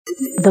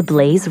The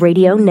Blaze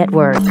Radio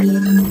Network.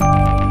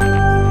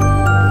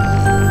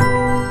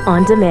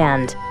 On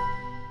demand.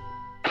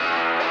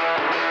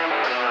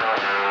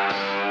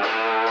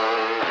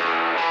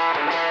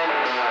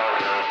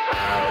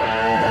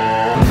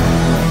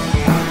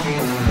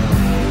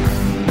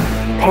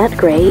 Pat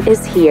Gray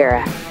is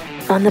here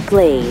on the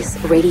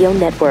Blaze Radio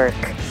Network.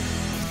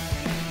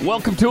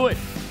 Welcome to it.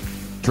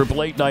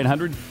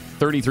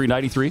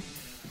 888-900-3393.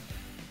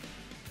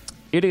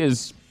 It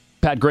is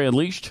Pat Gray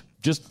Unleashed.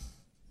 Just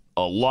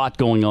a lot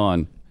going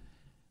on.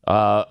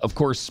 Of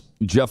course,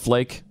 Jeff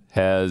Flake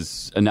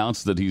has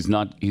announced that he's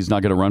not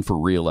going to run for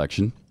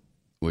re-election,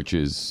 which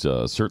is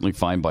certainly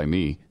fine by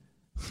me.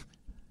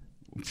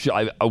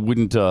 I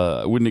wouldn't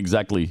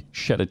exactly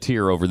shed a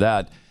tear over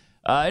that.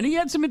 And he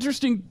had some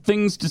interesting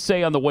things to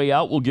say on the way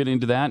out. We'll get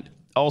into that.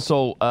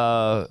 Also,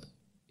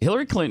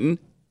 Hillary Clinton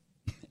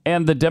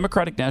and the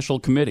Democratic National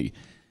Committee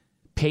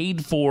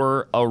paid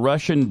for a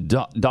Russian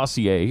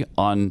dossier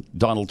on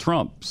Donald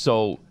Trump.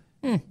 So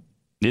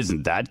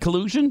isn't that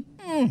collusion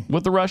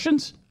with the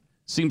Russians?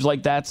 Seems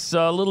like that's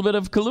a little bit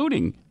of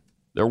colluding.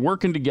 They're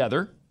working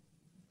together.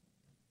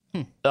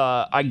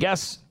 I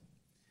guess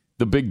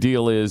the big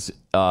deal is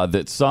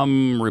that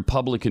some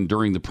Republican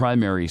during the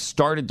primary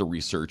started the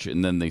research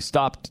and then they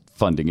stopped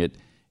funding it.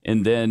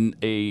 And then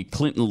a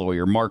Clinton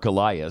lawyer, Mark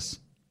Elias,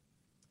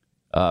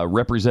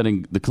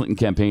 representing the Clinton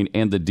campaign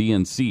and the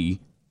DNC,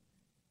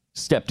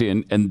 stepped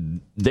in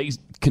and they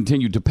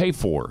continued to pay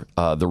for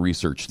the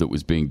research that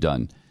was being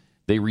done.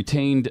 They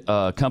retained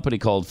a company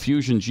called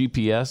Fusion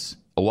GPS,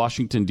 a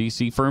Washington,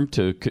 D.C. firm,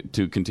 to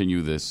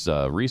continue this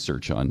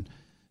research on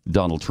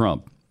Donald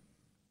Trump.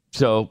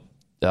 So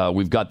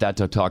we've got that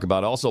to talk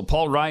about. Also,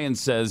 Paul Ryan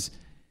says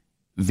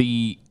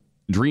the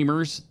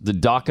Dreamers, the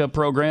DACA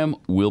program,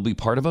 will be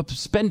part of a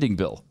spending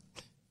bill.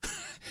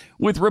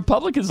 With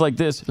Republicans like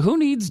this, who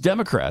needs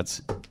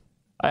Democrats?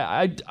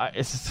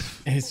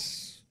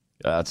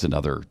 That's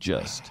another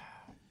just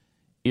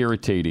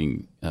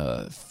irritating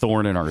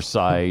thorn in our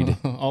side.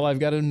 All I've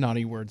got are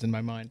naughty words in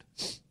my mind.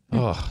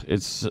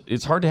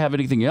 It's hard to have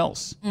anything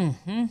else.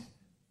 Mm-hmm.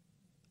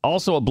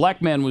 Also, a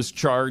black man was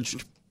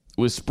charged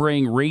with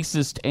spraying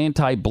racist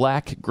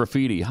anti-black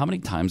graffiti. How many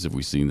times have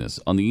we seen this?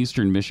 On the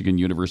Eastern Michigan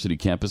University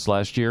campus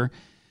last year,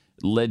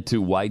 led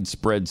to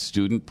widespread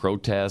student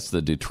protests.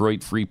 The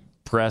Detroit Free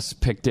Press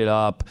picked it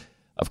up.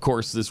 Of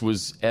course, this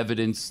was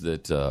evidence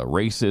that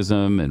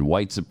racism and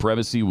white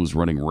supremacy was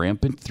running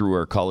rampant through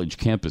our college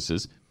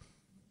campuses.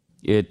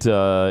 It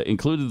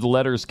included the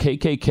letters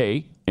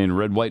KKK in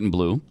red, white, and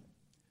blue,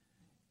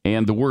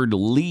 and the word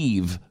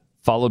leave,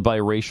 followed by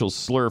a racial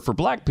slur for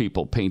black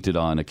people painted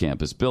on a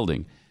campus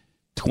building.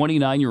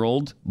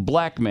 29-year-old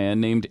black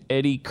man named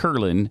Eddie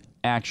Curlin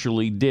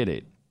actually did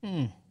it.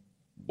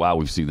 Wow,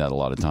 we've seen that a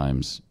lot of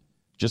times.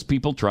 Just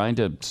people trying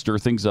to stir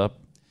things up.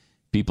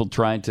 People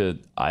trying to,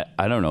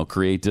 I don't know,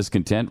 create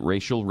discontent,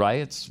 racial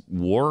riots,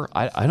 war.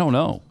 I don't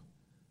know.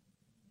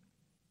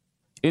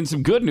 In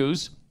some good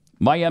news,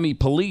 Miami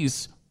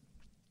police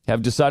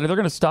have decided they're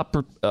going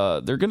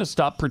to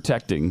stop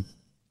protecting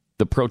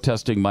the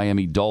protesting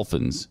Miami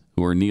Dolphins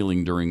who are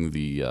kneeling during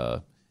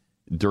the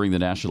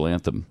national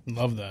anthem.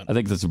 Love that. I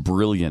think that's a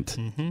brilliant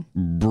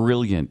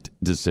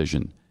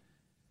decision.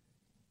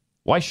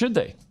 Why should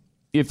they?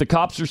 If the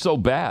cops are so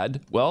bad,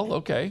 well,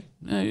 okay,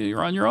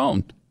 you're on your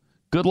own.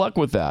 Good luck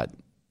with that.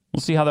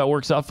 We'll see how that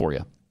works out for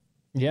you.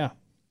 Yeah.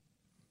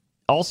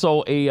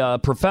 Also, a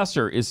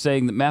professor is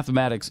saying that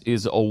mathematics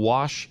is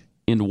awash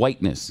in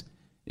whiteness.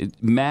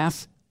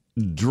 Math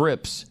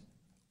drips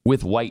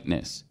with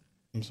whiteness.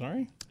 I'm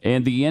sorry?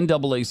 And the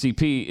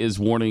NAACP is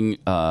warning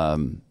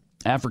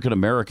African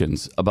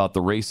Americans about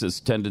the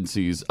racist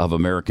tendencies of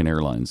American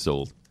Airlines.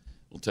 So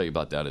we'll tell you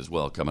about that as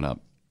well coming up.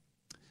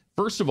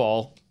 First of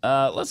all,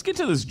 let's get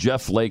to this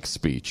Jeff Flake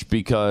speech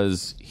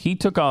because he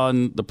took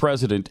on the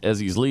president as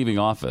he's leaving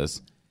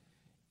office.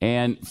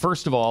 And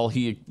first of all,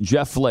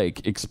 Jeff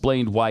Flake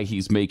explained why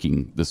he's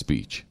making the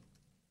speech.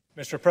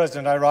 Mr.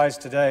 President, I rise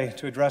today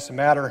to address a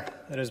matter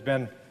that has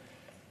been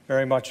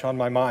very much on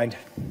my mind.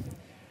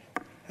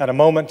 At a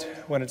moment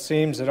when it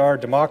seems that our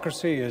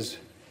democracy is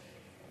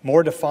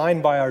more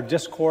defined by our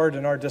discord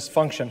and our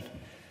dysfunction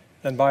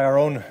than by our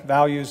own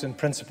values and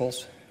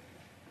principles.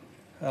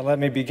 Let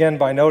me begin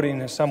by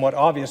noting a somewhat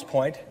obvious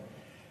point,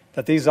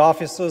 that these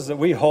offices that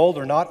we hold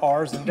are not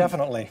ours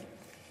indefinitely.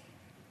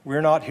 We're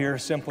not here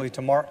simply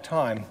to mark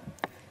time.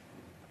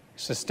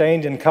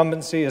 Sustained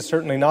incumbency is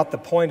certainly not the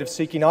point of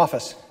seeking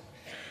office,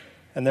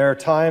 and there are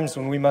times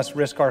when we must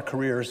risk our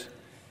careers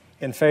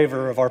in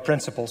favor of our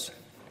principles.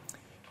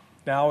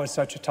 Now is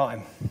such a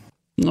time.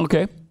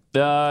 Okay.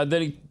 Then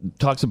he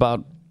talks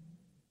about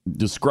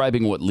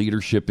describing what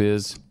leadership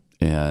is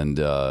and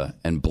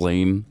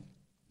blame.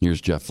 Here's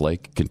Jeff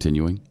Flake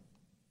continuing.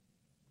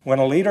 When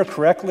a leader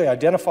correctly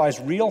identifies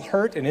real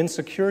hurt and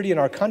insecurity in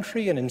our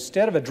country and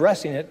instead of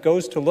addressing it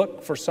goes to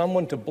look for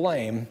someone to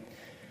blame,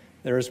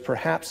 there is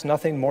perhaps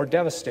nothing more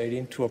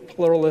devastating to a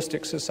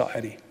pluralistic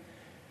society.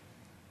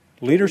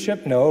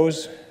 Leadership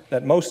knows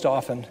that most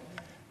often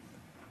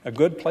a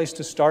good place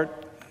to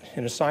start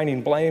in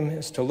assigning blame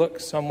is to look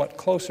somewhat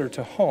closer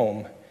to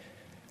home.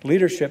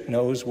 Leadership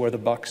knows where the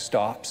buck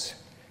stops.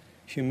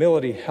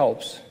 Humility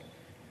helps.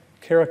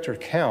 Character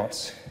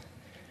counts.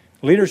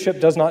 Leadership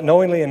does not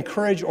knowingly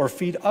encourage or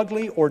feed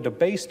ugly or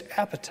debased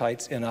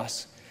appetites in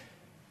us.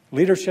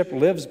 Leadership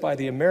lives by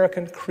the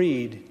American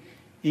creed,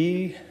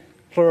 e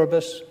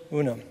pluribus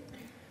unum,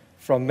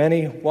 from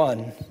many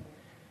one.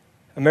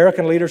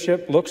 American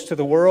leadership looks to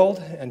the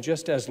world and,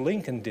 just as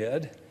Lincoln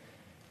did,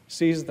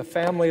 sees the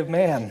family of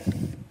man.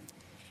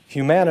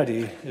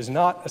 Humanity is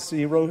not a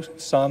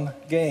zero-sum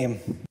game.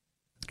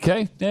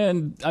 Okay,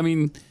 and I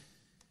mean,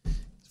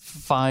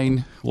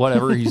 fine,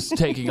 whatever. He's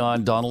taking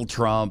on Donald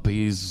Trump.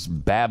 He's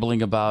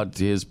babbling about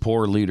his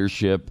poor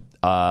leadership.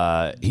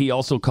 He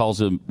also calls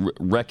him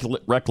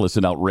reckless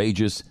and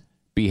outrageous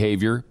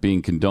behavior.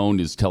 Being condoned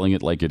is telling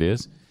it like it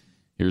is.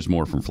 Here's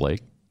more from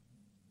Flake.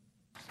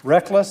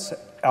 Reckless,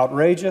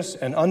 outrageous,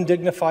 and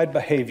undignified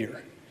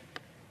behavior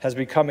has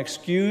become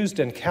excused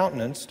and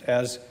countenanced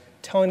as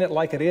telling it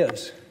like it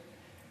is,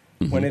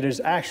 when it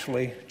is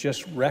actually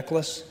just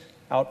reckless,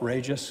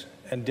 outrageous,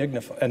 and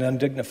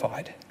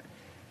undignified.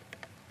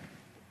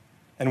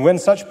 And when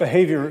such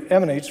behavior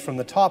emanates from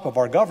the top of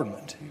our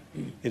government,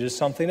 it is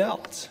something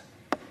else.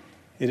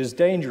 It is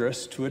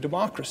dangerous to a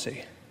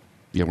democracy.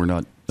 Yeah, we're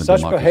not a Such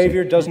democracy.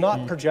 behavior does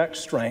not project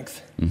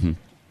strength,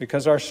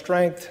 because our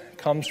strength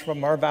comes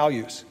from our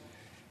values.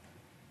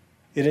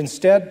 It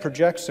instead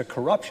projects a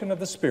corruption of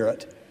the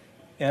spirit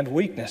and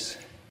weakness.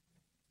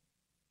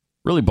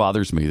 Really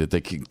bothers me that they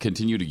can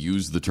continue to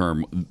use the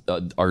term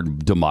our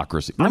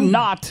democracy. We're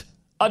not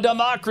a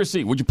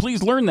democracy. Would you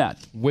please learn that?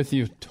 With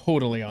you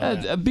totally on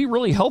that. It'd be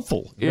really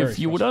helpful if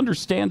you would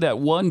understand that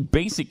one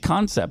basic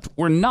concept.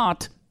 We're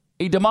not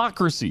a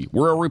democracy.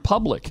 We're a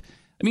republic.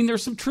 I mean,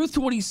 there's some truth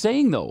to what he's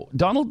saying, though.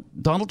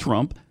 Donald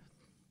Trump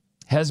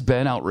has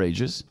been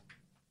outrageous.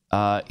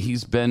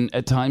 He's been,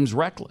 at times,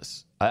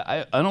 reckless.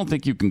 I don't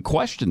think you can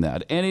question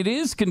that. And it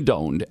is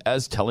condoned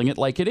as telling it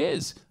like it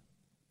is.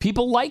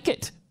 People like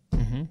it.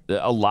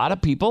 A lot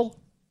of people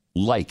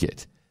like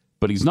it.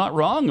 But he's not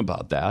wrong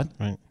about that.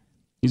 Right.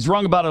 He's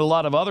wrong about a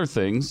lot of other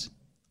things.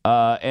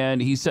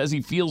 And he says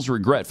he feels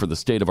regret for the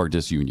state of our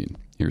disunion.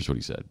 Here's what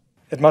he said.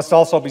 It must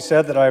also be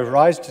said that I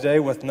rise today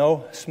with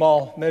no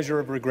small measure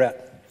of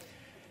regret.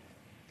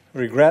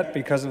 Regret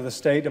because of the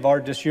state of our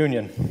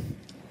disunion.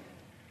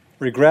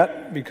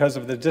 Regret because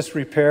of the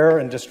disrepair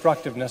and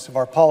destructiveness of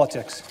our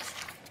politics.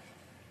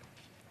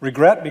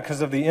 Regret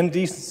because of the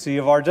indecency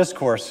of our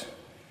discourse.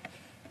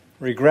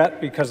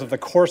 Regret because of the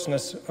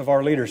coarseness of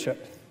our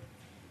leadership.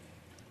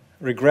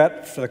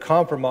 Regret for the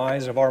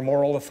compromise of our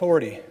moral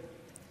authority.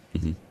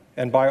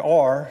 And by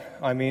our,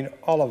 I mean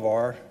all of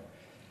our,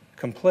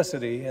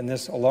 complicity in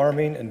this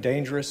alarming and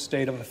dangerous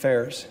state of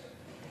affairs.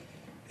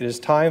 It is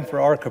time for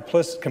our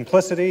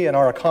complicity and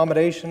our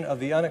accommodation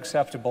of the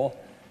unacceptable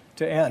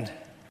to end.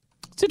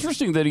 It's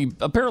interesting that he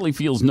apparently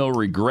feels no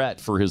regret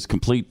for his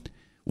complete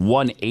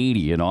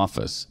 180 in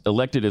office,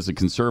 elected as a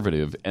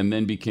conservative, and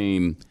then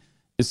became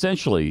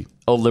essentially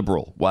a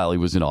liberal while he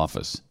was in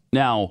office.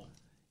 Now,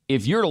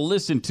 if you're to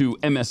listen to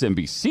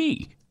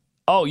MSNBC,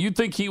 you'd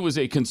think he was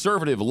a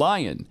conservative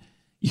lion.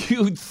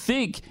 You'd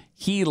think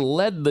he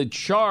led the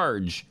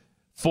charge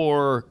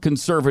for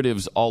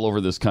conservatives all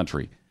over this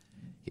country.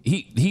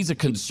 He's a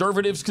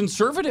conservative's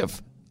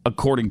conservative,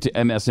 according to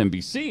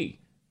MSNBC.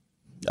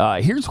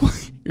 Here's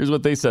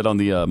what they said on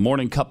the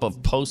Morning Cup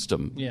of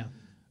Postum. Yeah.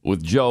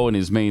 With Joe and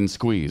his main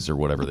squeeze, or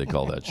whatever they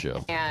call that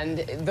show. And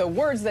the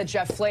words that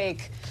Jeff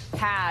Flake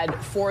had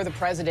for the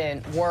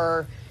president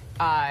were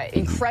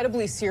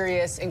incredibly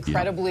serious,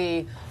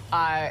 incredibly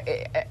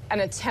an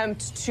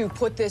attempt to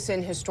put this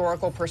in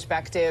historical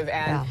perspective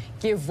and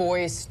give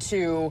voice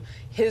to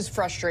his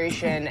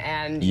frustration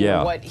and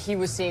what he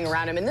was seeing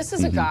around him. And this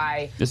is a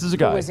guy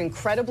who was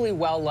incredibly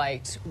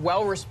well-liked,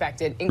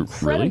 well-respected,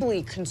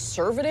 incredibly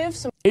conservative.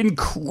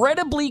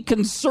 Incredibly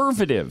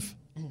conservative?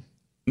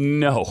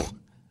 No,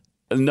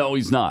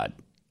 he's not.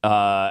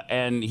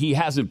 And he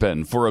hasn't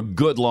been for a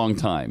good long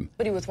time.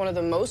 With one of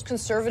the most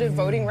conservative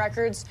voting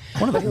records,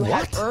 but who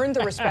had earned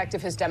the respect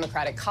of his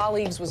Democratic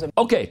colleagues.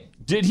 Okay,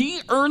 did he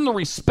earn the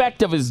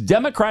respect of his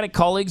Democratic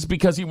colleagues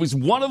because he was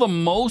one of the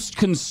most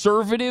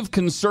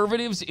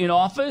conservatives in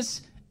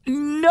office?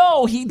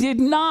 No, he did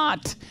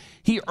not.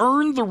 He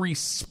earned the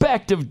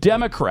respect of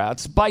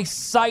Democrats by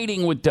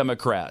siding with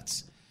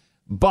Democrats,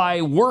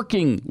 by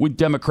working with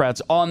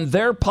Democrats on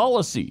their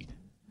policy,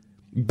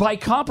 by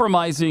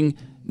compromising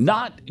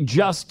not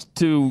just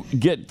to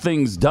get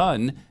things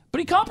done, but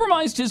he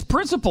compromised his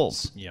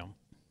principles. Yeah.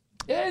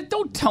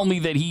 Don't tell me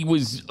that he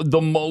was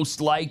the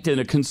most liked in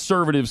a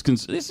conservative's.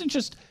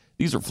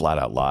 These are flat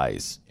out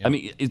lies. Yeah. I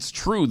mean, it's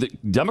true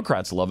that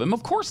Democrats love him.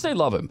 Of course they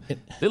love him.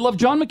 They love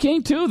John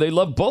McCain, too. They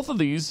love both of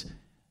these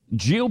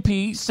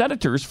GOP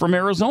senators from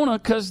Arizona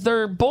because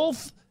they're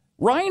both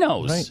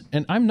rhinos. Right.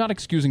 And I'm not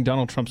excusing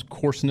Donald Trump's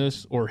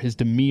coarseness or his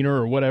demeanor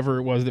or whatever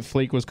it was that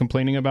Flake was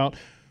complaining about.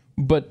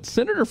 But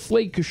Senator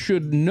Flake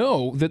should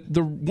know that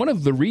one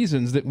of the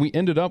reasons that we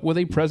ended up with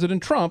a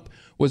President Trump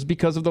was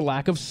because of the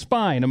lack of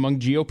spine among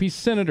GOP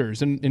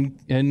senators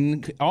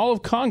and all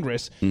of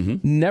Congress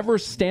never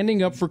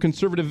standing up for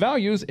conservative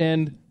values,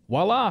 and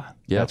voila,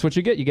 that's what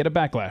you get. You get a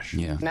backlash.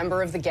 Yeah.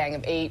 Member of the Gang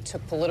of Eight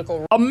took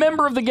political... A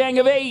member of the Gang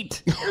of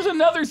Eight. Here's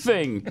another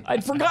thing.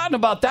 I'd forgotten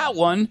about that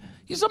one.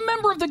 He's a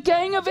member of the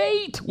Gang of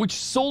Eight, which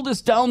sold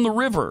us down the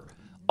river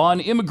on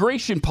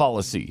immigration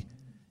policy.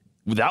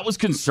 That was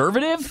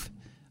conservative?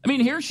 I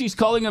mean, here she's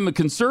calling him a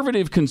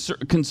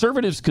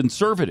conservative's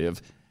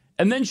conservative,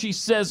 and then she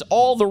says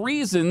all the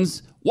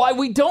reasons why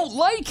we don't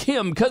like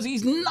him, because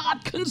he's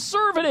not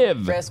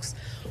conservative. Risks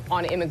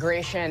on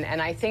immigration,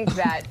 and I think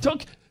that...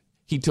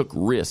 He took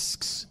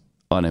risks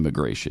on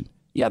immigration.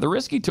 Yeah, the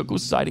risk he took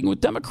was siding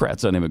with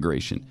Democrats on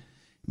immigration,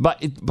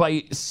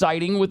 by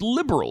siding with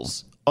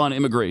liberals on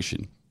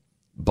immigration,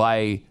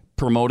 by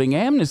promoting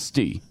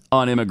amnesty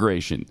on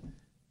immigration.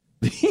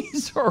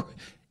 These are...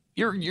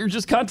 You're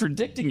just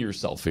contradicting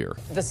yourself here.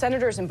 The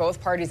senators in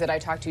both parties that I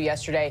talked to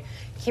yesterday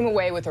came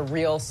away with a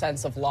real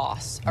sense of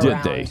loss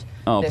around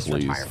this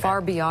retirement. Far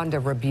beyond a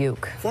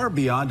rebuke. Far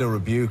beyond a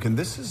rebuke, and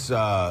this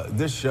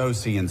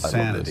shows the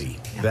insanity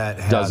that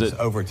has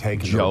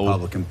overtaken the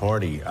Republican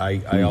Party.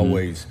 I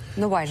always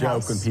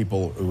joke when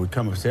people would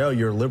come and say, "Oh,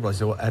 you're a liberal." I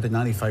say, "Well, at a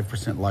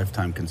 95%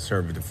 lifetime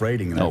conservative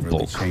rating, and I've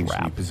really changed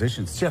any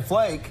positions." Jeff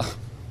Flake,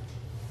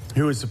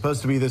 who is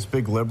supposed to be this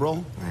big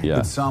liberal,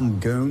 but some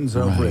goons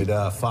over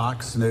at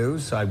Fox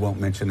News, I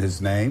won't mention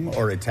his name,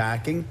 are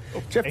attacking.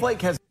 Jeff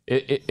Flake has...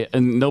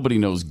 And nobody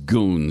knows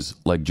goons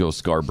like Joe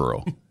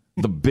Scarborough,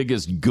 the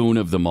biggest goon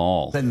of them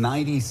all. The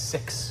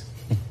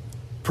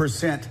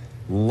 96%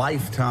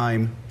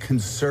 lifetime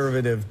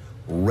conservative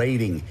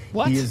rating.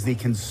 What? He is the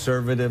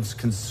conservatives'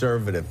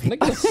 conservative. Can I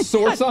get a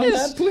source on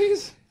that,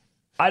 please?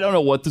 I don't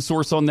know what the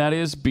source on that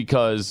is,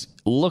 because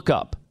look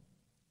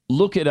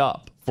it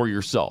up for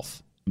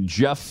yourself.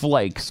 Jeff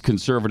Flake's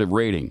conservative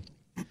rating.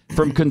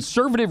 From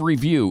Conservative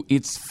Review,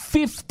 it's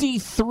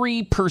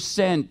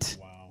 53%.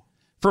 Wow.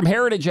 From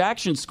Heritage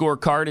Action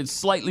Scorecard, it's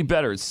slightly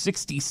better. It's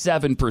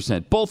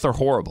 67%. Both are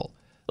horrible.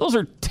 Those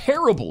are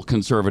terrible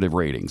conservative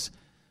ratings.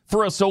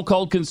 For a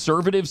so-called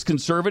conservative,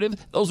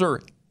 those are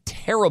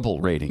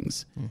terrible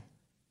ratings.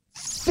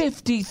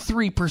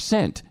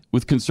 53%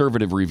 with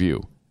Conservative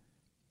Review.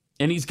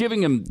 And he's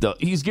giving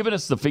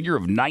us the figure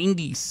of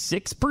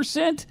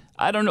 96%.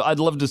 I don't know. I'd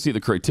love to see the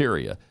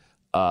criteria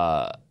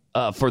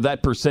for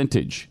that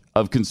percentage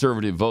of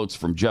conservative votes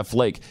from Jeff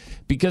Flake,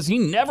 because he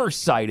never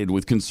sided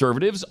with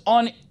conservatives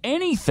on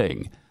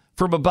anything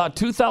from about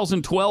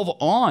 2012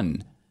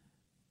 on.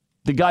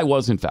 The guy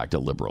was, in fact, a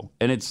liberal.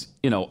 And it's,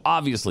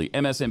 obviously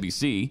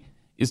MSNBC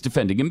is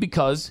defending him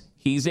because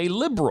he's a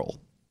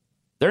liberal.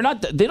 They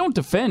don't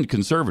defend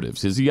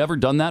conservatives. Has he ever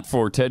done that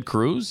for Ted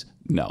Cruz?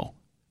 No.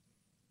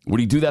 Would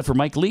he do that for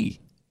Mike Lee?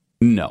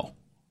 No.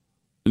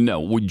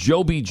 Would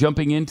Joe be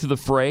jumping into the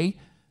fray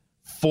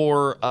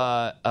for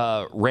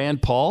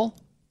Rand Paul?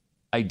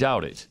 I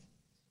doubt it.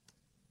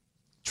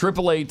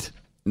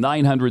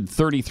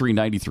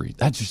 888-900-3393.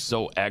 That's just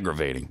so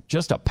aggravating.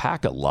 Just a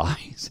pack of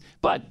lies.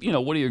 But,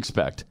 what do you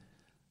expect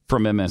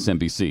from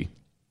MSNBC?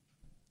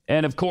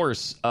 And, of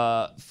course,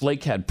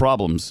 Flake had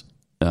problems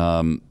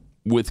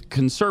with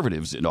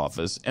conservatives in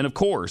office. And, of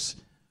course,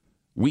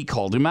 we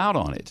called him out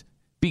on it,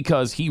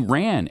 because he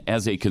ran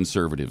as a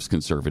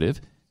conservative,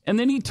 and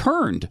then he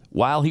turned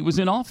while he was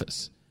in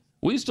office.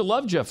 We used to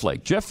love Jeff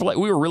Flake. We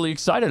were really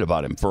excited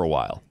about him for a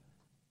while.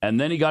 And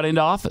then he got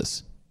into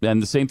office.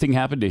 And the same thing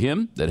happened to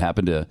him that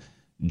happened to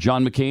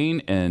John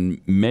McCain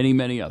and many,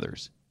 many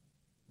others.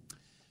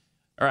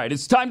 All right,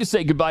 it's time to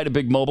say goodbye to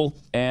Big Mobile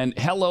and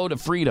hello to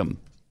freedom.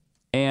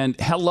 And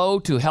hello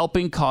to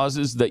helping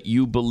causes that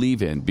you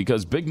believe in,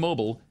 because Big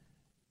Mobile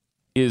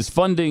is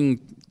funding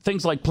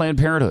things like Planned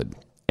Parenthood.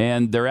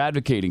 And they're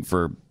advocating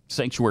for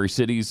sanctuary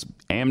cities,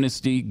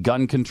 amnesty,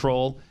 gun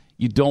control.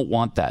 You don't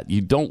want that. You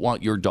don't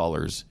want your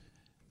dollars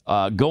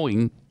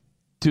going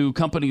to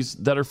companies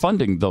that are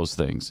funding those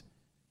things.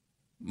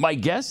 My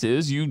guess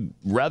is you'd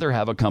rather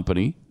have a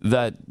company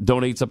that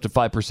donates up to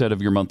 5% of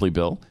your monthly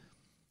bill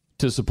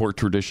to support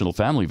traditional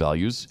family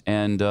values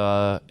and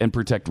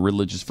protect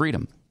religious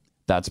freedom.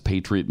 That's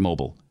Patriot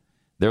Mobile.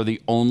 They're the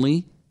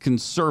only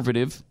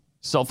conservative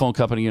cell phone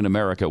company in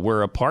America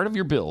where a part of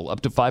your bill,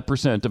 up to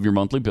 5% of your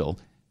monthly bill,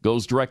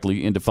 goes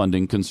directly into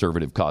funding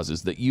conservative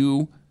causes that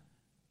you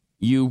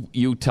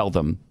tell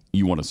them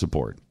you want to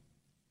support.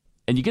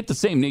 And you get the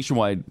same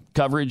nationwide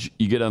coverage.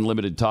 You get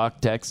unlimited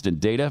talk, text, and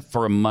data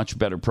for a much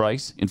better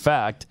price. In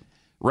fact,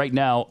 right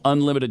now,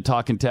 unlimited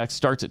talk and text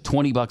starts at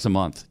 $20 a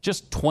month.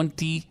 Just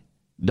 $20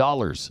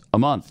 a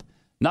month.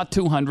 Not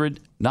 $200,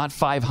 not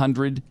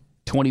 $500,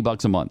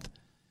 $20 a month.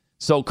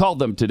 So call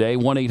them today,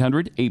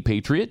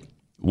 1-800-8-PATRIOT.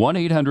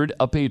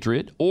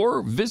 1-800-A-PATRIOT,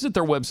 or visit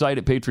their website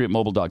at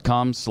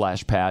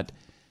patriotmobile.com/Pat.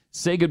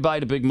 Say goodbye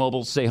to Big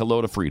Mobile. Say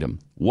hello to freedom.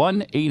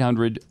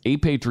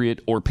 1-800-A-PATRIOT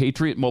or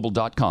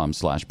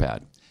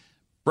patriotmobile.com/Pat.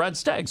 Brad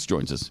Staggs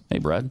joins us. Hey,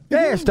 Brad.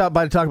 Hey, I stopped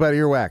by to talk about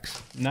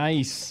earwax.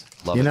 Nice.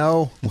 Love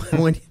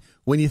it.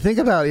 when you think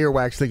about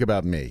earwax, think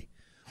about me.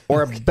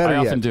 Or better I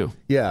yet, often do.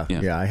 Yeah,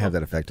 I have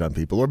that effect on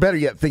people. Or better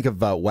yet, think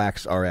of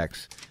Wax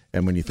RX.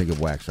 And when you think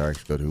of Wax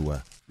RX, go to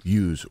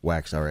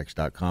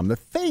usewaxrx.com. The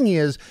thing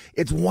is,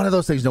 it's one of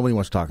those things nobody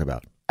wants to talk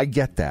about. I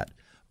get that.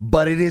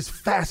 But it is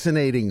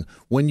fascinating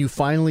when you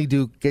finally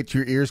do get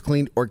your ears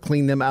cleaned or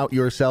clean them out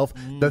yourself.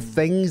 The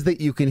things that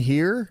you can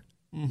hear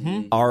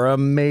are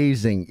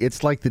amazing.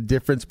 It's like the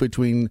difference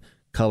between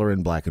color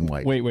and black and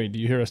white. Wait. Do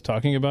you hear us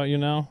talking about you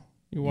now?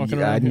 You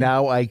walking around here?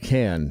 Now I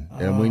can,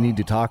 and we need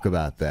to talk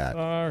about that.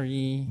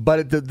 Sorry.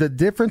 But the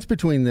difference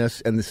between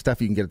this and the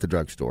stuff you can get at the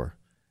drugstore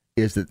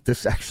is that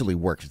this actually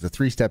works. It's a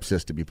 3-step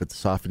system. You put the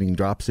softening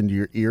drops into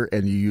your ear,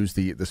 and you use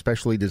the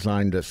specially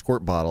designed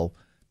squirt bottle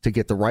to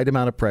get the right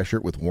amount of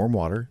pressure with warm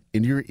water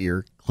into your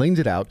ear, cleans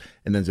it out,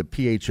 and then there's a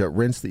pH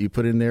rinse that you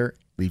put in there,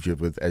 leaves you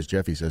with, as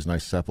Jeffy says,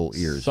 nice supple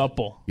ears.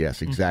 Supple.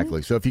 Yes,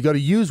 exactly. So if you go to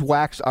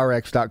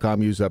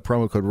usewaxrx.com, use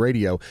promo code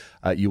radio,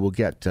 you will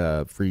get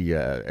free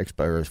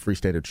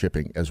standard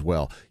shipping as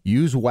well.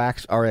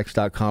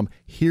 Usewaxrx.com.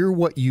 Hear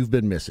what you've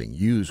been missing.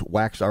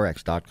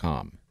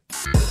 Usewaxrx.com.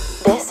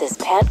 This is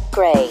Pat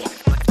Gray,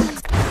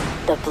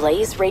 the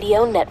Blaze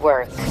Radio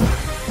Network.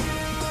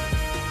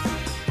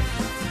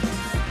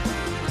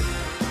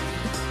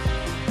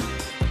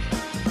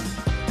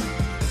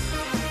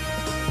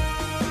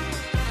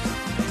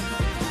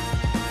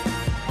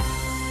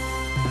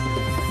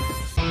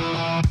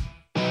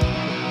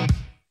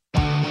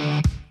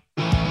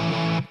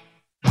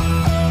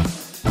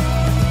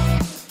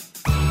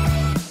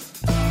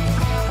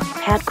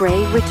 Pat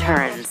Gray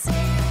returns.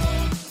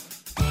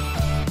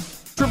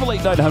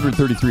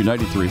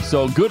 888-933-93.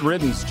 So good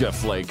riddance, Jeff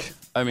Flake.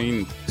 I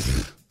mean,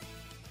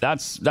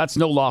 that's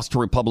no loss to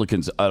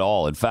Republicans at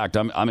all. In fact,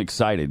 I'm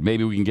excited.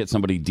 Maybe we can get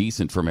somebody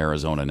decent from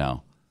Arizona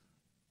now.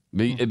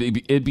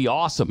 It'd be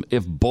awesome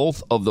if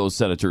both of those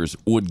senators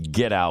would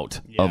get out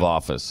of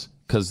office,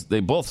 because they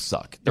both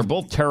suck. They're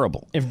both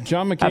terrible. If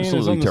John McCain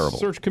is on the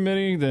search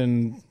committee,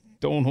 then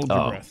don't hold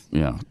your breath.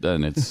 Yeah,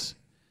 then it's...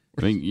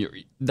 I mean,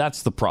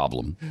 that's the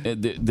problem.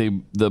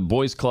 The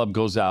boys' club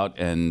goes out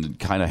and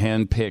kind of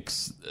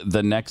handpicks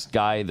the next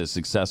guy, the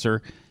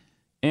successor,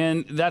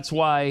 and that's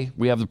why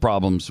we have the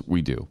problems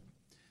we do.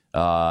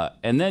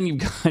 And then you've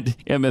got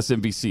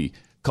MSNBC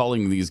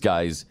calling these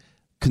guys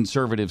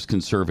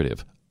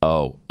conservative.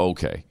 Oh,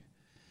 okay.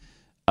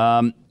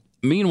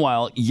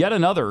 Meanwhile, yet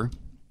another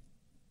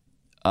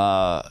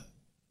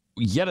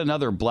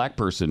black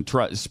person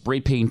spray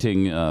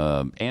painting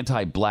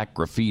anti-black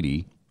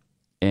graffiti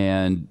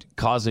and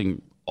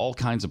causing all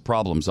kinds of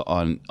problems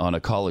on a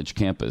college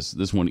campus.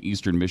 This one,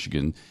 Eastern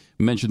Michigan,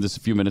 mentioned this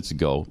a few minutes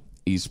ago.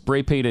 He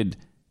spray painted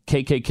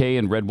KKK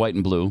in red, white,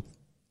 and blue,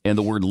 and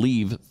the word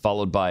leave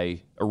followed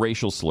by a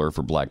racial slur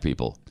for black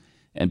people,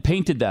 and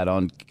painted that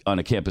on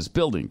a campus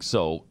building.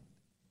 So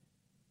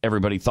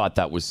everybody thought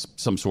that was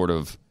some sort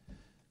of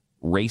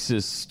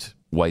racist,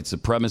 white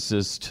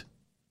supremacist,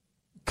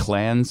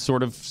 Klan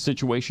sort of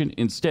situation.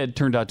 Instead,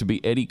 turned out to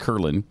be Eddie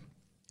Curlin,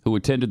 who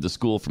attended the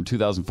school from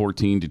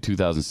 2014 to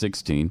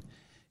 2016.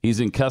 He's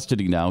in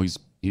custody now.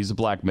 He's a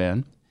black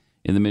man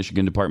in the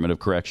Michigan Department of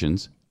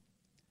Corrections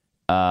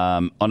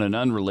on an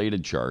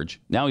unrelated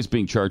charge. Now he's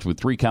being charged with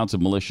 3 counts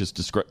of malicious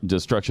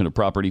destruction of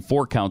property,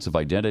 4 counts of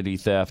identity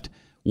theft,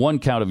 1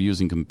 count of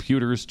using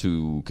computers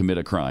to commit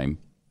a crime.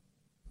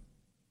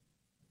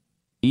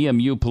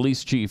 EMU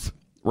Police Chief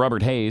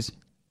Robert Hayes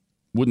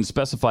wouldn't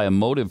specify a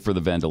motive for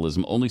the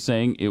vandalism, only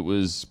saying it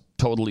was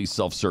totally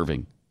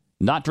self-serving.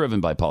 Not driven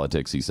by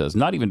politics, he says.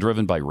 Not even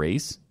driven by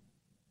race.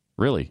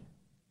 Really?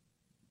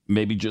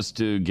 Maybe just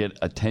to get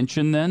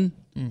attention then?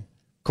 Of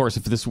course,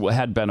 if this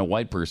had been a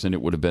white person,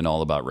 it would have been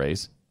all about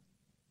race.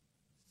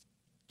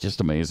 Just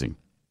amazing.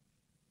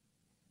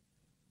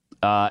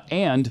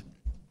 And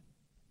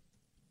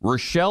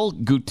Rochelle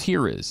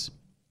Gutierrez,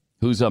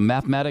 who's a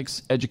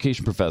mathematics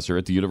education professor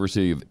at the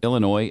University of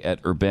Illinois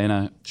at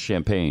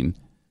Urbana-Champaign,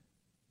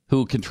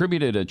 who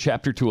contributed a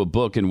chapter to a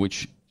book in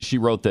which she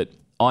wrote that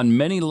on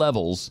many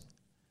levels,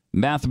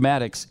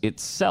 mathematics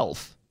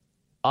itself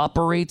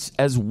operates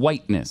as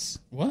whiteness.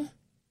 What?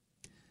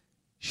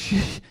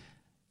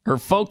 Her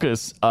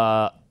focus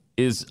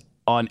is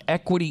on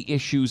equity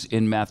issues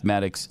in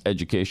mathematics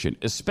education,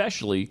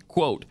 especially,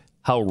 quote,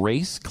 how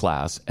race,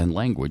 class, and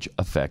language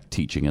affect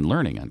teaching and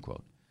learning,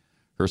 unquote.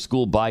 Her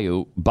school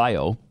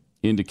bio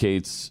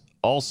indicates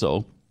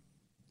also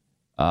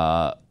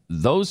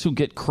those who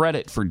get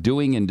credit for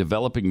doing and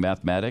developing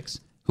mathematics,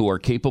 who are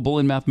capable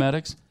in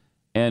mathematics,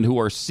 and who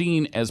are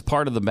seen as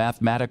part of the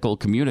mathematical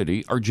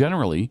community are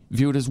generally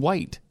viewed as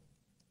white.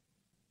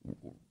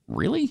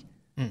 Really?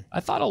 I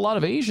thought a lot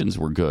of Asians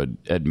were good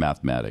at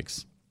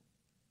mathematics.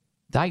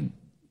 I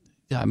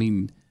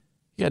mean,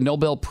 you got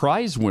Nobel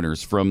Prize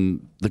winners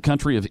from the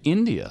country of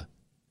India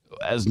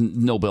as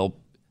mathematic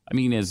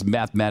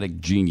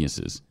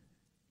geniuses.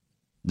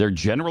 They're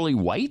generally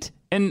white?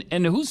 And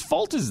whose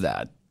fault is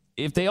that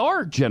if they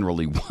are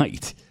generally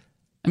white?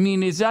 I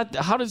mean,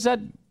 how does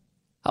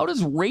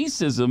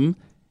racism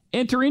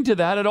enter into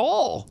that at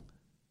all?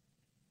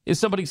 Is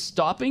somebody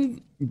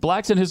stopping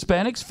blacks and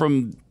Hispanics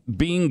from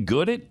being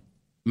good at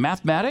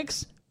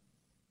mathematics?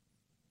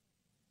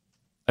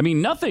 I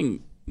mean,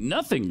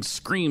 nothing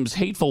screams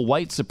hateful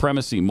white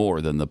supremacy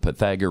more than the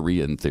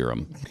Pythagorean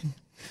theorem.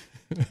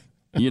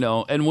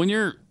 And when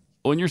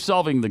you're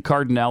solving the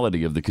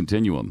cardinality of the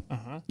continuum,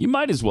 you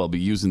might as well be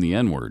using the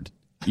N-word.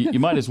 You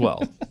might as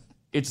well.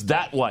 It's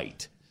that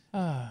white.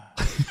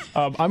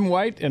 I'm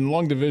white, and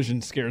long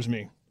division scares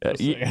me.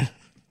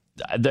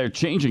 They're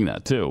changing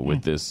that, too,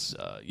 with this,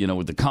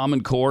 with the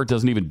Common Core. It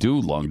doesn't even do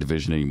long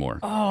division anymore.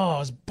 Oh, I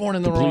was born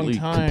in the wrong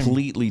time.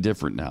 Completely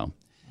different now.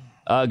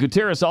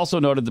 Gutierrez also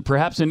noted that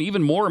perhaps an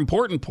even more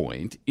important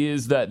point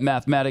is that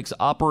mathematics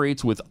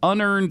operates with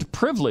unearned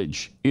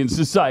privilege in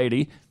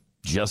society,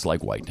 just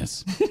like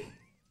whiteness.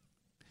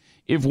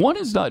 If one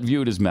is not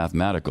viewed as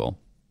mathematical,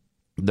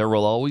 there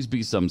will always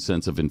be some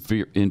sense of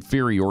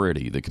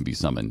inferiority that can be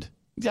summoned.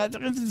 That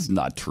is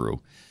not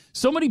true.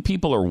 So many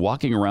people are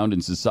walking around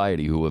in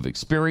society who have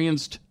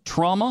experienced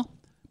trauma,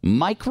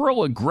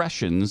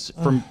 microaggressions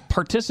from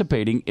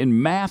participating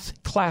in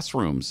math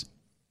classrooms.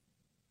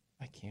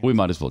 I can't. We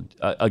might as well,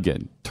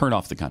 again, turn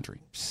off the country.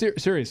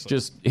 Seriously.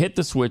 Just hit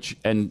the switch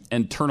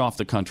and turn off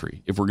the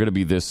country if we're going to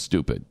be this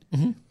stupid.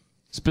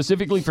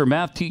 Specifically for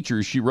math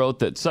teachers, she wrote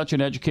that such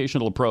an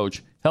educational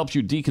approach helps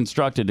you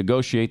deconstruct and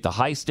negotiate the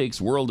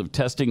high-stakes world of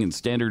testing and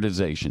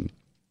standardization.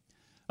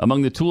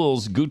 Among the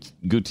tools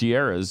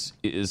Gutierrez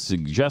is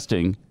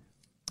suggesting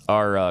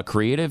are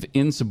creative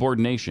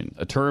insubordination,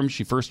 a term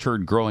she first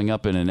heard growing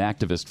up in an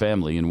activist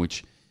family in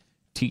which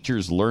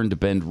teachers learn to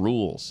bend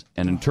rules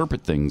and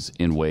interpret things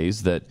in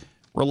ways that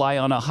rely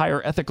on a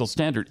higher ethical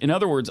standard. In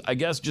other words, I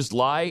guess just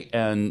lie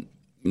and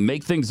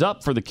make things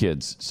up for the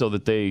kids so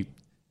that they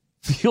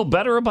feel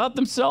better about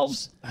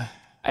themselves.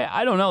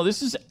 I don't know.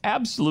 This is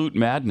absolute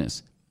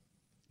madness.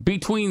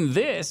 Between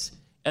this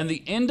and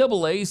the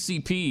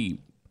NAACP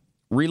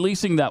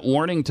releasing that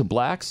warning to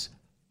blacks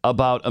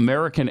about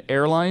American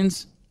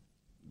Airlines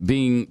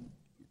being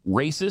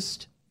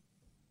racist,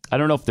 I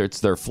don't know if it's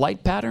their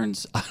flight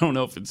patterns. I don't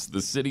know if it's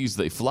the cities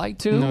they fly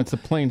to. No, it's the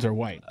planes are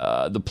white.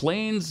 The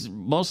planes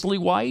mostly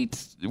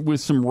white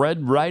with some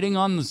red writing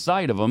on the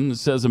side of them that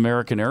says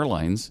American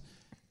Airlines.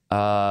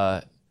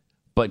 But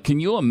can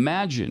you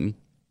imagine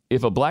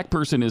if a black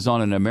person is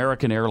on an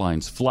American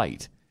Airlines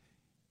flight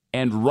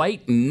and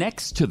right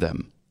next to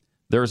them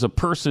there's a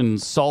person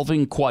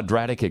solving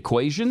quadratic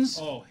equations?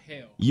 Oh,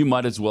 hell. You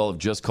might as well have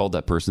just called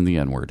that person the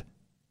N-word.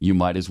 You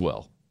might as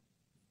well.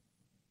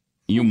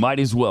 You might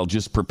as well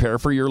just prepare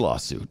for your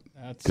lawsuit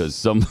because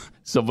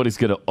somebody's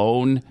going to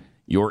own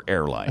your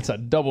airline. That's a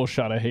double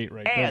shot of hate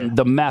right there. And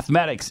the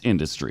mathematics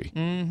industry.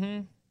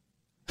 Mm-hmm.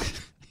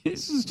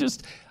 This is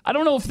just, I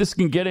don't know if this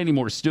can get any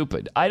more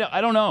stupid. I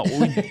don't know.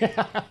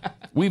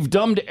 We've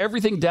dumbed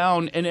everything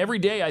down, and every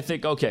day I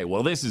think, okay,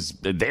 well, this is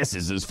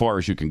as far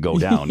as you can go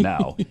down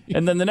now.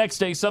 And then the next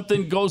day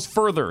something goes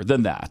further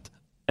than that.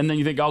 And then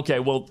you think, okay,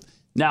 well,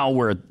 now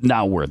we're at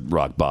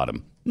rock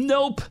bottom.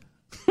 Nope.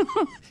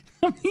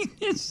 I mean,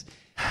 it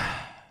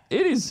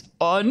is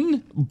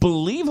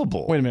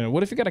unbelievable. Wait a minute.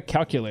 What if you got a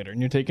calculator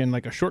and you're taking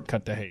like a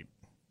shortcut to hate?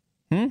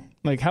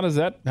 Like how does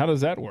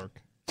that work?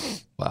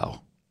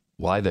 Wow.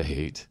 Why the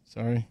hate?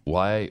 Sorry.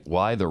 Why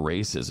the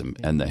racism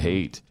and the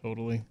hate?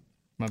 Totally.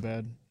 My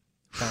bad.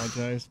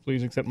 Apologize.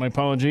 Please accept my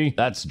apology.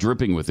 That's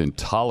dripping with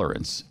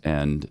intolerance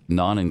and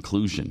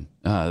non-inclusion.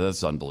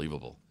 That's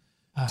unbelievable.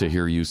 To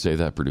hear you say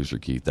that, Producer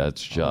Keith,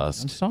 that's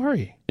just I'm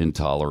sorry.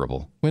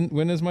 Intolerable.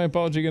 When is my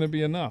apology going to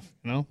be enough?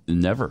 No?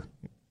 Never.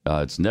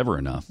 It's never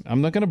enough.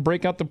 I'm not going to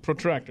break out the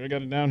protractor. I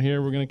got it down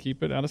here. We're going to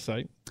keep it out of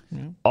sight.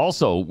 Yeah.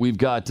 Also, we've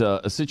got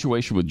a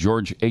situation with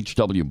George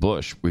H.W.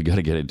 Bush we got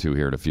to get into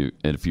here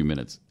in a few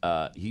minutes.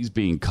 He's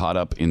being caught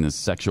up in this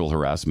sexual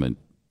harassment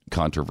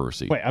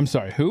controversy. Wait, I'm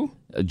sorry. Who?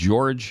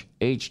 George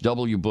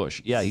H.W.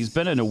 Bush. Yeah, he's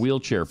been in a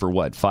wheelchair for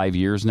what, 5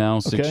 years now?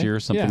 6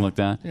 years? Something like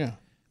that? Yeah.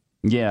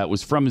 Yeah, it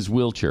was from his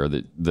wheelchair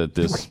that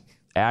this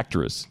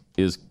actress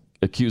is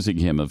accusing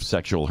him of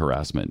sexual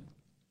harassment.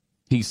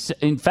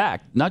 In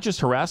fact, not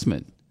just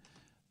harassment.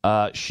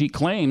 She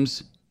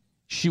claims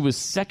she was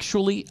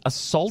sexually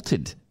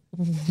assaulted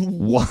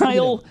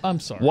while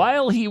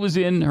while he was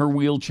in her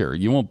wheelchair.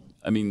 You won't.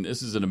 I mean,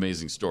 this is an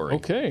amazing story.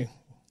 Okay.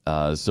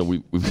 So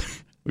we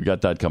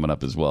got that coming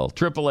up as well.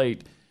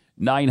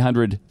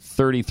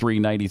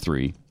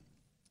 888-900-3393.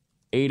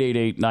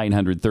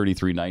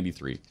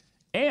 888-900-3393.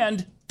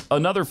 And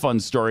another fun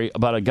story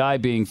about a guy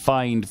being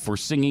fined for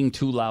singing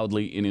too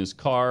loudly in his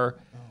car.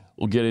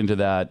 We'll get into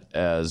that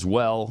as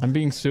well. I'm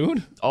being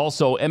sued?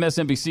 Also,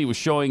 MSNBC was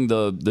showing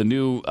the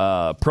new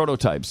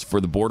prototypes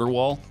for the border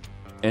wall.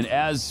 And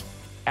as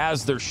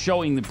they're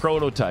showing the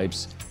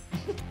prototypes,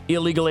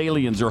 illegal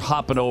aliens are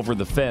hopping over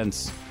the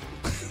fence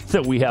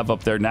that we have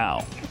up there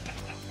now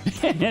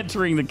and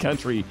entering the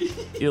country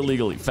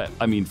illegally.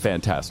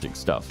 Fantastic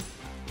stuff.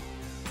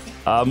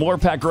 More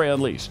Pat Gray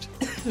Unleashed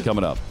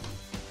coming up.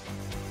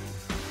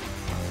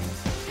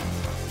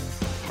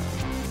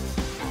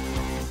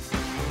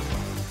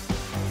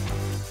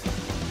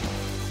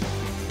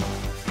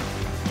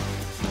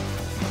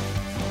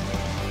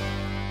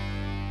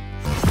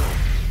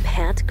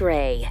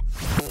 Gray,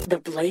 the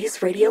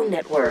Blaze Radio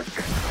Network.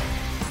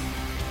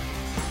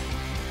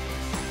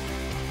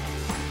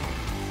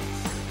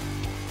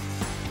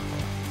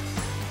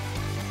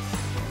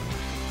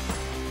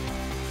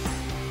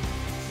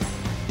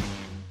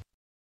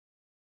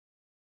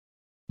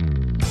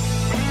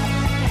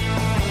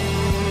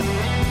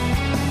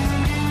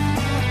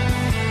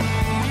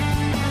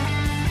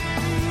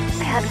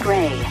 Pat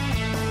Gray.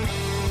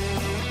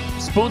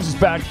 Spoons is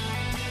back.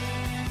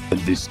 And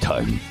this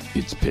time,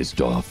 it's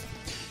pissed off.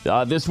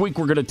 This week,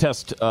 we're going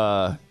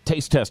to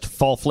taste test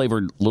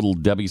fall-flavored Little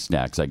Debbie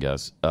snacks, I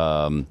guess.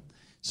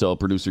 So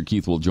producer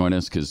Keith will join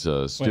us because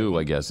Stu,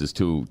 I guess, is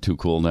too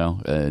cool now,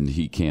 and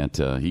he can't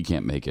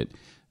make it.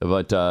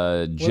 But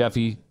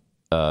Jeffy,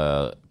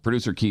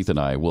 producer Keith, and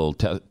I will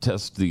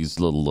test these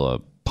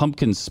little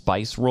pumpkin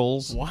spice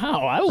rolls.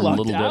 Wow, I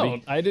lucked out.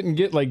 Debbie. I didn't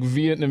get like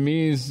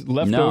Vietnamese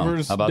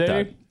leftovers how about day.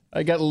 That?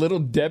 I got Little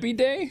Debbie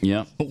Day.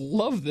 Yeah.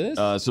 Love this.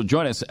 So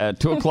join us at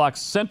 2 o'clock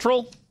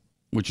Central,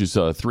 which is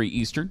 3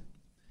 Eastern,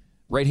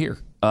 right here.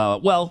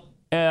 On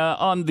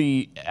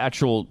the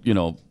actual,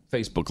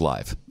 Facebook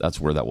Live. That's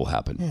where that will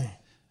happen.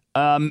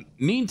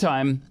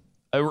 Meantime,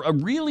 a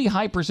really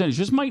high percentage.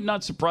 This might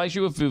not surprise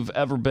you if you've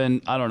ever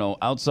been,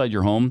 outside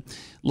your home.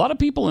 A lot of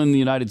people in the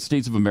United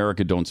States of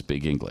America don't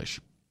speak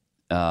English.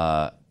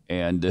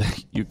 And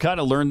you kind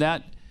of learn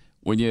that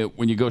when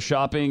you go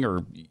shopping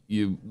or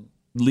you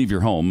leave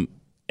your home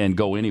and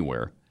go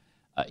anywhere.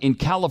 In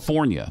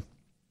California,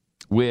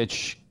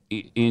 which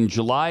in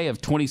July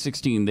of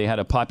 2016, they had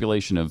a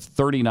population of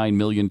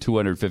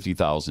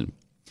 39,250,000.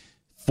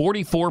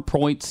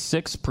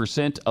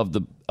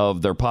 44.6%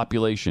 of their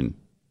population,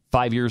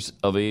 5 years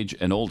of age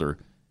and older,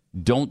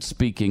 don't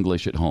speak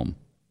English at home.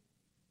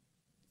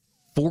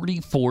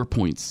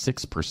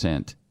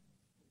 44.6%.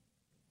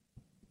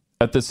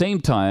 At the same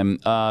time,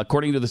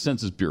 according to the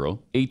Census Bureau,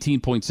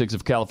 18.6%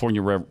 of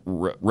California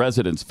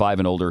residents 5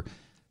 and older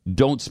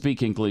don't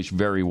speak English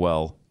very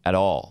well at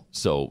all.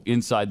 So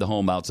inside the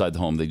home, outside the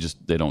home, they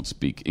don't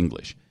speak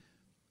English.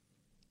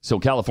 So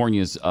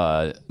California is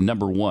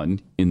number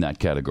 1 in that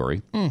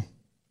category.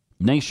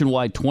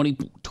 Nationwide,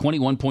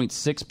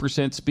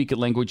 21.6% speak a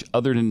language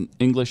other than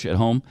English at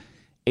home.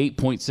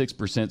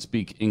 8.6%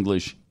 speak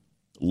English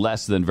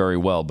less than very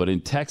well. But in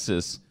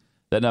Texas,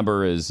 that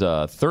number is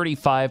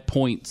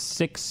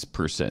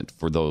 35.6%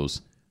 for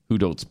those who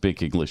don't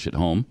speak English at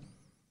home.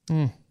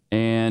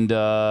 And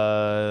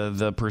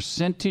the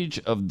percentage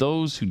of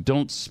those who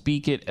don't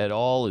speak it at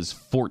all is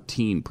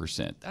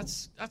 14%.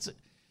 That's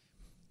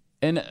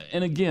and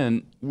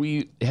again,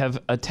 we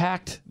have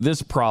attacked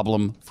this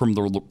problem from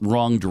the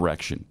wrong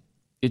direction.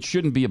 It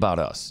shouldn't be about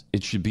us.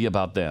 It should be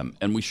about them.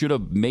 And we should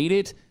have made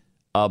it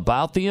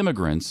about the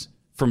immigrants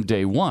from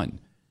day one.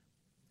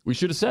 We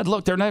should have said,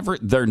 look, they're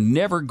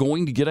never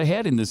going to get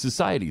ahead in this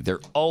society. They're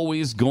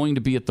always going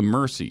to be at the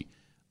mercy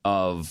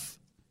of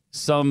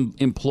some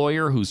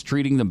employer who's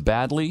treating them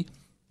badly,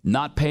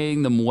 not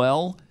paying them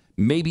well,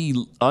 maybe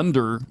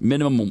under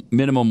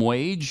minimum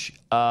wage,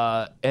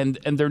 and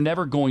they're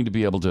never going to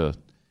be able to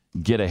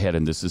get ahead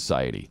in this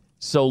society.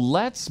 So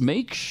let's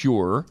make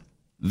sure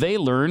they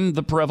learn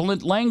the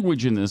prevalent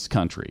language in this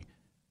country.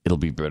 It'll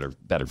be better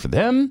for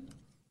them,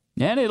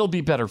 and it'll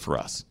be better for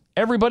us.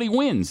 Everybody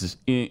wins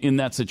in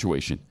that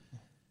situation.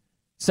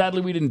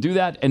 Sadly, we didn't do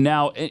that, and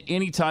now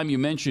anytime you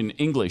mention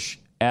English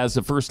as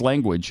a first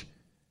language,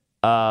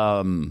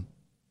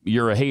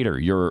 you're a hater,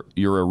 you're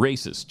a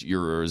racist,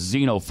 you're a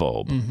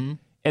xenophobe. Mm-hmm.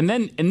 And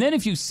then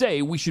if you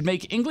say we should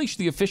make English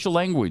the official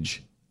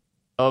language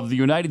of the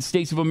United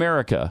States of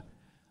America,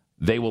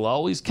 they will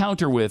always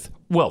counter with,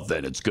 well,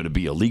 then it's going to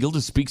be illegal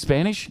to speak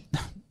Spanish?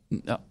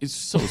 No, it's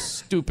so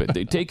stupid.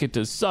 They take it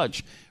to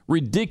such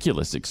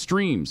ridiculous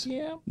extremes.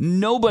 Yeah.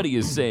 Nobody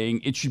is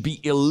saying it should be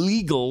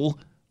illegal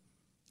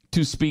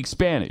to speak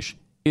Spanish.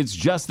 It's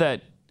just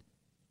that,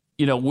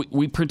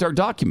 we print our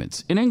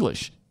documents in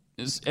English,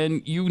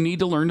 and you need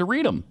to learn to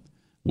read them.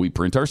 We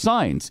print our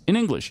signs in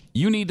English.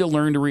 You need to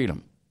learn to read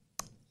them.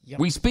 Yep.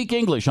 We speak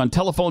English on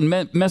telephone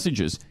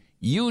messages.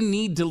 You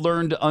need to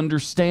learn to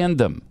understand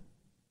them.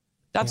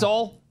 That's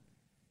all.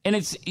 And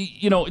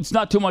it's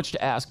not too much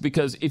to ask,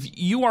 because if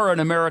you are an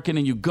American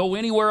and you go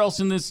anywhere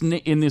else in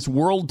this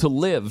world to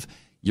live,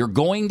 you're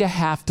going to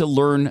have to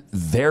learn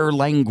their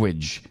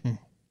language.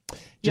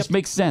 Just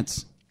makes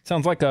sense.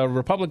 Sounds like a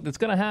republic that's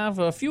going to have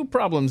a few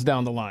problems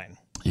down the line.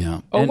 Yeah.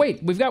 Oh,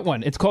 wait, we've got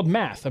one. It's called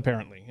math,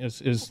 apparently.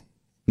 Yes. Is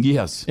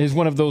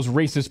one of those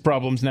racist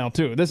problems now,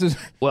 too.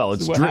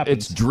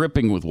 It's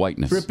dripping with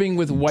whiteness. Dripping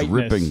with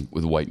whiteness. Dripping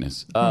with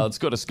whiteness. Let's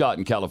go to Scott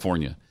in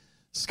California.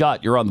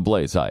 Scott, you're on the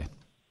Blaze. Hi.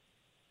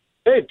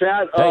 Hey,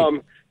 Pat. Hey.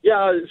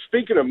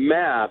 Speaking of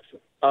math,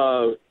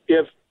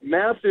 if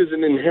math is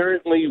an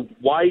inherently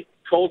white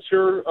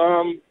culture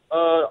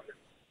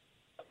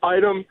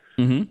item,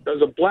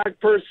 does a black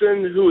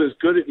person who is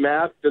good at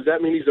math, does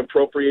that mean he's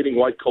appropriating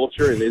white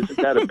culture? And isn't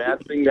that a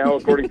bad thing now,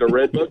 according to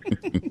Red Book?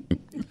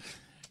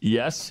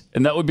 Yes,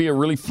 and that would be a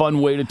really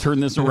fun way to turn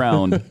this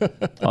around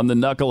on the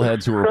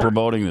knuckleheads who are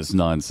promoting this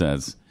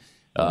nonsense.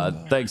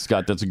 Thanks,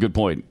 Scott. That's a good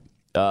point.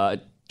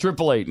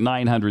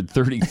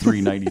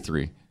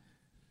 888-900-3393.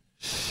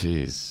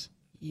 Jeez.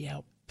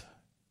 Yep.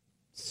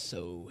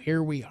 So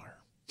here we are.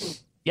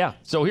 Yeah,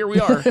 so here we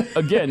are.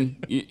 Again,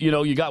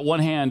 you got one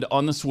hand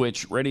on the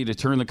switch ready to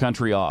turn the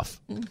country off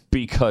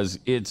because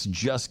it's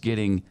just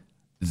getting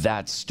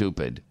that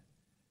stupid.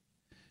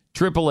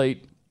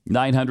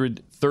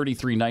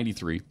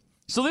 888-900-3393.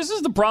 So this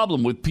is the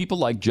problem with people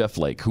like Jeff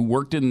Flake, who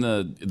worked in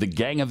the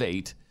Gang of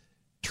Eight,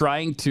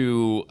 trying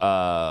to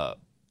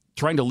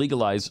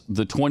legalize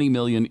the 20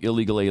 million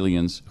illegal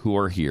aliens who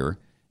are here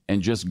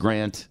and just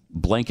grant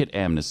blanket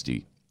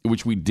amnesty,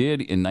 which we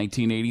did in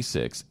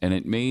 1986, and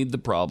it made the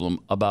problem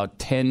about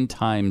 10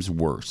 times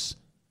worse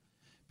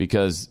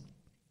because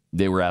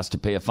they were asked to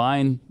pay a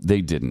fine,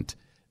 they didn't.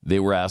 They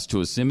were asked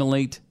to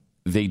assimilate,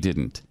 they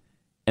didn't.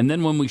 And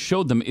then when we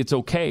showed them it's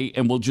okay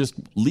and we'll just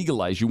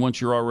legalize you once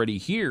you're already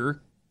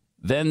here,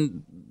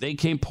 then they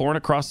came pouring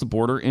across the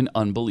border in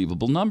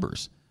unbelievable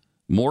numbers.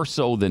 More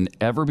so than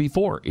ever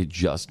before. It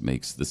just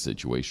makes the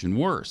situation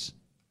worse.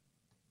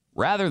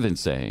 Rather than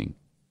saying,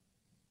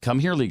 come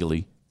here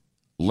legally,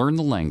 learn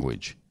the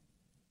language,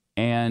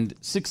 and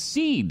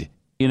succeed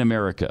in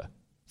America.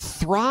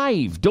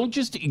 Thrive. Don't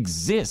just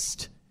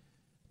exist.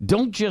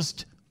 Don't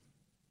just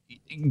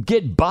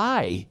get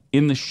by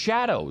in the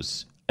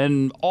shadows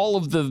and all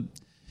of the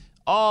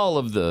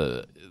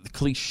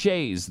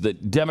cliches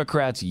that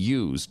Democrats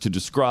use to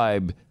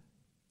describe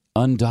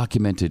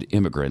undocumented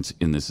immigrants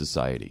in this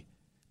society.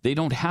 They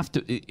don't have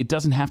to. It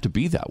doesn't have to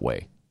be that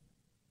way.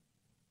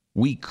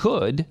 We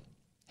could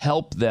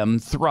help them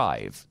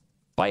thrive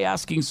by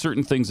asking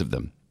certain things of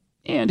them,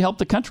 and help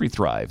the country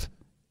thrive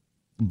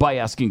by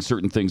asking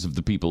certain things of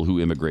the people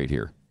who immigrate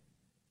here.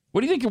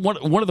 What do you think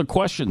one of the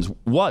questions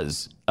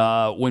was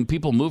when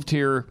people moved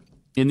here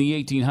in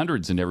the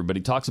 1800s, and everybody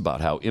talks about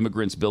how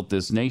immigrants built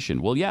this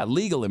nation? Well, yeah,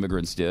 legal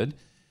immigrants did.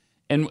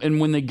 And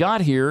when they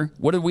got here,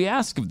 what did we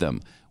ask of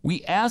them?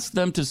 We asked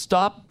them to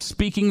stop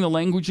speaking the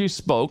language they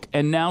spoke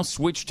and now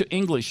switch to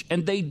English,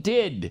 and they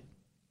did.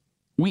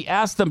 We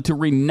asked them to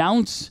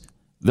renounce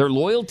their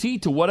loyalty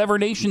to whatever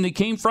nation they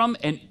came from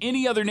and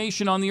any other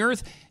nation on the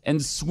earth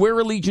and swear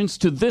allegiance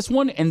to this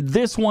one and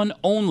this one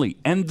only.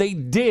 And they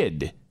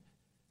did.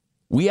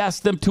 We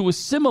asked them to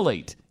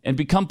assimilate and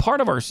become part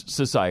of our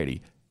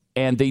society.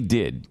 And they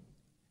did.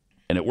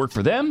 And it worked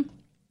for them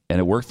and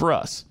it worked for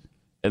us.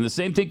 And the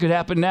same thing could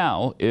happen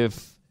now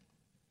if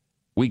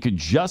we could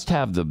just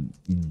have the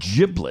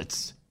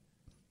giblets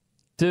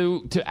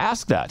to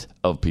ask that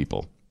of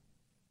people.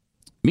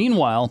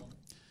 Meanwhile,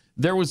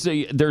 there's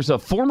a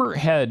former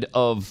head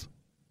of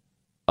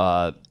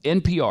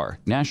NPR,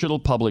 National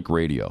Public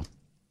Radio,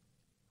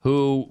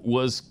 who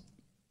was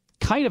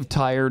kind of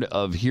tired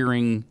of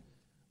hearing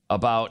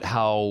about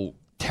how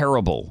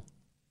terrible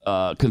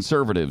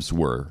conservatives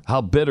were, how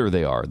bitter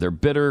they are. They're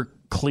bitter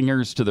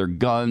clingers to their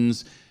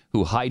guns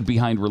who hide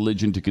behind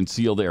religion to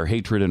conceal their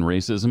hatred and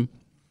racism.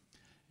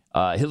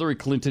 Hillary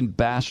Clinton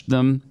bashed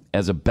them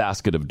as a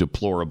basket of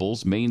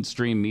deplorables.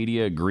 Mainstream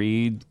media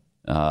agreed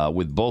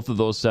with both of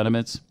those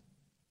sentiments.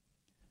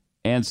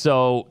 And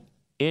so,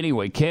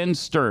 anyway, Ken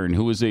Stern,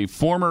 who is a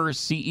former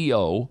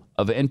CEO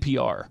of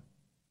NPR,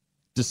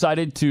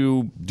 decided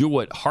to do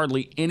what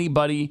hardly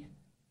anybody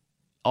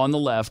on the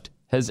left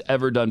has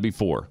ever done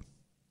before.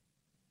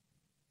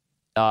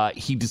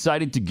 He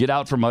decided to get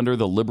out from under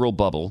the liberal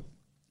bubble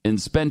and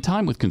spend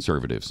time with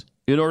conservatives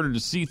in order to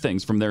see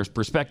things from their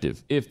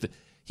perspective.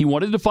 He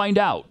wanted to find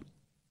out,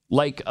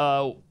 like,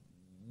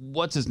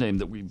 what's his name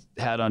that we've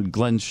had on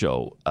Glenn's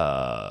show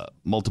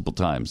multiple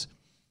times,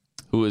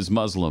 who is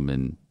Muslim,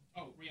 and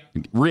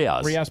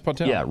Riaz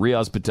Patel. Yeah,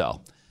 Riaz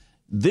Patel.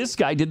 This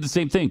guy did the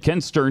same thing.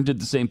 Ken Stern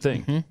did the same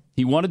thing. Mm-hmm.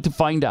 He wanted to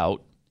find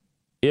out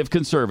if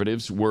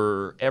conservatives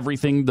were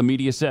everything the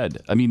media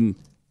said. I mean,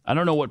 I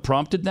don't know what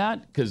prompted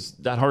that, because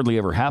that hardly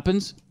ever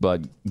happens,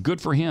 but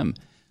good for him.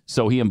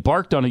 So he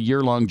embarked on a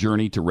year-long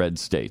journey to red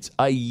states.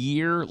 A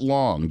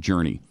year-long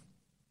journey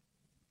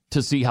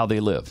to see how they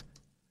live.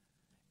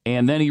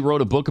 And then he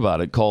wrote a book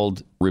about it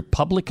called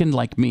Republican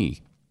Like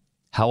Me: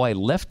 How I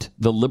Left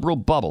the Liberal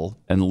Bubble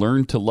and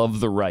Learned to Love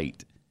the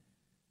Right.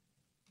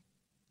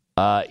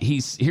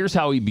 Here's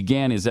how he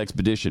began his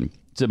expedition.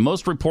 It said,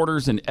 most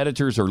reporters and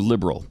editors are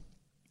liberal.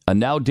 A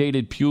now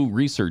dated Pew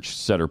Research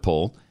Center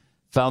poll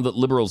found that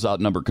liberals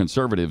outnumber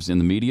conservatives in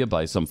the media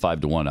by some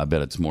 5-1. I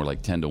bet it's more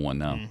like 10-1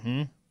 now.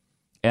 Mm-hmm.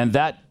 And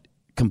that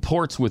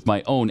comports with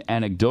my own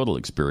anecdotal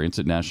experience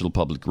at National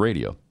Public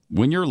Radio.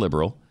 When you're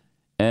liberal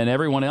and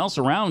everyone else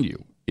around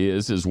you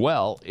is as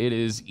well, it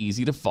is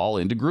easy to fall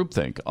into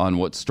groupthink on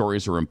what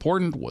stories are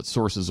important, what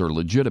sources are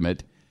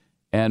legitimate,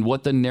 and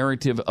what the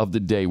narrative of the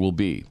day will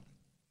be.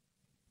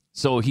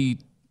 So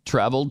he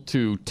traveled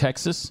to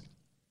Texas,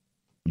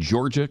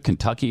 Georgia,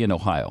 Kentucky, and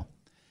Ohio.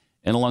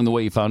 And along the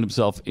way, he found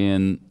himself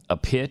in a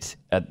pit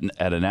at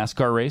a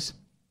NASCAR race.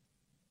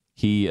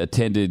 He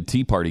attended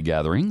Tea Party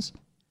gatherings.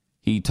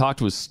 He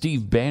talked with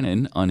Steve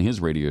Bannon on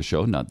his radio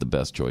show. Not the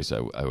best choice,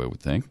 I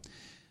would think.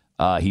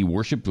 He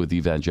worshiped with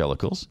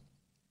evangelicals.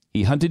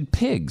 He hunted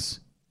pigs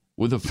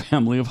with a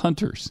family of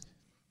hunters.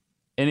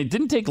 And it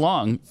didn't take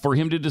long for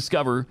him to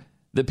discover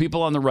that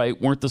people on the right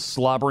weren't the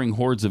slobbering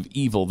hordes of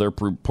evil they're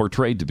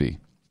portrayed to be.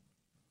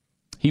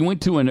 He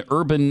went to an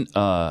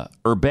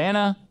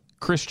Urbana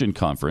Christian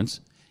conference,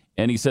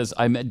 and he says,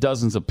 I met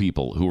dozens of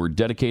people who were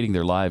dedicating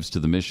their lives to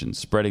the mission,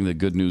 spreading the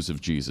good news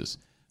of Jesus,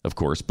 of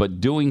course,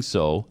 but doing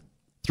so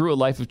through a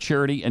life of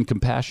charity and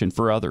compassion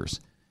for others,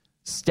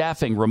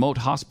 staffing remote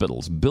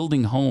hospitals,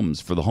 building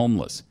homes for the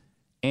homeless,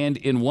 and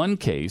in one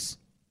case,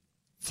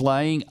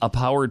 flying a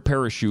powered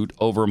parachute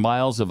over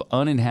miles of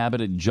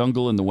uninhabited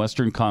jungle in the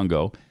western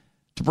Congo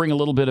to bring a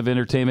little bit of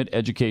entertainment,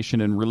 education,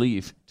 and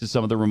relief to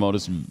some of the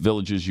remotest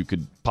villages you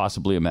could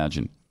possibly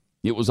imagine.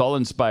 It was all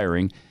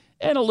inspiring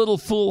and a little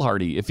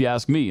foolhardy, if you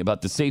ask me,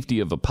 about the safety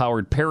of a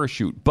powered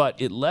parachute,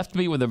 but it left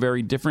me with a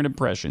very different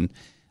impression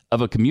of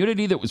a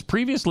community that was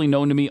previously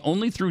known to me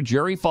only through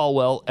Jerry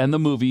Falwell and the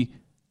movie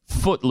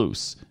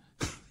Footloose.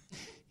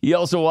 He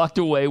also walked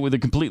away with a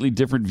completely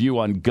different view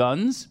on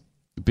guns,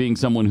 being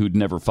someone who'd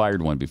never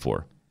fired one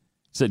before.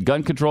 Said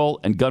gun control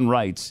and gun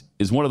rights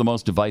is one of the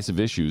most divisive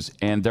issues,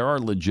 and there are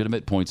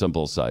legitimate points on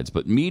both sides.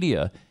 But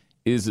media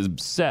is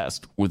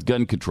obsessed with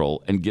gun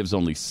control and gives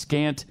only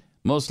scant,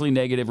 mostly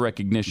negative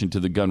recognition to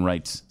the gun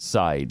rights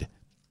side.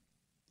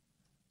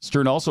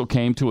 Stern also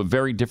came to a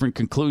very different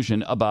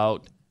conclusion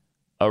about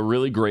a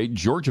really great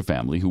Georgia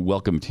family who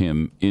welcomed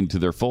him into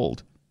their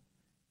fold.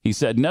 He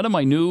said, none of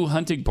my new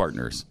hunting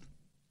partners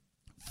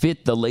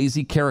fit the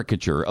lazy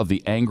caricature of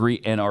the angry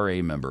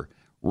NRA member.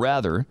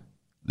 Rather,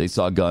 they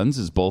saw guns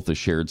as both a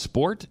shared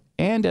sport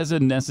and as a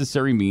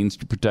necessary means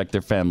to protect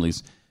their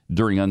families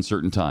during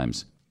uncertain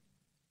times.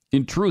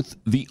 In truth,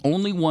 the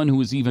only one who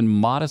was even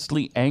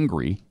modestly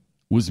angry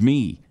was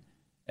me,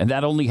 and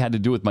that only had to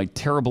do with my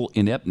terrible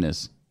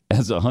ineptness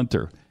as a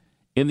hunter.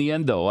 In the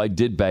end, though, I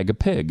did bag a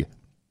pig,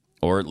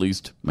 or at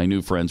least my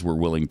new friends were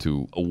willing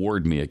to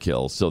award me a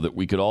kill so that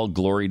we could all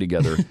glory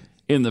together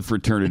in the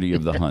fraternity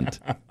of the hunt.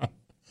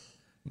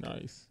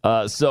 Nice.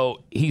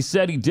 So he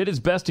said he did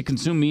his best to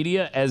consume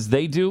media as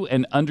they do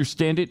and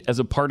understand it as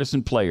a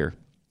partisan player.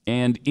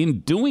 And in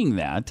doing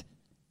that,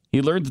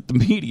 he learned that the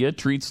media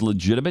treats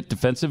legitimate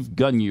defensive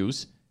gun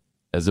use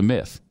as a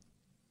myth.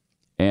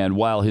 And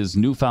while his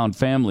newfound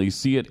family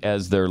see it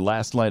as their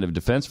last line of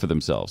defense for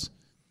themselves,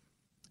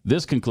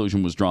 this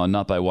conclusion was drawn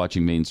not by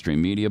watching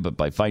mainstream media, but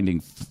by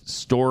finding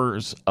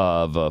stores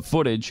of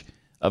footage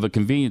of a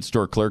convenience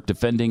store clerk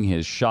defending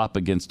his shop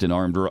against an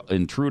armed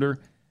intruder.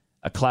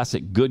 A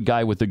classic good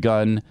guy with a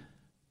gun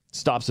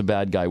stops a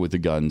bad guy with a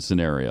gun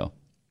scenario.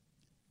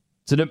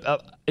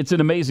 It's an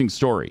amazing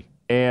story.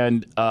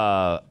 And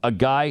a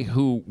guy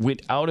who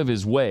went out of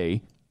his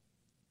way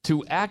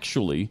to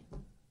actually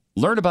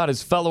learn about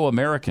his fellow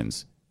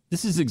Americans.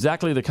 This is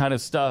exactly the kind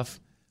of stuff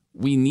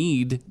we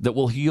need that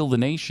will heal the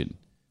nation.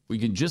 We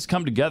can just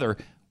come together.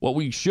 What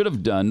he should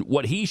have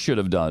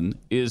done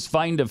is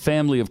find a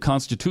family of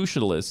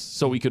constitutionalists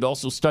so we could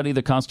also study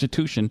the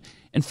Constitution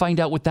and find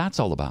out what that's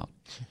all about.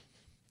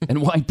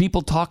 And why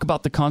people talk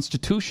about the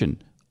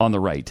Constitution on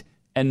the right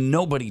and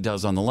nobody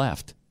does on the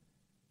left.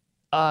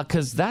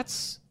 Because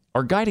that's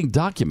our guiding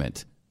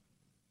document.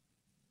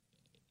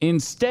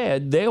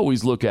 Instead, they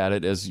always look at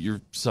it as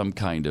you're some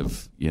kind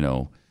of,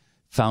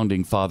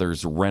 founding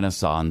fathers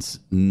Renaissance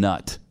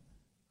nut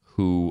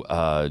who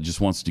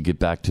just wants to get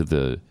back to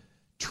the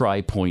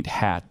tri-point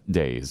hat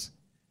days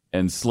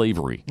and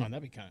slavery. Oh,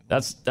 that'd be kind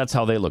of that's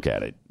how they look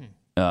at it.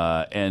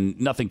 And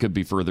nothing could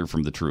be further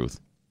from the truth.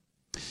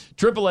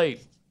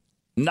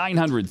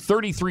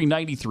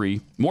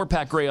 888-900-3393. More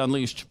Pat Gray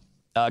Unleashed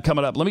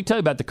coming up. Let me tell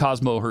you about the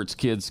Cosmo Hurts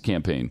Kids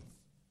campaign.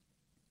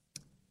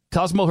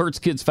 Cosmo Hurts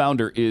Kids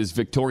founder is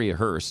Victoria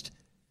Hearst.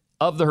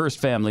 Of the Hearst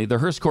family, the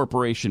Hearst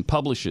Corporation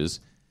publishes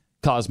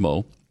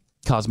Cosmo,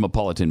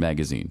 Cosmopolitan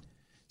magazine.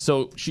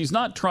 So she's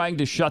not trying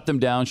to shut them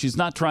down. She's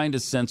not trying to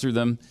censor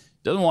them.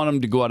 Doesn't want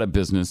them to go out of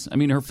business. I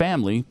mean, her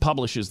family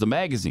publishes the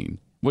magazine.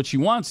 What she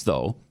wants,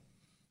 though,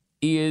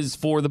 is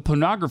for the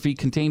pornography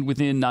contained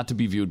within not to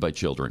be viewed by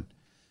children.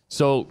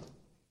 So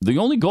the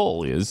only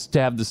goal is to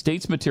have the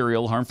state's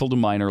material harmful to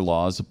minor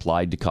laws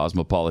applied to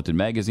Cosmopolitan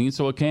magazine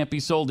so it can't be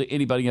sold to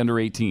anybody under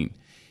 18.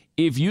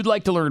 If you'd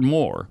like to learn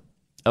more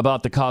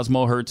about the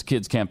Cosmo Hurts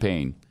Kids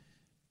campaign,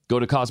 go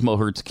to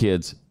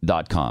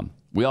CosmoHurtsKids.com.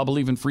 We all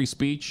believe in free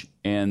speech,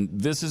 and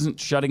this isn't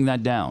shutting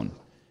that down.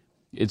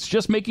 It's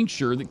just making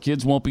sure that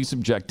kids won't be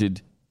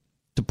subjected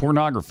to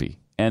pornography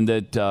and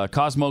that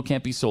Cosmo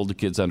can't be sold to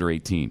kids under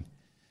 18.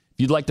 If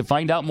you'd like to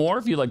find out more,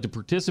 if you'd like to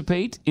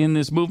participate in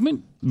this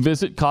movement,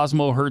 visit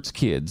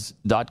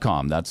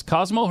CosmoHurtsKids.com. That's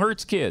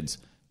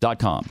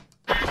CosmoHurtsKids.com.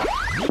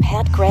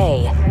 Pat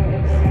Gray,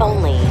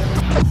 only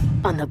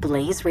on the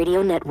Blaze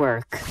Radio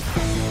Network.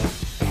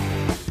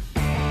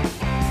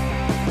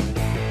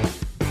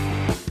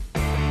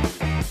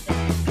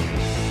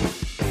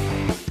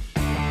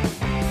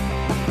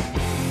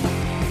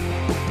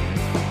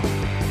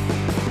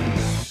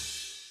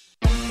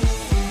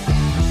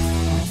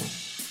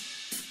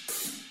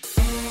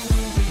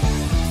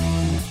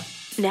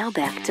 Now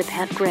back to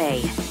Pat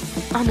Gray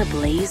on the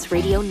Blaze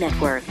Radio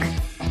Network.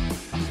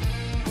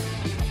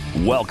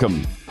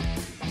 Welcome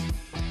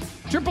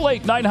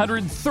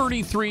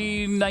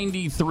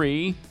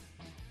 888-900-3393.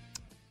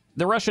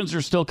 The Russians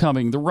are still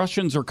coming. The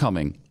Russians are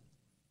coming.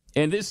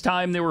 And this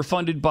time they were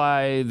funded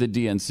by the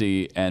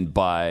DNC and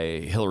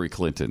by Hillary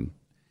Clinton.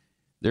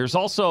 There's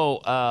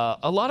also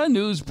a lot of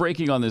news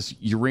breaking on this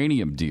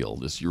uranium deal,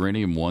 this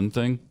Uranium One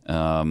thing.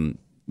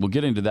 We'll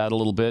get into that a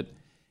little bit.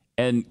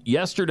 And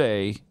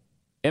yesterday,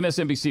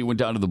 MSNBC went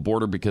down to the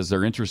border because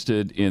they're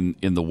interested in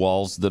the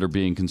walls that are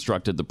being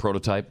constructed, the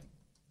prototype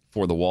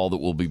for the wall that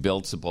will be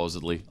built,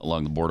 supposedly,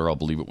 along the border. I'll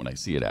believe it when I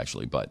see it,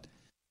 actually. But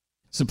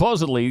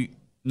supposedly,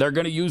 they're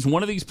going to use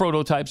one of these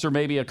prototypes or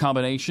maybe a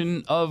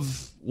combination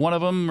of one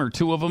of them or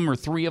two of them or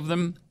three of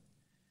them.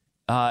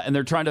 And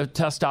they're trying to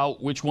test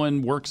out which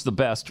one works the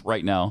best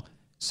right now.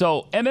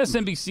 So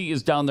MSNBC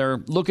is down there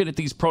looking at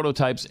these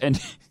prototypes. And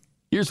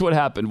here's what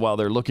happened while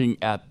they're looking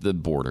at the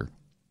border.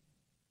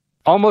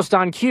 Almost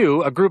on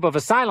cue, a group of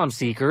asylum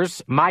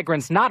seekers,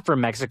 migrants not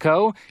from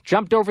Mexico,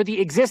 jumped over the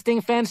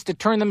existing fence to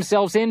turn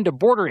themselves in to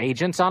border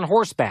agents on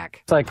horseback.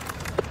 It's like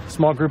a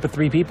small group of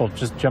 3 people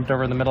just jumped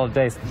over in the middle of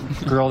the day.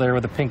 Girl there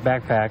with a pink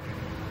backpack.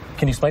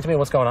 Can you explain to me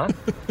what's going on?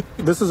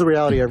 This is a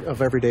reality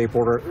of everyday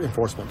border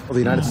enforcement. The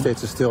United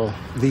States is still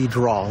the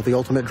draw, the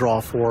ultimate draw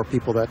for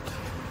people that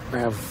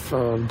have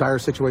dire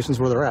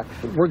situations where they're at.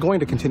 We're going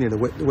to continue to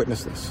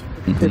witness this.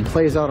 It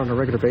plays out on a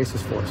regular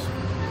basis for us.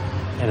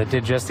 And it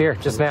did just here,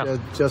 just now.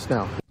 Just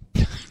now.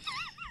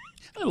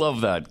 I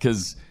love that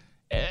because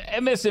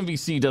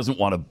MSNBC doesn't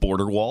want a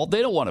border wall.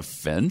 They don't want a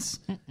fence.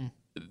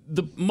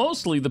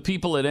 Mostly the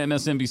people at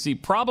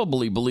MSNBC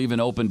probably believe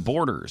in open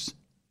borders.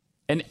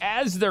 And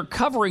as they're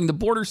covering the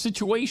border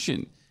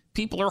situation,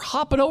 people are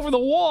hopping over the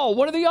wall.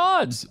 What are the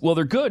odds? Well,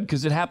 they're good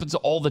because it happens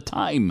all the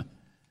time.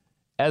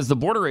 As the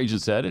border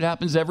agent said, it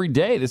happens every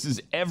day. This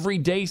is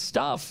everyday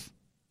stuff.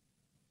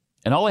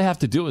 And all they have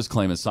to do is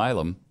claim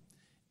asylum.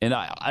 And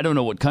I don't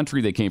know what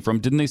country they came from.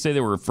 Didn't they say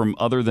they were from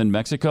other than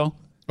Mexico?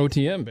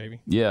 OTM,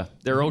 baby. Yeah,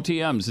 they're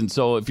OTMs. And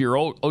so if you're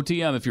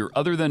OTM, if you're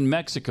other than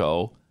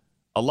Mexico,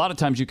 a lot of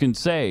times you can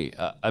say,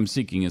 I'm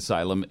seeking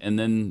asylum, and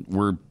then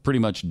we're pretty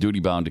much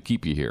duty-bound to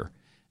keep you here.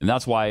 And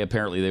that's why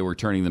apparently they were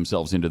turning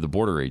themselves into the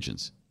border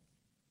agents.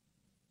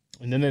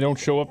 And then they don't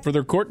show up for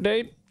their court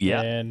date?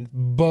 Yeah. And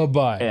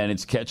bye-bye. And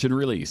it's catch and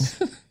release.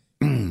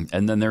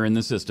 And then they're in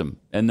the system.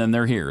 And then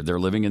they're here.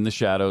 They're living in the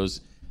shadows.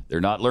 They're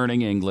not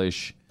learning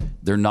English.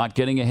 They're not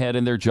getting ahead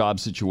in their job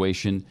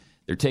situation.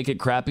 They're taking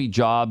crappy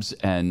jobs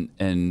and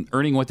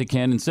earning what they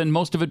can and send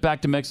most of it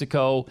back to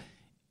Mexico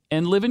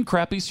and live in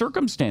crappy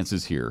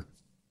circumstances here.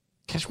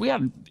 Gosh, we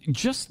had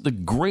just the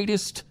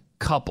greatest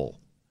couple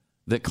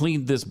that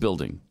cleaned this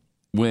building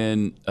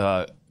when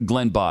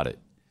Glenn bought it.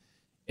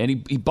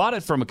 And he bought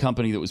it from a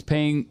company that was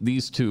paying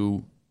these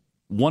two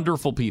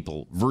wonderful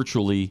people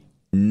virtually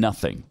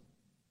nothing.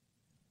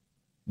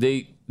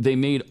 They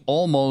made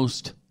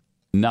almost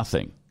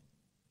nothing.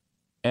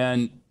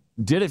 And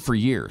did it for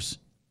years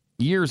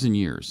and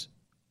years.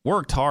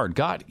 Worked hard.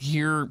 Got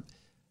here,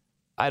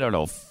 I don't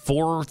know,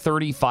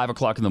 4:30, 5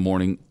 o'clock in the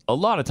morning. A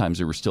lot of times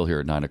they were still here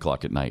at 9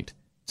 o'clock at night.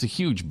 It's a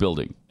huge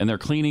building. And they're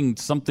cleaning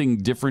something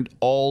different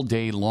all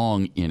day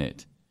long in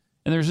it.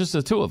 And there's just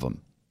the two of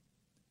them.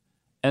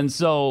 And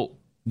so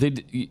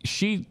the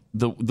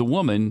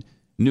woman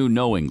knew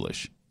no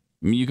English.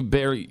 I mean,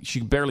 she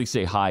could barely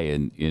say hi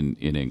in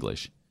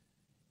English.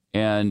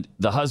 And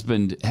the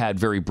husband had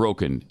very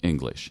broken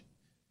English.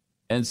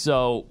 And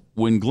so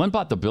when Glenn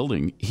bought the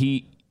building,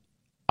 he,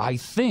 I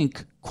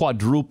think,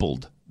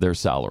 quadrupled their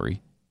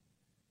salary.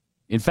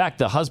 In fact,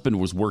 the husband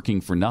was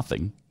working for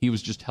nothing. He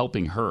was just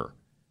helping her.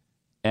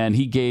 And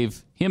he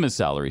gave him a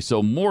salary,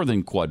 so more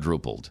than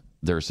quadrupled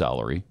their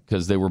salary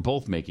because they were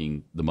both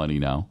making the money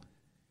now.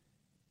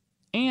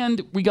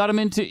 And we got them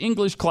into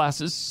English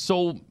classes,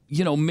 so,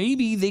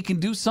 maybe they can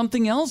do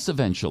something else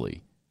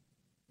eventually.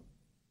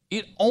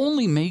 It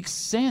only makes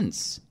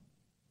sense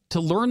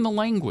to learn the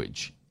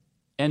language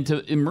and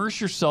to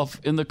immerse yourself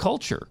in the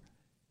culture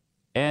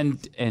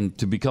and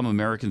to become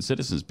American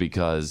citizens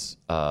because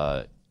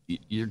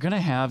you're going to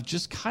have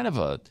just kind of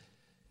a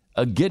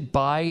get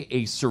by,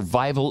 a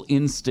survival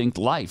instinct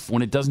life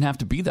when it doesn't have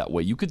to be that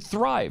way. You could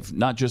thrive,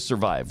 not just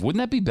survive.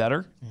 Wouldn't that be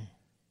better?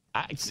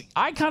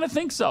 I kind of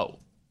think so.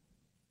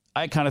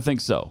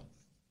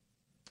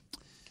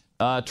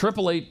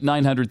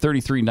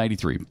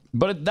 888-900-3393.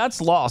 But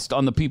that's lost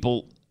on the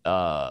people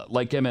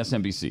like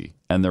MSNBC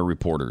and their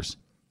reporters,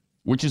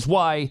 which is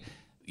why,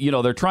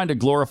 they're trying to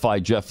glorify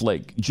Jeff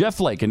Flake. Jeff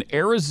Flake, an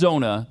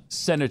Arizona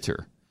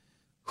senator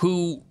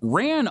who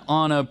ran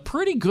on a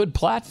pretty good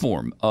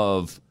platform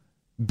of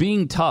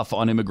being tough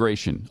on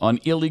immigration, on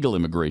illegal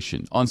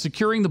immigration, on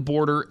securing the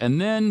border, and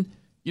then,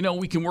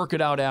 we can work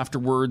it out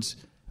afterwards.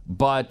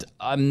 But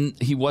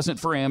he wasn't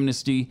for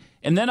amnesty.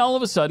 And then all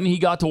of a sudden he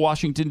got to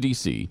Washington,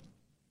 D.C.,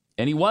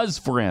 and he was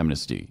for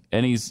amnesty.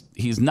 And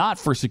he's not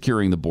for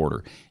securing the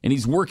border. And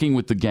he's working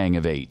with the Gang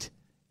of Eight.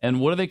 And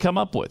what do they come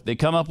up with? They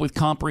come up with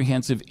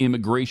comprehensive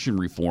immigration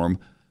reform,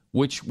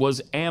 which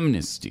was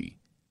amnesty,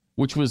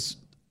 which was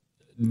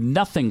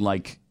nothing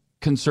like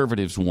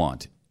conservatives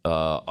want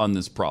on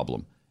this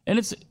problem. And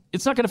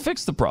it's not going to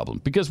fix the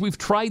problem because we've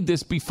tried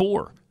this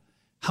before.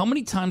 How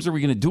many times are we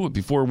going to do it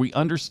before we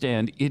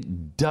understand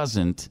it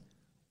doesn't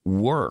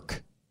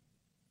work?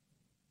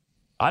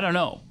 I don't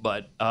know,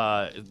 but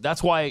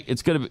that's why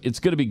it's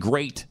gonna be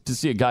great to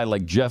see a guy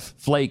like Jeff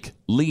Flake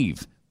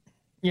leave.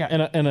 Yeah,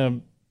 and a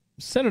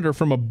senator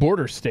from a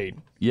border state.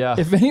 Yeah,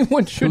 if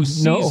anyone should who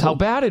sees know how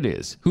bad it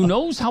is, who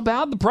knows how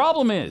bad the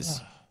problem is.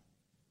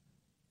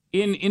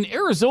 In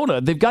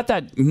Arizona, they've got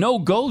that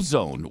no-go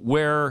zone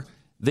where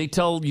they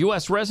tell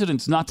U.S.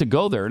 residents not to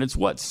go there, and it's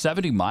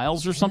 70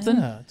 miles or something.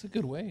 Yeah, it's a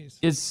good ways.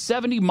 It's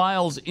 70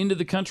 miles into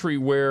the country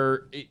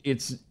where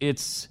it's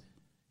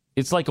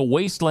like a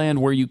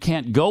wasteland where you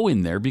can't go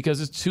in there because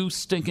it's too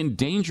stinking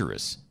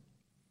dangerous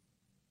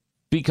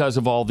because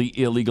of all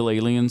the illegal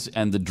aliens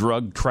and the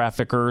drug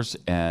traffickers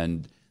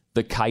and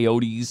the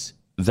coyotes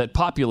that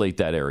populate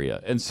that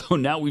area. And so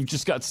now we've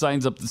just got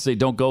signs up that say,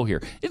 don't go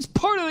here. It's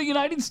part of the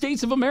United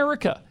States of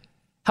America.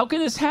 How can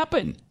this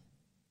happen?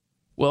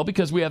 Well,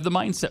 because we have the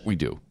mindset we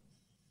do.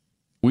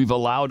 We've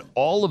allowed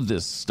all of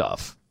this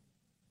stuff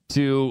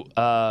to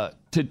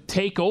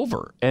take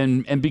over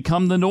and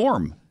become the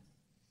norm.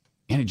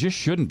 And it just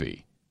shouldn't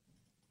be.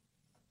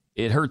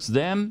 It hurts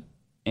them,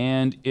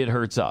 and it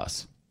hurts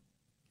us.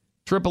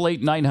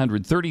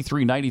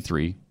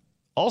 888-900-3393.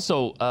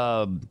 Also,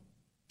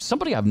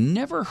 somebody I've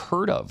never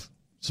heard of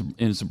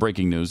in some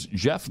breaking news,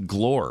 Jeff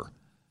Glor,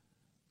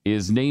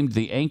 is named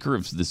the anchor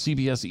of the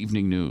CBS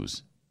Evening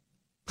News.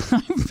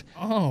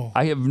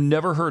 I have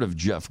never heard of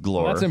Jeff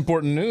Glor. Well, that's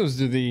important news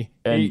to the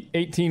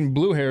 18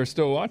 blue hair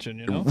still watching,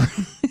 you know?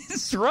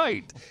 That's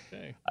right.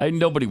 Okay.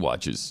 Nobody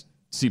watches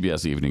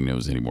CBS Evening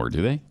News anymore,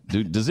 do they?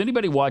 Does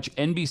anybody watch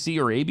NBC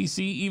or ABC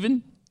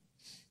even?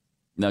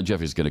 Now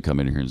Jeffy's going to come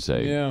in here and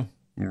say, yeah,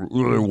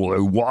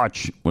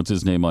 watch, what's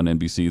his name on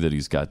NBC that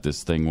he's got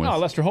this thing with? Oh,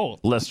 Lester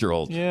Holt. Lester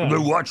Holt. Yeah. They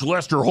watch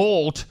Lester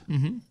Holt.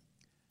 Mm-hmm.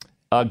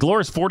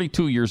 Glor is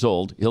 42 years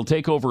old. He'll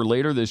take over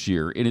later this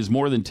year. In his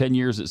more than 10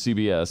 years at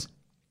CBS,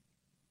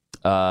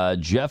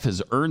 Jeff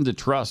has earned the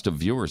trust of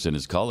viewers and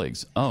his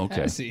colleagues. Oh,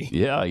 okay. Has he?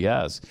 Yeah, he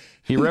has.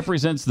 He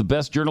represents the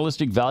best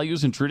journalistic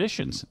values and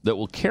traditions that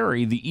will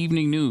carry the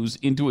evening news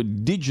into a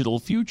digital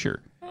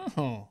future.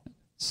 Oh.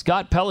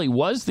 Scott Pelley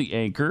was the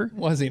anchor.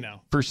 Was he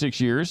now? For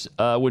 6 years.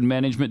 When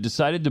management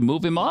decided to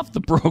move him off the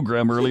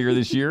program earlier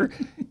this year,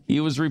 he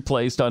was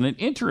replaced on an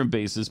interim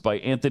basis by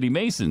Anthony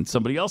Mason,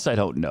 somebody else I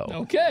don't know.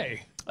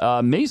 Okay.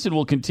 Mason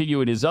will continue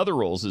in his other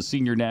roles as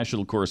senior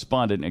national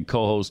correspondent and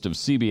co-host of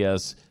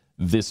CBS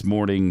This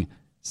Morning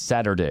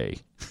Saturday.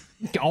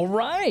 All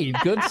right.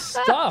 Good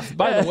stuff.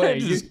 By the way,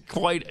 it's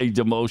quite a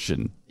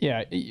demotion.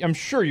 Yeah, I'm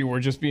sure you were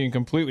just being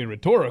completely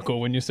rhetorical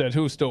when you said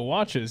who still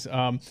watches.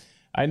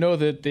 I know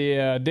that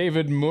the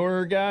David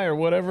Moore guy or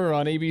whatever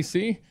on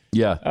ABC.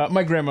 Yeah.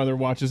 My grandmother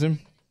watches him.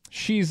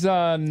 She's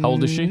how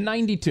old is she?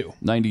 92.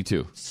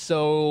 92.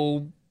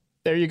 So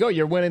there you go.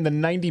 You're winning the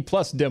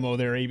 90-plus demo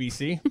there,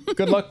 ABC.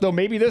 Good luck, though.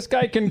 Maybe this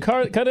guy can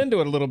cut into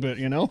it a little bit,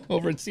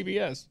 over at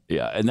CBS.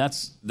 Yeah, and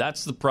that's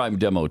the prime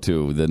demo,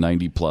 too, the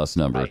 90-plus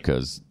number,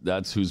 because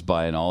that's who's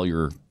buying all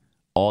your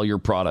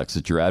products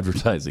that you're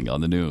advertising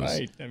on the news,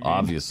 right,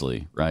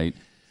 obviously, right?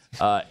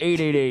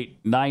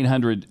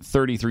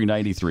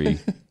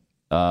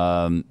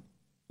 888-900-3393.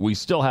 We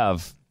still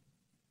have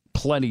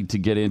plenty to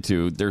get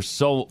into. There's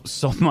so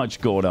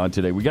much going on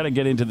today. We got to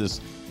get into this.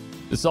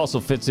 This also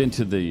fits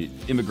into the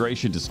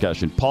immigration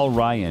discussion. Paul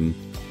Ryan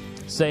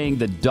saying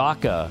the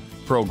DACA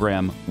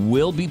program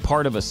will be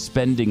part of a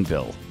spending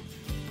bill.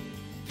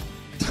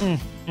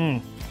 If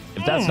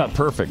that's not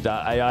perfect,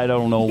 I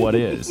don't know what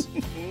is.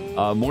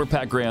 More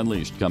Pat Gray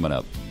Unleashed coming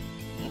up.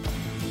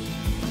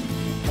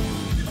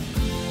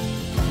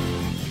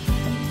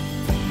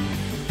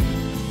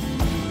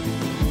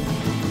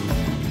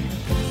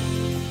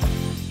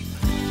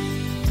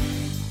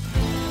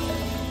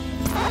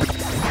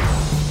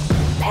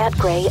 Pat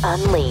Gray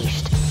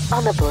Unleashed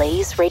on the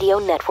Blaze Radio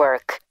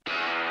Network.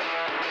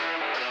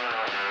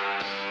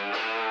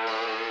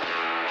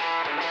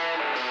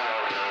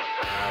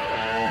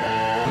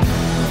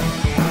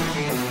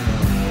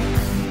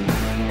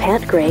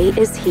 Pat Gray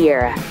is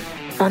here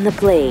on the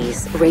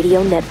Blaze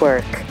Radio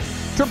Network.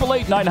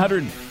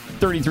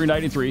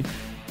 888-900-3393.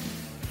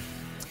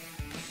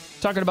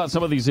 Talking about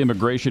some of these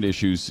immigration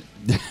issues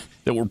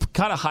that were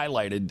kind of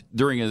highlighted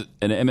during an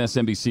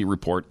MSNBC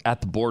report at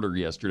the border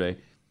yesterday.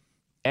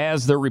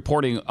 As they're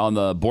reporting on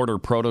the border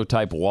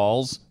prototype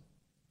walls,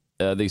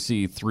 they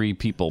see 3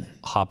 people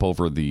hop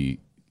over the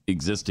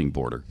existing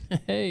border.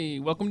 Hey,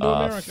 welcome to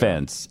America.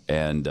 Fence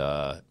and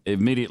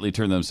immediately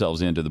turn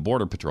themselves into the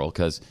Border Patrol,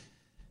 because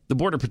the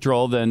Border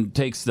Patrol then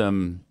takes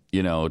them,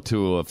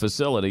 to a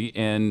facility,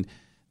 and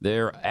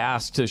they're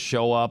asked to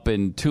show up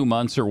in 2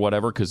 months or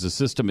whatever, because the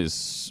system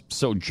is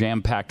so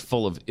jam-packed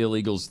full of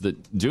illegals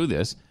that do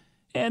this,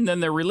 and then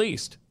they're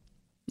released.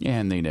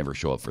 And they never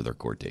show up for their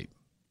court date.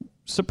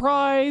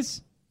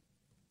 Surprise!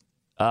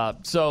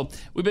 So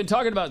we've been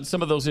talking about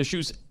some of those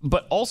issues,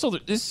 but also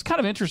this is kind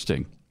of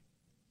interesting.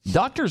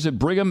 Doctors at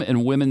Brigham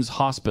and Women's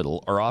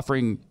Hospital are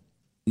offering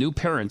new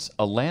parents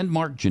a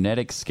landmark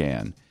genetic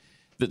scan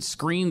that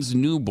screens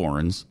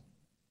newborns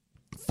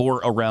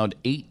for around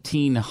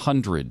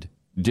 1,800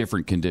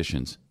 different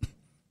conditions.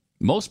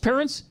 Most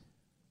parents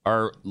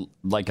are,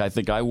 like I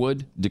think I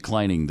would,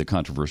 declining the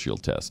controversial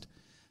test.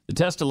 The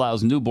test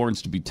allows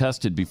newborns to be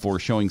tested before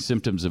showing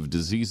symptoms of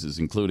diseases,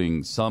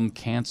 including some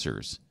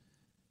cancers.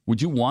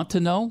 Would you want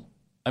to know?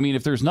 I mean,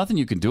 if there's nothing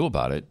you can do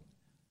about it,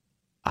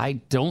 I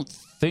don't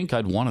think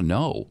I'd want to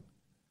know.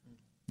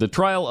 The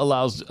trial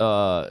allows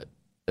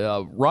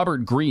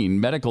Robert Green,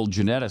 medical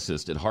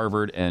geneticist at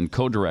Harvard and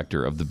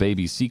co-director of the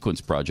Baby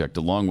Sequence Project,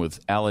 along with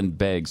Alan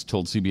Beggs,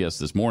 told CBS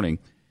This Morning,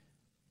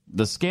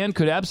 the scan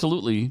could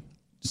absolutely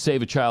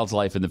save a child's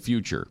life in the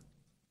future.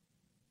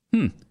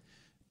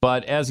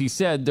 But as he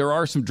said, there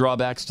are some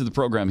drawbacks to the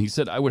program. He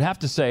said, I would have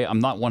to say I'm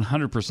not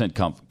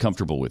 100%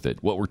 comfortable with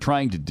it. What we're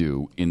trying to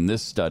do in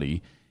this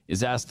study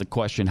is ask the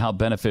question, how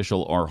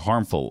beneficial or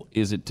harmful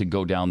is it to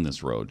go down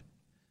this road?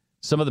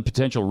 Some of the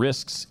potential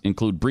risks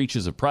include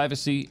breaches of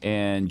privacy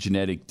and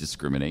genetic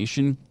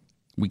discrimination.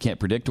 We can't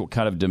predict what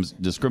kind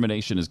of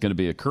discrimination is going to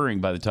be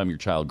occurring by the time your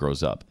child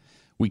grows up.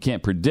 We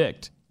can't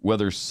predict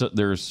whether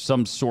there's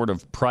some sort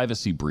of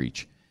privacy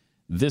breach.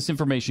 This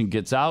information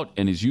gets out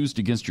and is used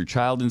against your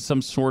child in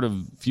some sort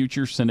of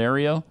future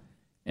scenario,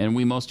 and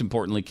we most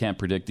importantly can't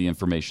predict the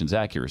information's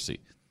accuracy.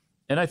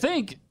 And I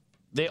think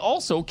they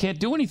also can't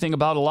do anything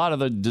about a lot of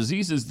the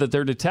diseases that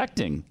they're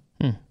detecting.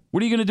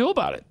 What are you going to do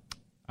about it?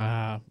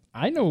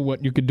 I know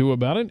what you could do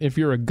about it. If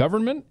you're a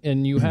government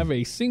and you have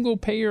a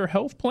single-payer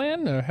health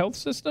plan, a health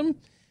system,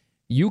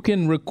 you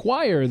can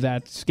require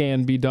that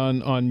scan be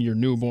done on your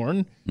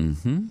newborn.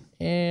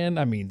 And,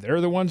 I mean, they're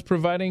the ones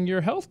providing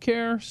your health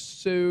care,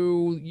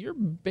 so your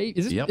baby...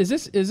 Is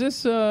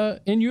this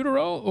in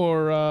utero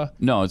or...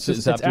 No, it's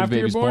after the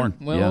baby's born.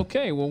 Well, yeah.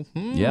 Okay, well,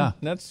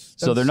 that's...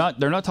 So they're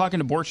not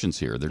talking abortions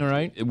here. All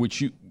right.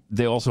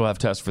 They also have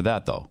tests for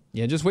that, though.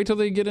 Yeah, just wait till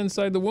they get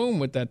inside the womb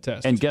with that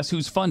test. And guess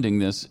who's funding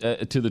this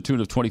to the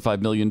tune of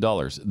 $25 million?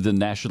 The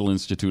National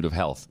Institute of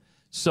Health.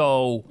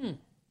 So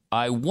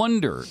I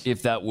wonder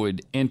if that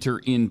would enter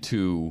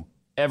into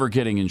ever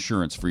getting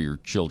insurance for your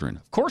children.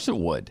 Of course it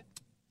would.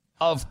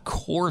 Of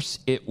course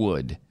it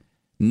would.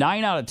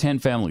 9 out of 10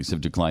 families have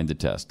declined the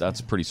test.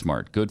 That's pretty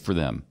smart. Good for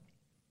them.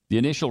 The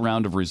initial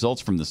round of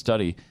results from the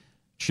study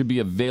should be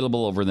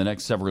available over the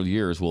next several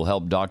years, will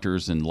help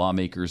doctors and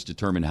lawmakers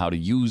determine how to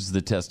use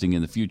the testing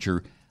in the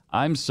future.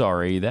 I'm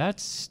sorry,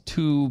 that's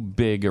too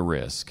big a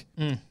risk.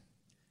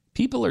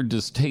 People are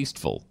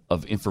distasteful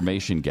of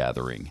information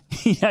gathering.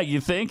 Yeah, you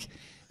think?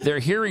 They're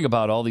hearing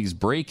about all these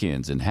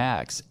break-ins and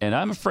hacks, and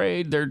I'm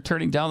afraid they're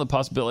turning down the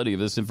possibility of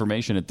this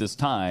information at this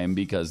time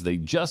because they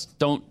just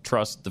don't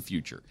trust the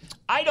future.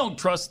 I don't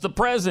trust the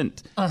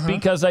present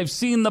because I've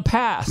seen the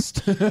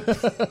past.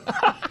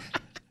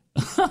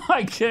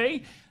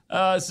 Okay?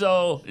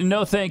 So,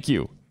 no thank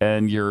you.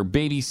 And your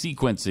baby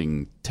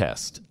sequencing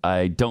test,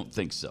 I don't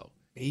think so.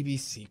 Baby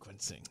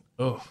sequencing.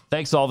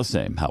 Thanks all the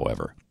same,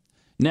 however.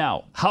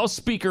 Now, House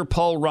Speaker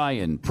Paul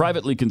Ryan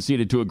privately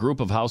conceded to a group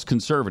of House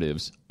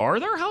conservatives. Are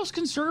there House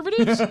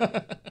conservatives?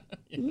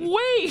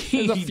 Wait.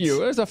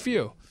 There's a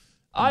few.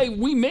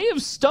 We may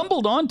have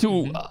stumbled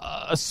onto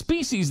a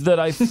species that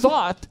I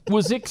thought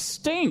was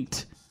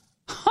extinct.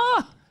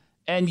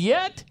 And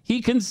yet,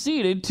 he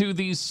conceded to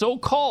these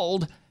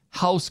so-called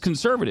House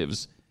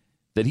conservatives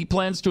that he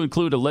plans to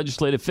include a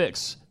legislative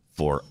fix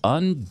for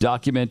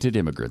undocumented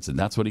immigrants. And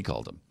that's what he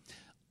called them.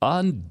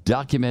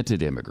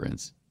 Undocumented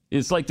immigrants.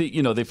 It's like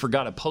they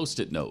forgot a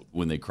Post-it note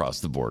when they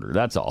crossed the border.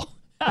 That's all.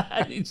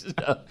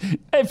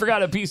 They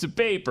forgot a piece of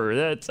paper.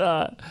 That's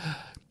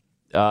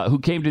who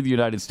came to the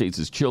United States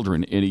as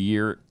children in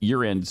a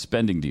year-end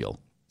spending deal.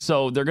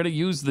 So they're going to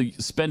use the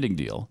spending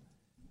deal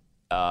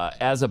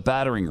as a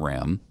battering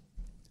ram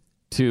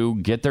to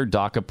get their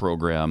DACA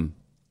program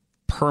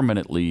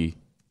permanently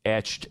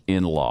etched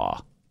in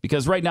law.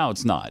 Because right now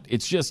it's not.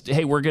 It's just,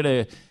 hey,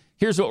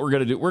 here's what we're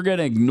going to do. We're going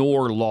to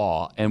ignore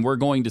law, and we're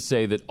going to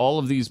say that all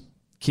of these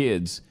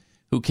kids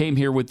who came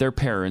here with their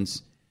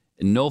parents,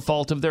 no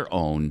fault of their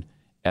own,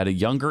 at a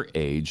younger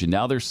age, and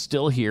now they're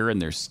still here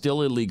and they're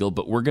still illegal,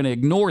 but we're going to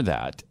ignore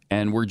that,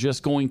 and we're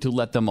just going to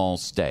let them all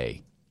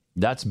stay.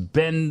 That's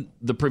been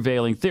the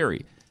prevailing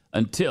theory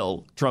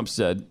until Trump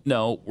said,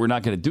 no, we're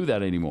not going to do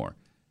that anymore.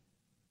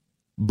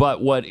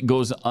 But what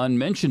goes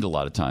unmentioned a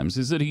lot of times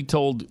is that he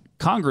told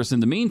Congress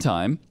in the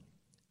meantime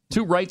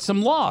to write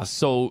some laws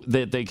so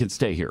that they can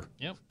stay here.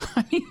 Yep.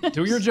 I mean,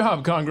 do your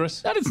job,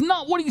 Congress. That is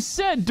not what he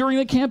said during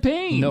the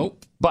campaign.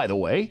 Nope. By the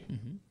way,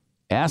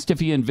 asked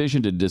if he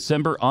envisioned a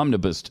December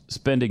omnibus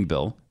spending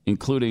bill,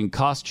 including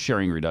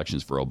cost-sharing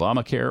reductions for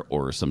Obamacare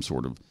or some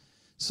sort of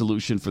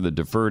solution for the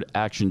Deferred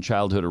Action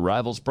Childhood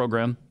Arrivals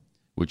Program,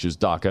 which is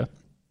DACA,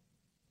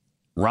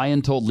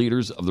 Ryan told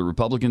leaders of the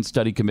Republican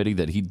Study Committee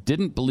that he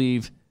didn't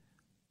believe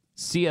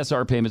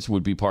CSR payments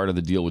would be part of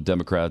the deal with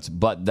Democrats,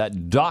 but that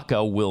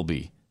DACA will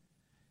be.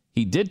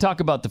 He did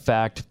talk about the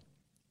fact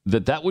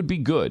that that would be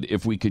good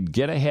if we could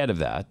get ahead of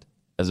that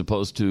as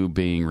opposed to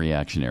being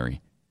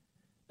reactionary.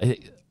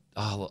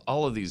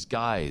 all of these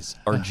guys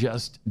are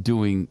just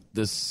doing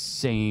the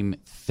same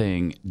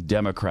thing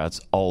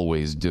Democrats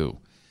always do.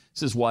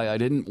 This is why I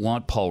didn't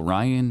want Paul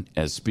Ryan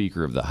as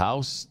Speaker of the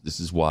House. This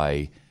is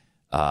why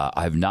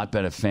I've not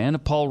been a fan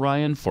of Paul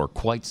Ryan for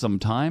quite some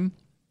time,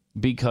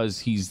 because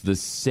he's the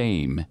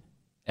same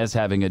as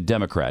having a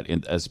Democrat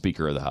as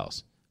Speaker of the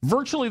House.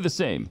 Virtually the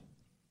same.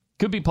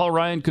 Could be Paul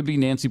Ryan, could be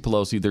Nancy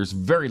Pelosi. There's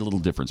very little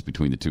difference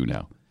between the two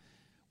now.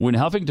 When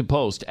Huffington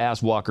Post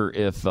asked Walker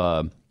if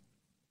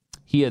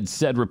he had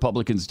said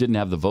Republicans didn't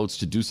have the votes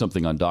to do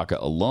something on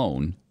DACA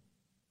alone,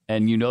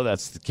 and you know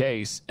that's the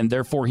case, and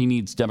therefore he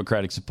needs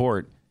Democratic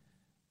support,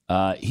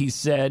 he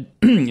said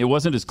it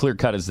wasn't as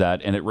clear-cut as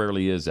that, and it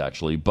rarely is,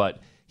 actually, but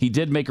he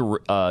did make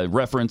a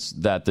reference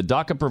that the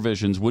DACA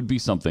provisions would be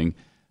something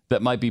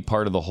that might be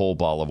part of the whole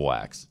ball of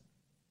wax.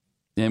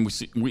 And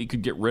we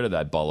could get rid of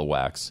that ball of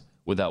wax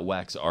without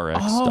Wax RX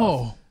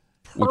stuff.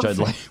 Which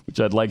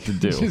I'd like to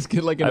do. Just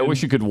get I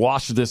wish you could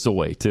wash this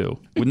away too.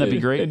 Wouldn't that be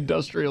great?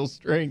 Industrial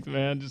strength,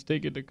 man. Just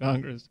take it to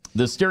Congress.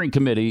 The steering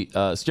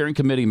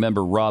committee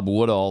member Rob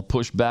Woodall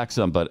pushed back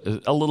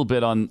a little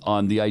bit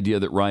on the idea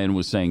that Ryan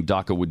was saying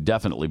DACA would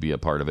definitely be a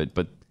part of it,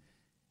 but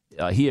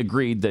he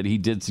agreed that he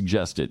did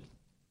suggest it.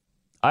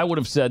 I would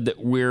have said that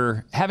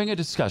we're having a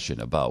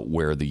discussion about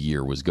where the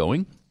year was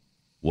going,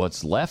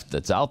 what's left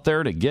that's out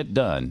there to get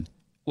done.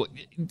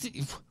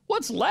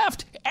 What's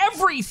left?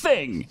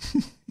 Everything.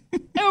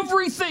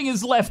 Everything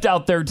is left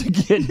out there to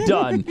get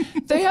done.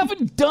 They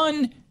haven't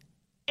done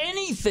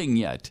anything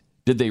yet.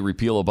 Did they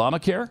repeal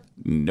Obamacare?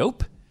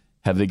 Nope.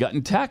 Have they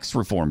gotten tax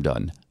reform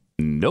done?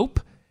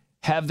 Nope.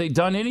 Have they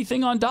done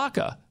anything on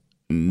DACA?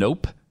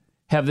 Nope.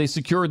 Have they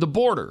secured the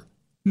border?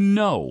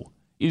 No.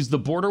 Is the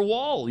border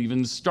wall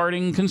even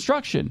starting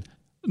construction?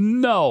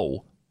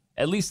 No.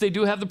 At least they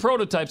do have the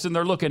prototypes and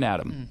they're looking at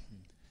them. Mm-hmm.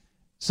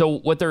 So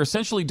what they're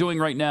essentially doing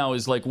right now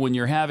is like when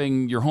you're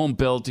having your home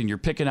built and you're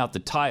picking out the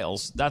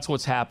tiles, that's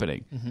what's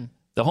happening. Mm-hmm.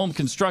 The home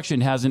construction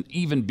hasn't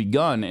even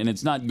begun, and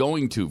it's not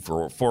going to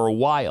for a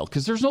while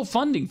because there's no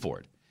funding for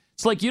it.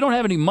 It's like you don't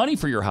have any money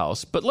for your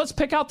house, but let's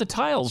pick out the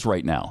tiles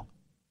right now.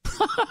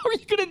 How are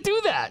you going to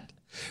do that?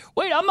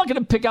 Wait, I'm not going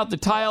to pick out the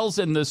tiles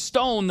and the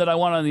stone that I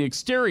want on the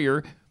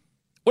exterior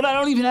when I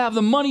don't even have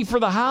the money for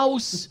the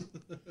house.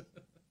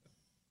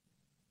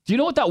 Do you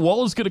know what that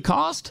wall is going to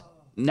cost?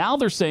 Now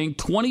they're saying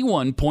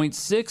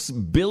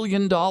 $21.6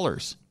 billion.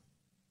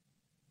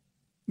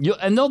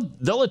 And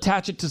they'll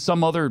attach it to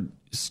some other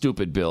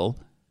stupid bill,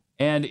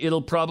 and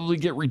it'll probably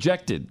get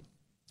rejected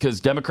because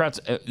Democrats,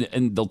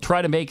 and they'll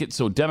try to make it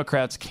so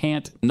Democrats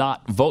can't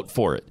not vote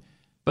for it.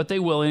 But they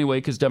will anyway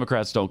because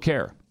Democrats don't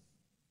care.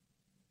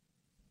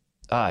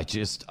 I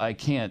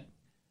can't.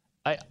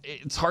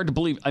 It's hard to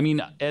believe. I mean,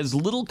 as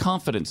little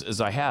confidence as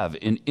I have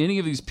in any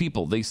of these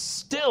people, they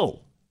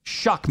still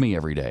shock me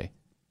every day.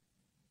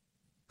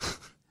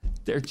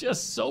 They're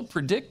just so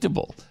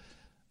predictable.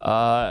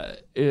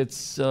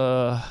 It's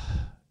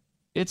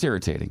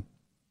irritating.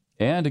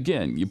 And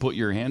again, you put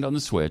your hand on the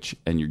switch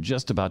and you're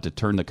just about to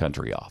turn the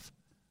country off.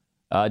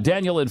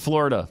 Daniel in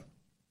Florida,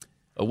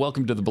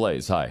 welcome to the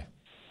Blaze. Hi.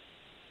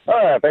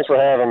 Hi, thanks for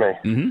having me.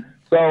 Mm-hmm.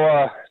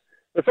 So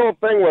this whole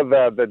thing with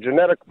the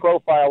genetic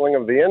profiling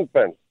of the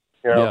infant,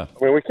 I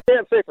mean, we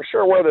can't say for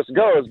sure where this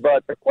goes,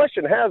 but the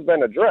question has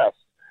been addressed.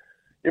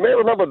 You may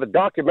remember the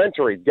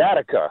documentary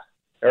Gattaca.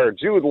 Or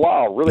Jude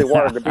Law really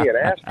wanted to be an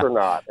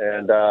astronaut,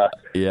 and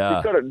he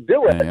couldn't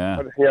do it,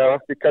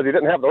 because he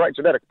didn't have the right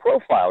genetic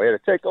profile. He had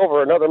to take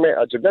over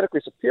a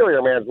genetically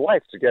superior man's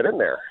life to get in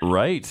there.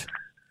 Right.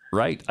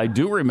 I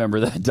do remember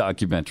that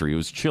documentary. It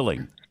was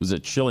chilling. It was a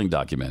chilling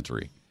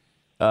documentary.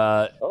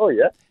 That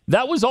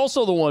was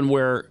also the one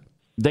where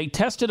they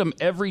tested him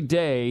every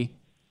day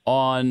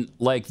on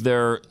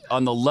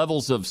the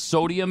levels of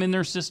sodium in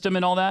their system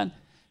and all that.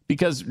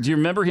 Because do you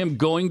remember him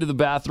going to the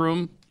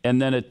bathroom? And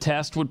then a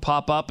test would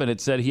pop up, and it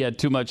said he had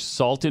too much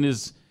salt in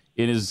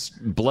his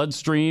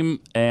bloodstream,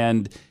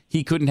 and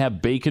he couldn't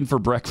have bacon for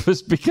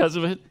breakfast because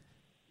of it.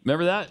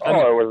 Remember that? I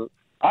remember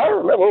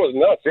it was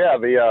nuts. Yeah,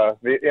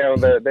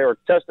 they were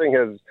testing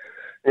his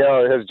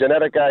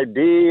genetic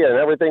ID and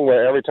everything.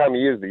 Every time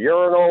you used the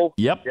urinal,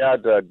 you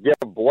had to give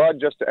blood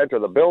just to enter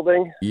the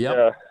building.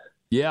 Yep.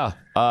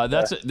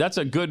 That's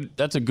a good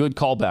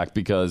callback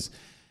because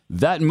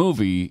that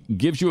movie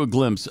gives you a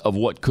glimpse of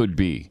what could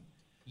be.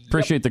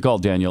 Appreciate the call,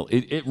 Daniel.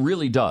 It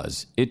really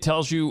does. It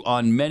tells you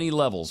on many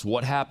levels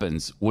what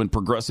happens when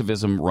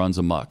progressivism runs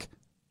amok,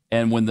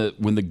 and when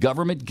the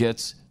government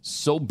gets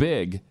so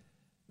big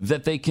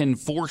that they can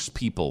force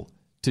people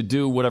to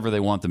do whatever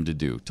they want them to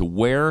do, to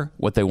wear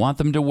what they want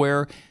them to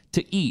wear,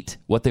 to eat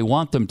what they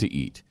want them to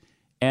eat.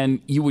 And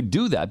you would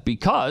do that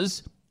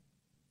because,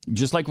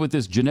 just like with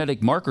this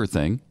genetic marker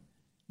thing,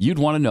 you'd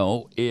want to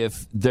know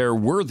if they're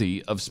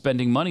worthy of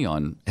spending money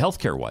on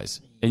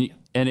healthcare-wise. And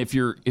if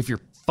you're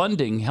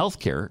funding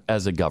healthcare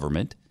as a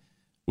government,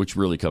 which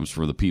really comes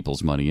from the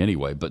people's money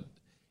anyway, but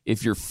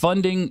if you're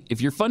funding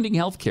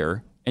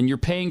healthcare and you're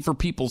paying for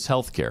people's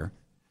healthcare,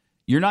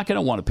 you're not going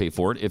to want to pay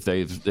for it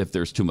if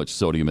there's too much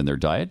sodium in their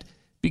diet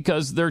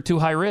because they're too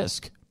high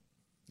risk.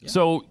 Yeah.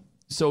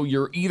 So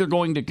you're either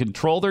going to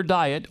control their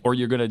diet or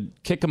you're going to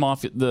kick them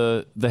off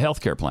the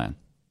healthcare plan.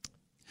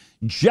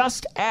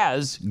 Just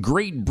as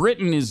Great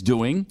Britain is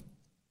doing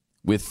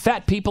with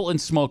fat people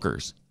and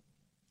smokers.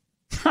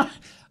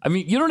 I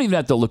mean, you don't even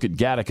have to look at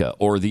Gattaca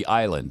or The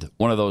Island,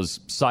 one of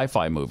those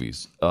sci-fi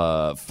movies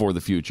for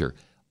the future.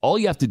 All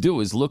you have to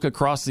do is look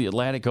across the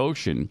Atlantic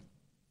Ocean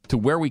to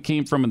where we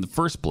came from in the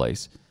first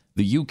place,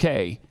 the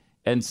UK,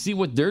 and see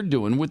what they're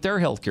doing with their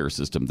healthcare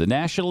system. The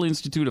National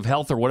Institute of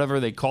Health, or whatever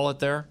they call it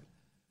there,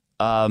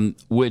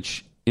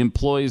 which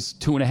employs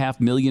 2.5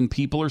 million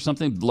people or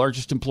something,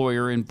 largest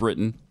employer in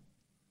Britain.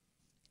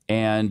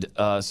 And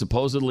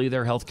supposedly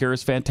their healthcare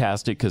is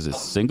fantastic because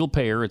it's single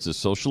payer. It's a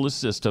socialist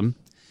system.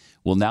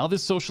 Well, now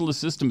this socialist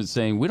system is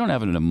saying we don't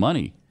have enough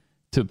money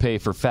to pay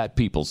for fat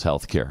people's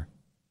healthcare.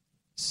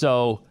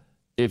 So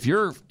if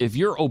you're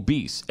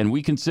obese and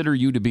we consider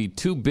you to be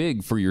too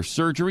big for your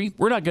surgery,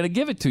 we're not going to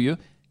give it to you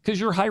because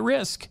you're high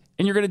risk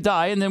and you're going to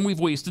die, and then we've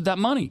wasted that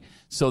money.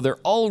 So they're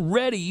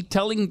already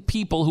telling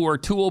people who are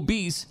too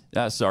obese,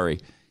 sorry,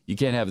 you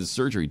can't have the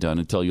surgery done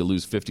until you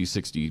lose 50,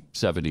 60,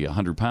 70,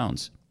 100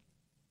 pounds.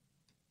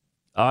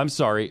 I'm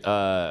sorry,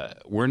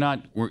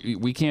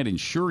 we can't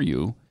insure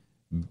you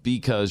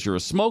because you're a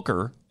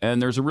smoker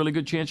and there's a really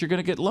good chance you're going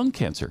to get lung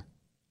cancer.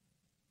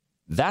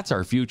 That's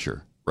our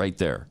future right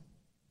there.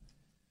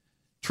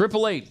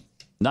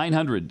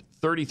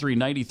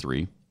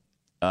 888-900-3393.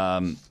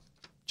 Do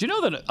you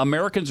know that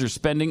Americans are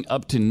spending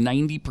up to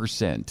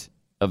 90%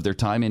 of their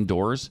time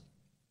indoors?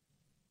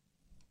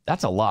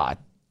 That's a lot.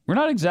 We're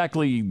not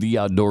exactly the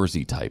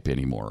outdoorsy type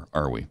anymore,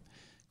 are we?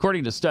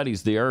 According to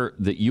studies, the air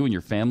that you and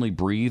your family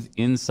breathe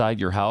inside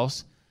your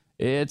house,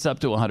 it's up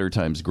to 100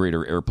 times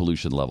greater air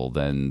pollution level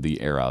than the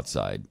air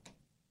outside.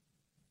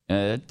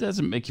 It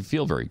doesn't make you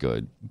feel very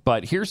good.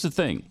 But here's the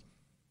thing.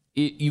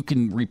 You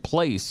can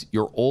replace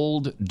your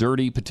old,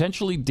 dirty,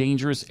 potentially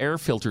dangerous air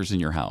filters in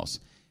your house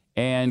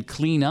and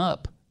clean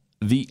up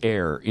the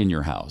air in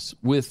your house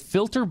with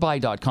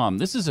FilterBuy.com.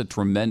 This is a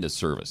tremendous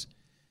service.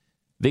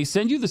 They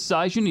send you the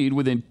size you need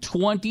within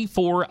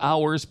 24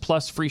 hours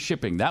plus free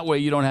shipping. That way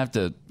you don't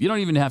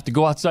even have to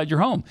go outside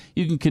your home.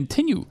 You can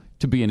continue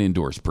to be an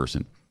indoors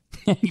person.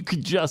 You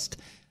can just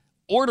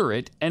order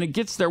it and it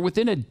gets there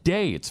within a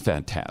day. It's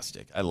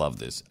fantastic. I love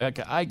this.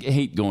 I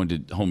hate going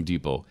to Home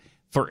Depot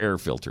for air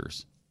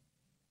filters.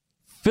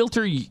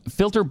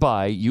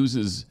 FilterBuy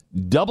uses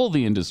double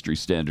the industry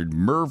standard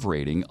MERV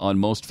rating on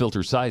most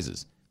filter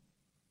sizes.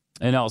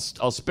 And I'll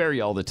spare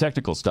you all the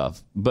technical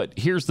stuff, but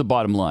here's the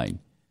bottom line.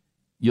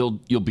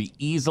 You'll be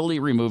easily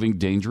removing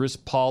dangerous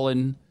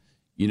pollen,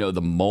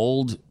 the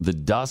mold, the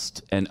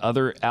dust, and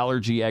other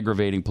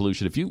allergy-aggravating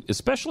pollution.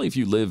 Especially if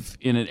you live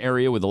in an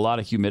area with a lot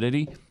of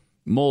humidity,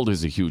 mold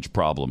is a huge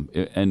problem.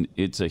 And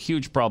it's a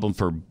huge problem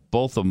for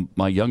both of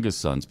my youngest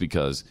sons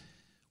because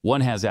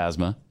one has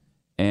asthma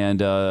and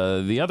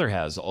the other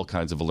has all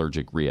kinds of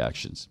allergic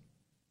reactions.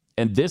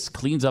 And this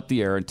cleans up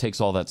the air and takes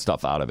all that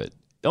stuff out of it.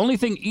 The only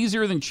thing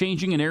easier than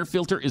changing an air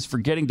filter is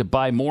forgetting to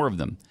buy more of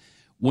them.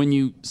 When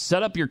you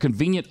set up your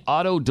convenient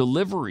auto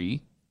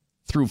delivery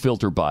through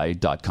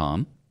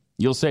FilterBuy.com,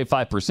 you'll save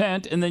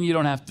 5%, and then you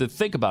don't have to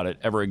think about it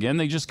ever again.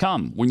 They just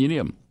come when you need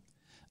them.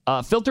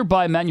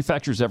 FilterBuy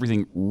manufactures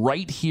everything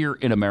right here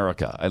in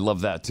America. I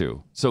love that,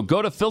 too. So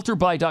go to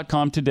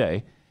FilterBuy.com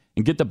today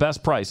and get the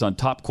best price on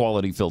top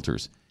quality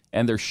filters.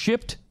 And they're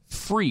shipped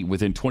free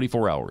within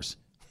 24 hours.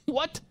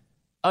 What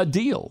a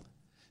deal.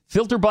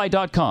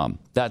 FilterBuy.com.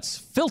 That's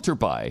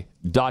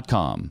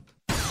FilterBuy.com.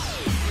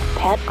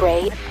 Pat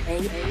Gray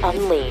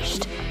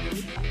Unleashed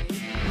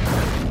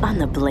on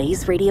the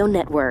Blaze Radio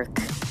Network.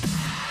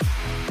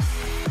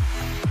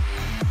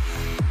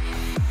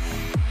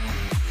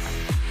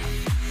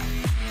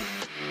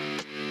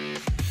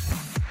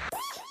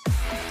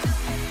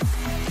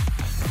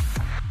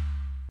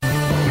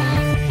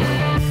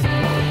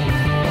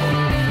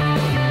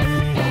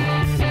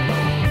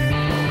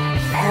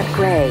 Pat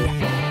Gray.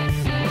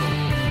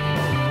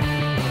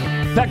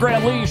 Pat Gray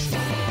Unleashed.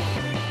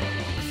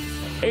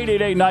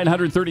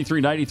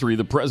 888-900-3393.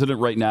 The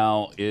president right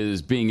now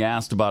is being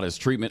asked about his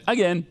treatment,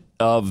 again,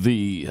 of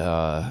the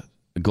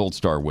Gold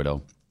Star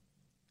widow.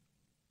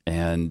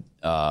 And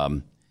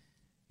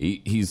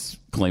he's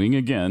claiming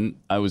again,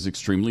 I was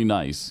extremely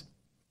nice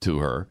to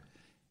her.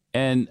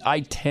 And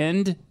I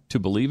tend to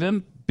believe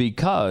him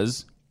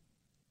because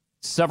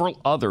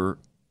several other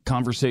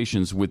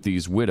conversations with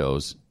these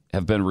widows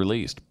have been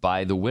released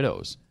by the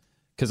widows.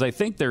 Because I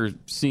think they're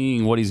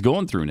seeing what he's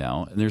going through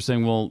now, and they're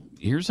saying, well,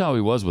 here's how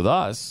he was with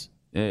us.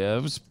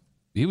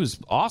 He was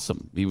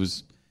awesome. He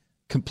was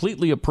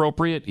completely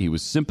appropriate. He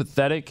was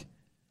sympathetic.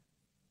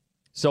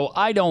 So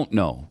I don't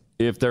know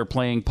if they're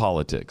playing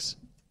politics.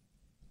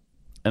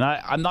 And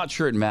I'm not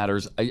sure it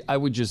matters. I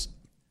would just...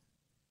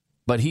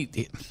 But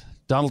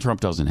Donald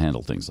Trump doesn't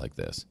handle things like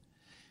this.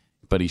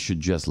 But he should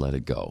just let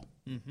it go.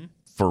 Mm-hmm.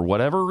 For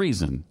whatever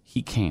reason,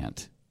 he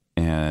can't.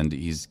 And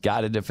he's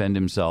got to defend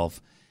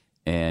himself.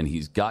 And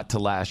he's got to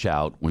lash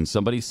out when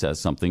somebody says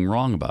something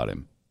wrong about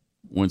him.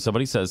 When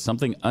somebody says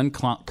something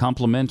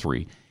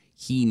uncomplimentary,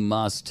 he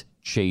must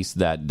chase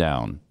that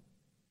down.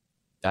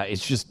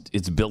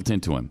 It's built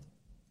into him.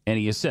 And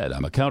he has said,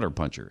 I'm a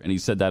counterpuncher. And he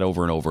said that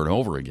over and over and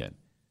over again.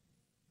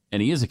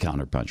 And he is a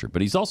counterpuncher,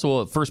 but he's also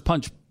a first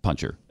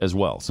puncher as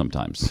well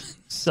sometimes.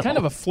 So, kind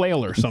of a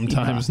flailer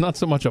sometimes, not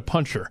so much a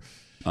puncher.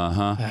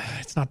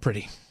 It's not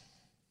pretty.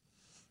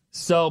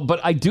 So, but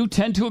I do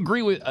tend to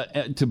agree with,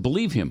 to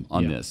believe him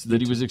on this,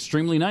 that he was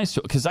extremely nice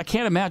to, because I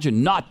can't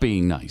imagine not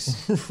being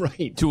nice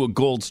right. to a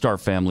Gold Star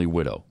family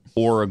widow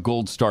or a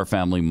Gold Star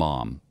family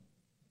mom.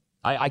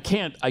 I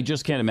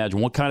just can't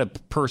imagine. What kind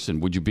of person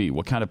would you be?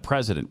 What kind of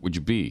president would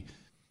you be?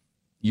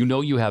 You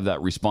know you have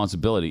that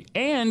responsibility.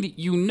 And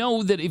you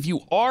know that if you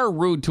are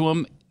rude to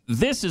him,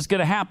 this is going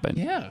to happen.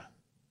 Yeah.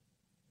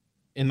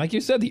 And like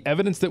you said, the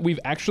evidence that we've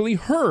actually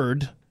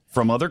heard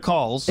from other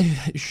calls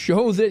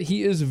show that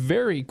he is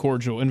very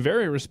cordial and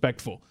very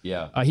respectful.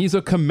 Yeah. He's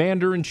a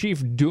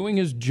commander-in-chief doing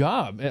his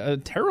job, a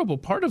terrible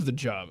part of the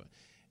job.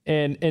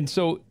 And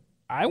so,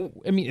 I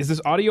mean, is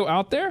this audio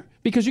out there?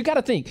 Because you got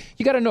to think,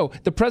 you got to know,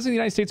 the President of the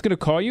United States is going to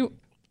call you.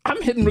 I'm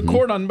hitting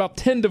record on about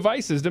 10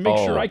 devices to make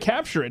sure I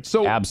capture it.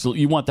 So absolutely.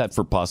 You want that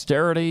for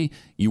posterity.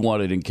 You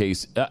want it in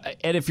case,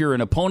 and if you're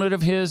an opponent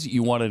of his,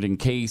 you want it in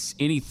case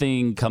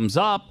anything comes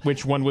up.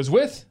 Which one was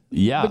with?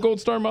 Yeah. The Gold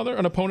Star mother,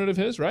 an opponent of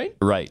his, right?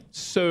 Right.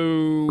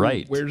 So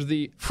where's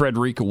the...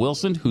 Frederica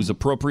Wilson, who's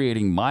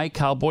appropriating my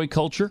cowboy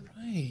culture.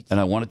 Right. And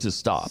I want it to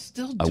stop.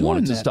 Still I want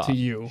it to that stop. To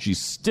you. She's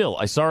still,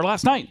 I saw her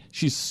last night.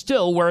 She's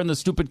still wearing the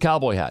stupid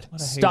cowboy hat.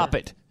 Stop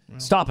it.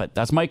 Stop it.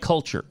 That's my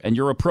culture, and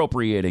you're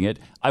appropriating it.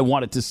 I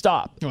want it to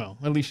stop. Well,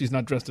 at least she's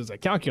not dressed as a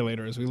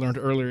calculator, as we learned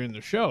earlier in the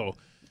show.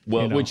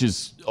 Well, which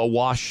is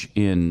awash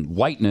in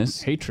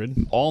whiteness.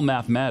 Hatred. All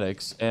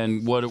mathematics.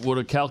 And what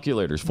are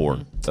calculators for?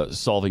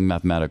 Solving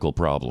mathematical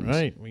problems.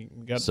 Right. We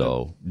got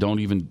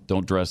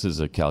don't dress as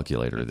a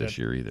calculator this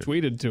year either.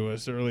 Tweeted to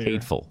us earlier.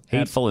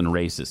 Hateful and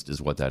racist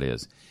is what that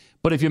is.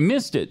 But if you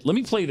missed it, let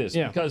me play this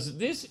because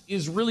this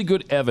is really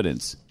good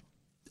evidence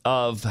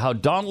of how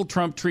Donald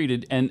Trump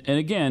treated, and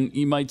again,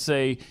 you might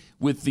say,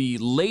 with the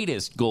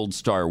latest Gold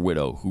Star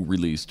widow who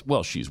released,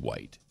 well, she's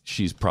white.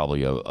 She's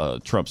probably a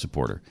Trump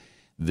supporter.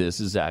 This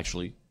is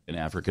actually an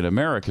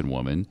African-American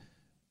woman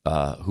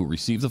who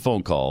received the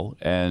phone call,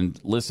 and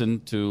listen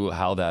to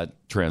how that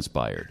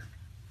transpired.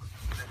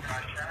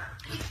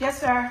 Yes,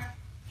 sir.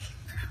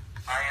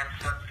 I am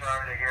so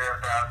sorry to hear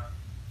about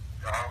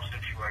the whole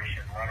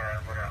situation. What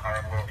a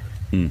horrible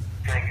thing,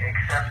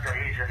 except that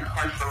he's an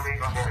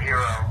unbelievable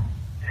hero.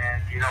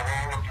 And, you know,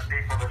 all of the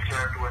people that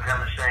served with him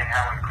are saying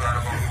how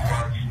incredible he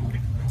was.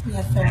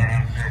 Yes, sir.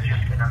 And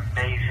just an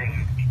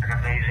amazing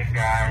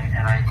guy.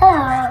 And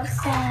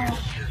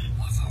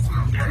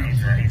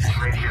he's a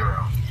great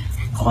hero.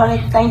 I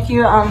want to thank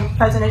you,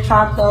 President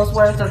Trump. Those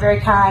words are very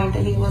kind.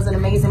 He was an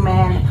amazing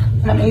man,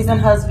 an amazing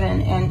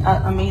husband, and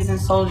an amazing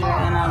soldier.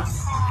 And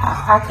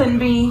I couldn't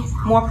be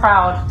more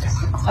proud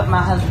of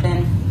my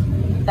husband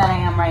than I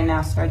am right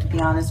now, sir, to be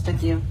honest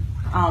with you.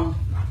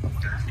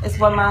 It's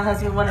what my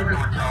husband wanted to do.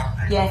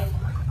 Yes.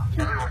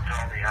 Everyone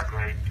told me how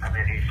great. I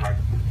mean,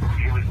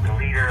 he was the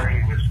leader,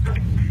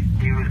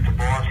 he was the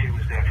boss, he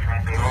was their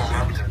friend. They all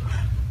loved him,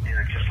 you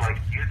know, just like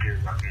you do.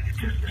 I mean, he's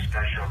just a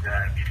special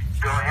guy.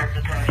 Go ahead,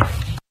 Natasha.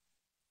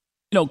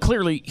 You know,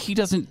 clearly he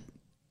doesn't.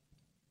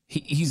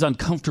 He's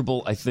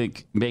uncomfortable, I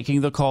think, making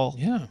the call.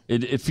 Yeah,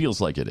 it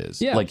feels like it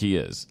is. Yeah. Like he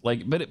is.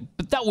 But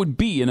that would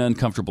be an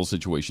uncomfortable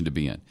situation to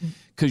be in,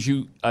 because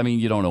you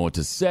don't know what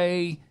to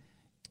say.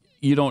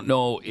 You don't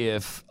know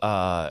if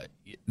they're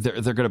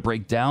going to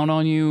break down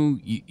on you.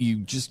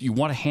 You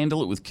want to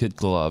handle it with kid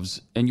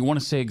gloves, and you want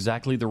to say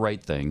exactly the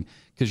right thing,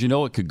 because you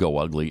know it could go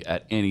ugly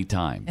at any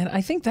time. And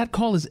I think that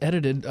call is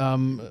edited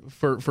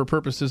for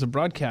purposes of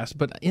broadcast.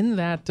 But in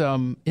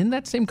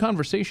that same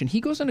conversation, he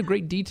goes into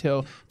great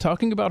detail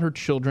talking about her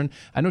children.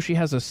 I know she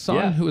has a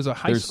son who is a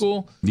high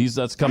school.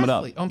 That's coming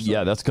up.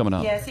 Yeah, that's coming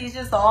up. Yes, he's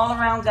just an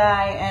all-around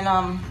guy, and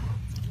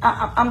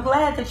I'm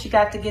glad that you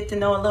got to get to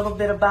know a little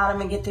bit about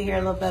him and get to hear a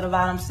little bit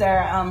about him,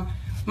 sir.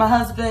 My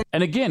husband...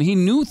 And again, he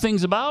knew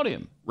things about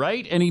him,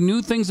 right? And he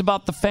knew things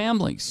about the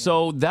family.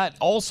 So that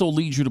also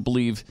leads you to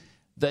believe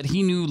that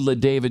he knew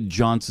LaDavid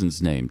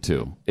Johnson's name,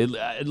 too.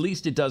 At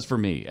least it does for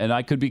me. And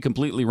I could be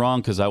completely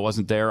wrong because I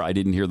wasn't there. I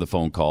didn't hear the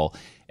phone call.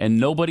 And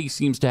nobody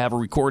seems to have a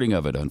recording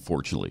of it,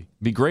 unfortunately.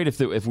 It'd be great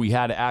if we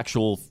had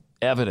actual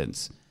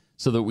evidence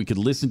so that we could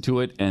listen to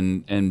it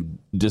and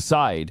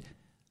decide.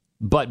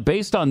 But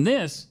based on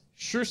this,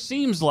 sure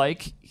seems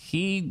like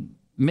he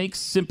makes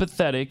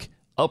sympathetic,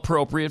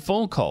 appropriate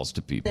phone calls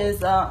to people.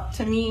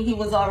 To me, he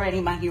was already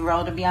my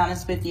hero, to be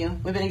honest with you.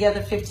 We've been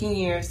together 15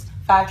 years,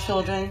 5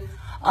 children.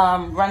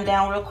 Run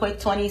down real quick,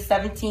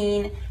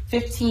 2017,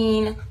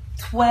 15,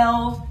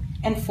 12,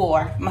 and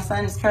 4. My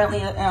son is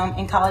currently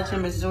in college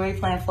in Missouri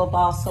playing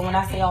football. So when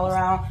I say all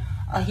around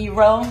a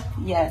hero,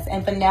 yes.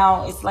 But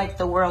now it's like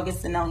the world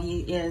gets to know he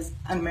is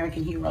an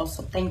American hero.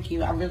 So thank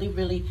you. I really,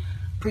 really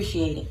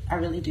appreciate it. I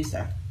really do,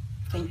 sir.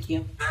 Thank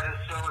you.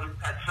 That's so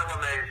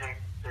amazing.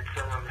 It's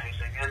so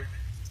amazing. And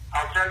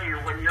I'll tell you,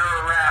 when you're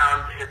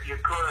around, if you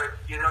could,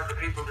 you know the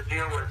people to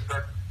deal with.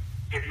 But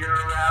if you're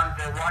around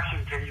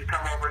Washington, you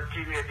come over and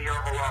see me at the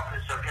Oval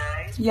Office,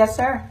 okay? Yes,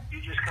 sir. You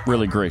just come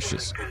Really over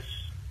gracious. because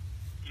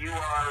you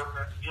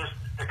are just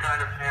the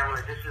kind of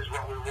family. This is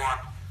what we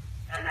want.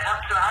 And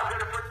how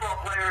good a football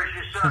player is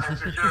your son at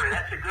Missouri?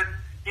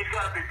 He's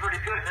got to be pretty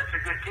good. That's a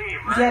good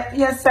team, right?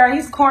 Yes, sir.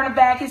 He's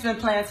cornerback. He's been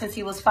playing since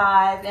he was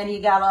 5, and he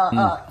got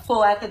a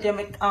full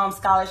academic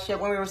scholarship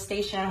when we were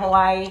stationed in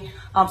Hawaii,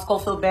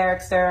 Schofield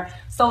Barracks, sir.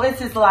 So it's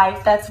his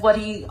life. That's what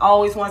he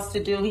always wants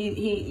to do.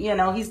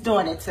 He's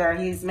doing it, sir.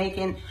 He's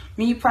making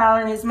me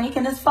proud, and he's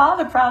making his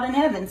father proud in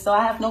heaven. So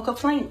I have no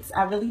complaints.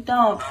 I really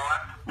don't.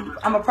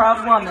 I'm a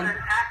proud woman.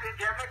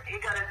 He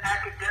got an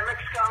academic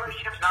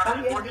scholarship, not a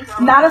sports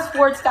scholarship? Not a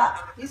sports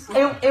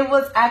scholarship. It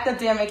was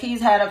academic.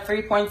 He's had a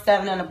 3.7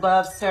 and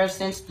above, sir,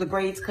 since the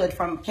grades could,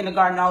 from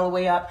kindergarten all the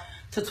way up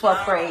to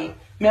 12th grade.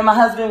 Me and my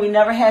husband, we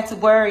never had to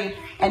worry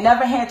and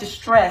never had to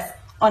stress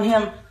on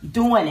him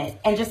doing it.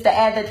 And just to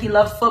add that he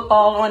loves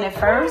football on it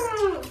first,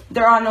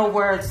 there are no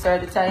words, sir,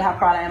 to tell you how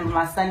proud I am of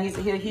my son.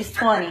 He's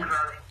 20.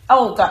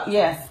 Oh, God,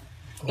 yes.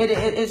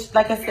 It's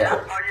like I said. Are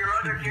your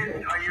other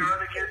kids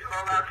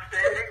all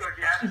outstanding, or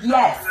do you have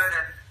yes. some good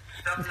and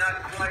some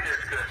not quite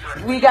as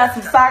good? We got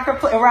some soccer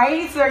players,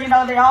 right? So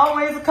there are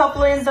always a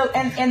couple in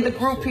the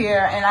group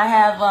here, and I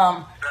have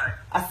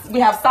we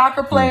have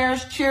soccer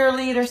players,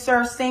 cheerleaders,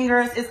 sir,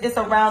 singers. It's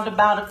a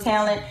roundabout of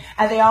talent,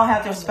 and they all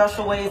have their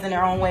special ways in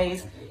their own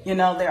ways.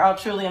 They're all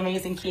truly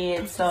amazing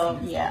kids. So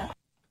yeah.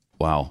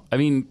 Wow. I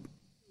mean,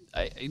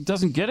 it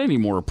doesn't get any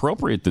more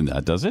appropriate than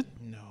that, does it?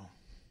 No.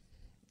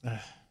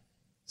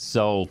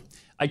 So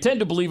I tend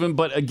to believe him,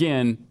 but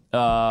again,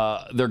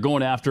 they're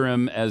going after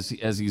him as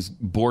he's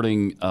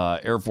boarding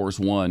Air Force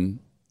One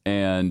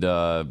and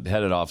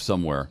headed off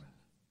somewhere.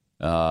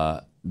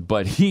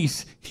 But he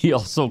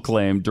also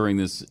claimed during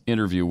this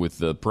interview with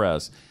the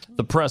press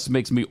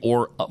makes me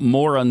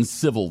more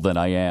uncivil than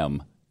I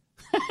am.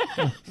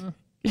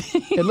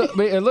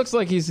 It looks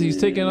like he's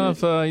taking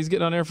off. He's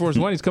getting on Air Force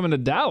One. He's coming to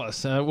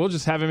Dallas. We'll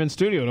just have him in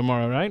studio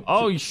tomorrow, right?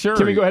 Oh, sure.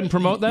 Can we go ahead and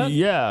promote that?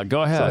 Yeah,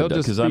 go ahead,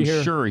 because I'm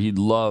sure he'd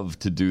love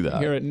to do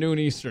that. Here at noon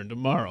Eastern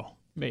tomorrow,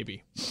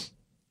 maybe.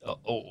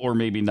 Or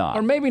maybe not.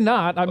 Or maybe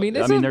not. I mean,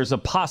 there's a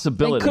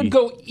possibility. It could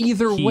go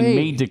either way. He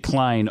may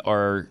decline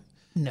our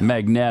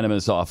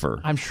magnanimous offer.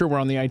 I'm sure we're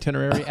on the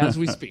itinerary as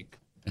we speak.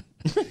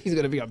 He's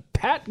going to be on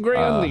Pat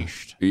Gray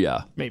Unleashed.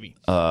 Yeah. Maybe.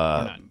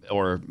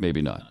 Or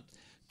maybe not.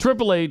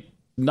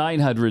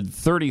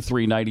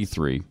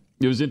 888-900-3393.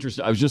 It was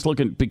interesting. I was just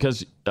looking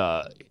because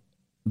the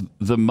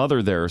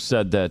mother there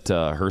said that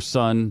her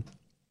son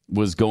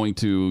was going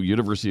to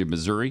University of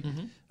Missouri.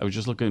 Mm-hmm. I was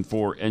just looking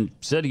for, and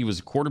said he was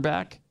a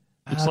quarterback.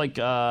 Looks like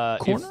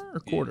corner or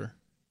quarter?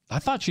 I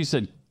thought she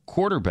said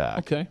quarterback.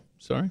 Okay,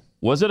 sorry.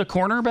 Was it a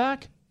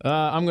cornerback?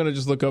 I'm going to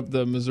just look up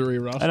the Missouri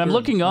roster. And I'm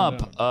looking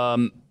up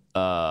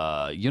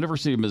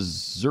University of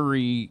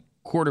Missouri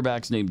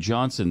quarterbacks named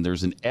Johnson.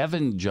 There's an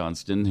Evan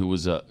Johnston who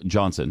was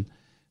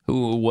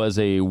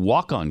a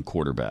walk-on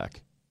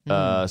quarterback.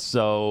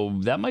 So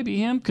that might be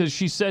him because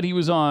she said he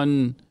was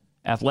on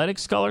athletic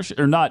scholarship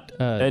or not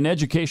an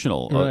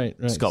educational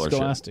scholarship.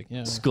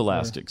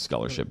 Scholastic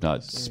scholarship,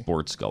 not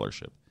sports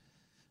scholarship.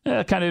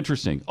 Yeah, kind of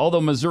interesting.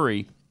 Although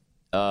Missouri,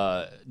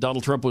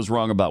 Donald Trump was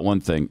wrong about one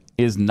thing,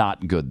 is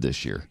not good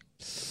this year.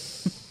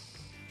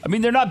 I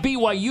mean, they're not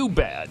BYU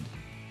bad.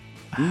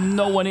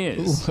 No one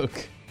is.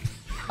 Look,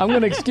 I'm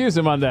going to excuse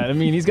him on that. I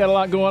mean, he's got a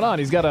lot going on.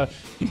 He's got a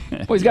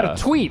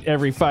tweet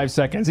every 5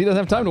 seconds. He doesn't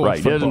have time to watch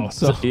football.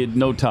 He had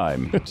no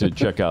time to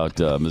check out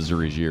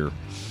Missouri's year.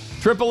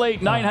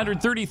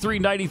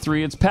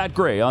 888-900-3393. It's Pat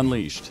Gray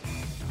Unleashed.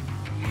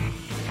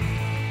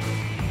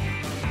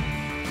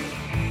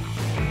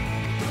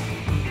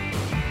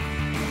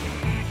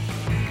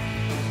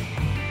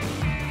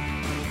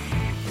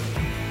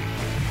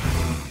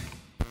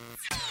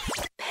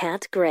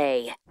 Pat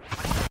Gray.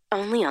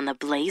 Only on the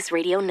Blaze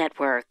Radio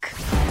Network.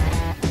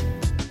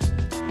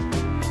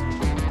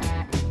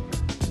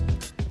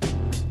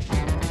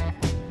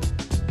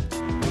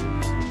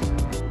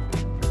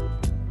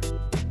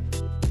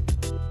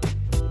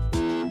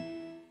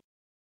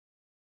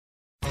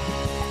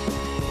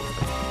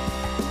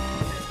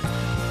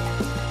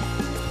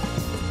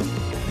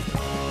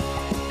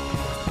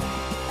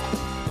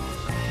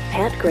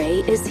 Pat Gray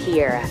is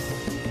here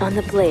on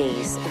the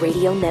Blaze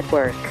Radio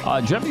Network.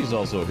 Jeffy's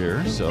also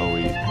here, so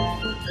we have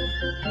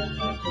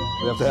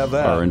to have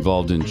that. Are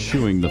involved in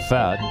chewing the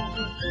fat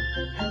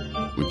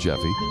with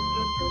Jeffy.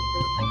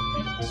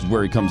 This is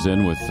where he comes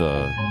in with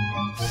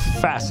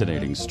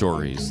fascinating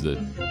stories that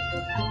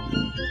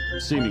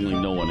seemingly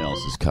no one else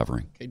is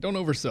covering. Okay, don't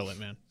oversell it,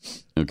 man.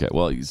 Okay,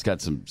 well, he's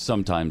got some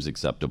sometimes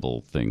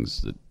acceptable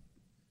things that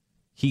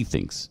he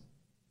thinks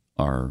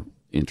are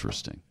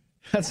interesting.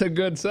 That's a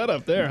good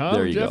setup there, huh,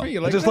 there you Jeffy? Go.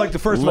 You like I just that? like to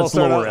first of all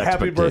start out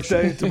happy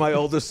birthday to my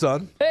oldest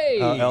son. Hey,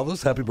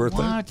 Elvis, happy birthday.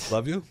 What?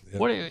 Love you.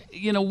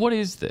 Yeah. What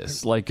is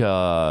this? Like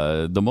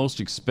the most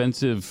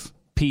expensive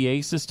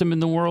PA system in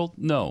the world?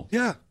 No.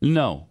 Yeah.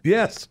 No.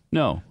 Yes.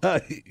 No.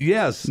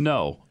 Yes.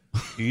 No.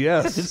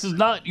 Yes. This is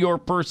not your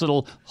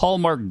personal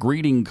Hallmark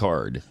greeting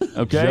card.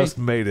 Okay. Just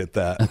made it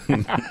that.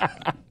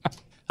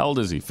 How old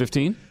is he?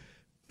 15?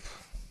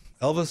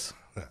 Elvis?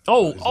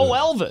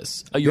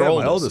 Elvis. Your my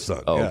oldest. oldest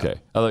son. Oh, yeah. okay.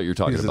 I thought you were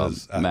talking He's about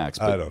his- Max.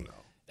 I but don't know.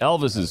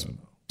 Elvis is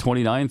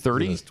 29,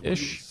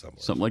 30-ish?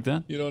 Something like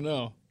that? You don't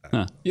know.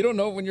 Huh. You don't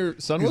know when your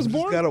son was He's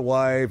born? got a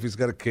wife. He's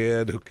got a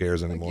kid. Who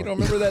cares anymore? You don't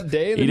remember that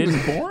day that he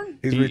was born?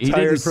 He's He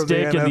retired didn't from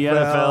stick the in the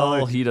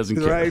NFL. NFL. He doesn't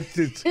care. Right?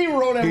 He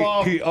wrote him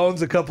off. He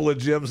owns a couple of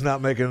gyms,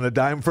 not making a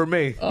dime for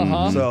me.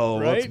 So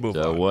let's move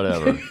on.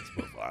 Whatever.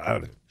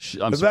 I'm As As a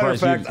matter of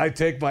surprised fact, you- I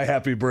take my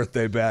happy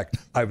birthday back.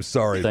 I'm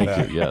sorry. Thank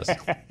Pat. you, yes.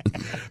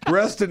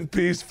 Rest in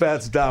peace,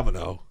 Fats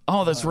Domino.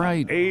 Oh, that's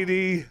right.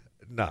 89.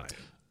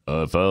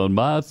 I found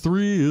my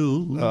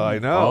thrill I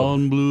know.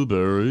 on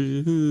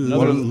Blueberry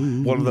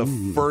Hill. One of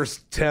the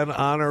first 10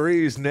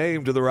 honorees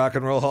named to the Rock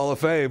and Roll Hall of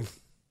Fame.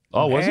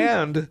 Oh, was he?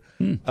 And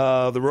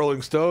the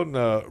Rolling Stone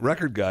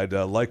record guide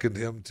likened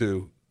him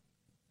to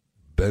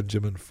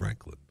Benjamin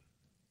Franklin.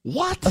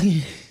 What?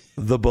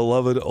 The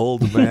beloved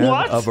old man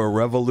What? of a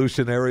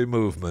revolutionary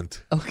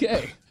movement.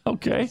 Okay.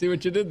 Okay. See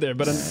what you did there.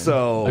 But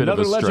So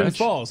another Bit of a legend stretch.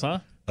 falls, huh?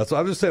 That's what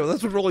I'm just saying.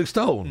 That's what Rolling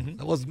Stone.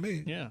 That wasn't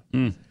me. Yeah.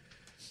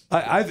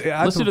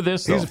 I Listen to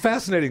this, He's though. a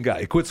fascinating guy.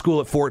 He quit school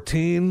at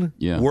 14.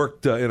 Yeah.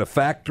 Worked in a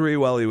factory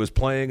while he was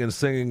playing and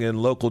singing in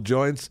local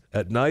joints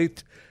at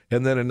night.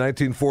 And then in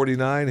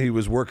 1949, he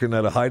was working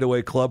at a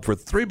hideaway club for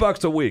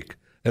 $3 a week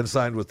and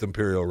signed with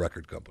Imperial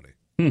Record Company.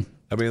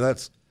 I mean,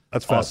 that's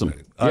Awesome.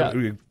 fascinating. Yeah. I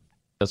mean,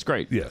 That's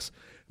great. yes.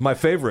 My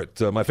favorite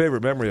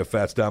memory of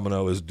Fats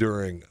Domino is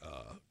during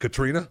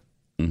Katrina.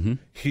 Mm-hmm.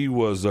 He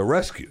was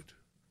rescued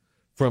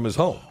from his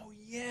home.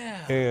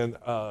 Yeah. And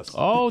that's he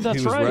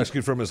was right.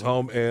 rescued from his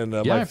home. And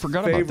Yeah, my I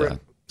forgot about favorite, that.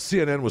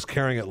 CNN was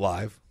carrying it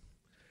live,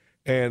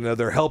 and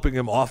they're helping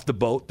him off the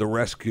boat, the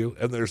rescue.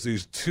 And there's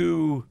these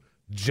two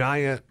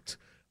giant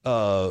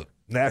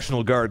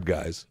National Guard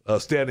guys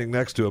standing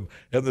next to him,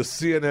 and the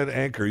CNN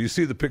anchor. You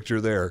see the picture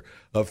there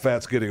of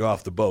Fats getting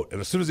off the boat, and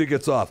as soon as he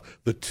gets off,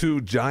 the two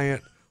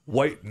giant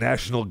white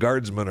National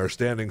Guardsmen are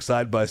standing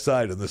side by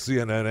side, and the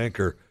CNN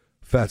anchor,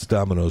 Fats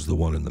Domino's the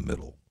one in the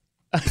middle.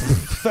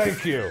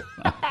 Thank you.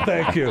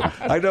 Thank you.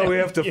 I know we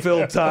have to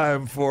fill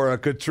time for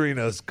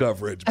Katrina's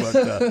coverage,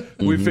 but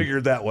we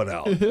figured that one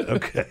out.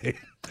 Okay.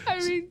 I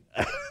mean,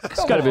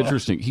 It's kind of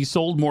interesting. He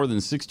sold more than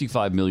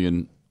 65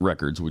 million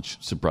records, which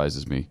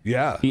surprises me.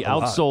 Yeah, He a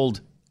lot.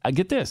 outsold, I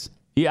get this,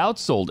 he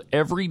outsold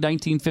every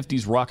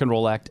 1950s rock and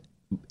roll act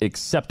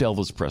except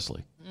Elvis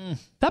Presley.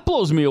 That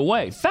blows me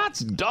away. Fats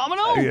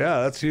Domino?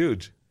 Yeah, that's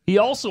huge. He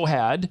also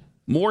had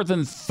more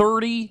than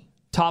 30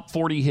 top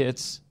 40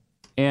 hits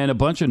and a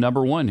bunch of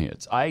number one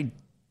hits. I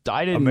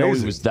didn't know he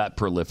Amazing. was that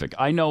prolific.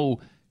 I know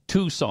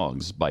two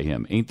songs by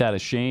him, Ain't That a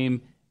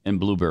Shame and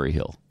Blueberry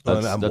Hill.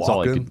 That's, I'm that's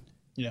all I Walking. could.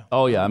 Yeah.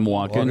 Oh, yeah, I'm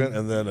walking.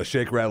 And then a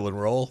Shake, Rattle, and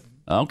Roll.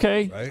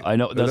 Okay. Right? I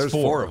know. And That's there's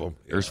four of them.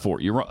 There's four.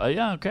 You're right.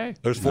 Yeah, okay.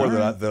 There's four All that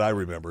right. that I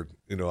remembered,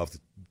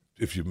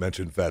 if you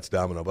mentioned Fats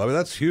Domino. But I mean,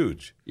 that's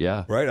huge.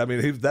 Yeah. Right? I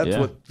mean, that's Yeah.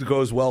 what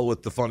goes well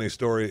with the funny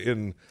story.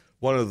 In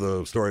one of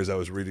the stories I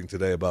was reading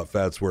today about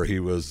Fats, where he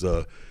was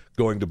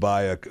going to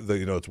buy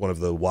it's one of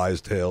the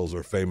wise tales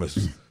or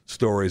famous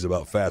stories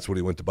about Fats when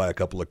he went to buy a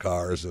couple of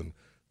cars, and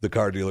the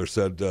car dealer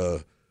said,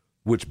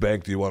 which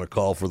bank do you want to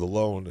call for the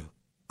loan?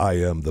 I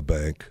am the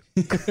bank.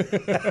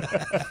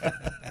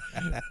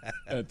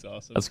 That's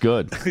awesome. That's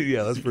good.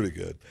 Yeah, that's pretty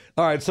good.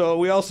 All right, so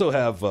we also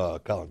have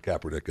Colin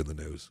Kaepernick in the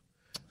news.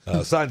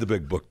 Signed the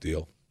big book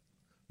deal, $1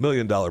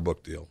 million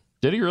book deal.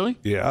 Did he really?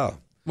 Yeah.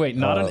 Wait,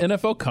 not an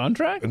NFL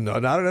contract? No,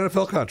 not an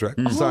NFL contract.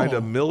 Signed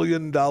 $1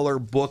 million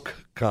book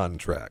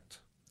contract.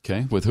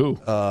 Okay, with who?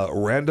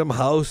 Random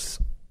House.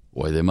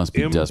 Boy, they must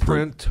be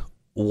desperate. Imprint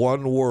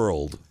One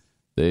World.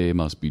 They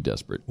must be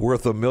desperate.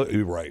 Worth $1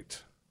 million.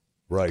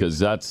 Right. Because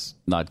that's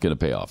not going to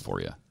pay off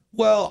for you.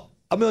 Well,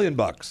 $1 million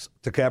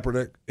to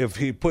Kaepernick. If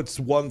he puts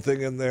one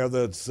thing in there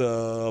that's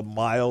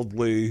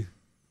mildly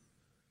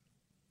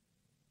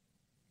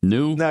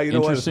new, now you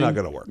know what? It's interesting? not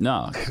going to work.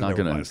 No, it's not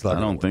Never going mind. to. I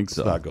don't think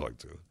so. It's not going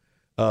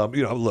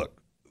to.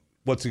 Look,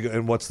 what's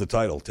the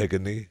title? Take a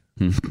knee.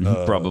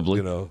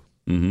 Probably.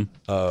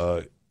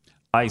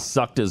 I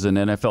sucked as an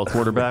NFL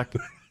quarterback.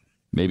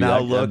 Maybe Now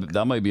that, look.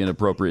 that might be an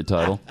appropriate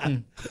title.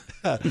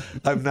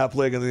 I'm not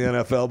playing in the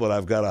NFL, but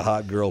I've got a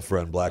hot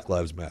girlfriend. Black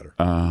Lives Matter.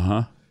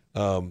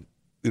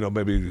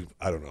 Maybe,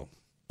 I don't know,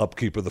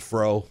 upkeep of the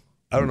fro.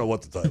 I don't know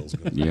what the title's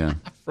going to be. Yeah.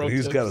 But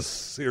he's got a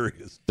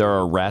serious. There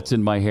are rats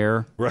in my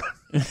hair. Right.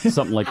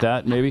 Something like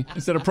that, maybe.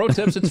 Instead of pro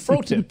tips, it's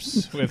fro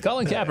tips with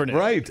Colin Kaepernick.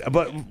 Right.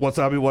 But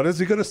what is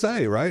he going to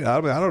say, right? I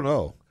don't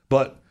know.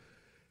 But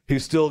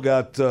he's still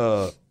got,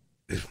 look,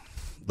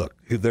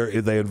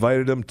 they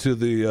invited him to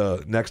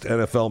the next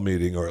NFL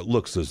meeting, or it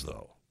looks as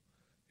though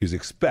he's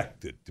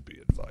expected to be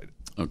invited.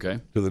 Okay.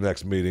 To the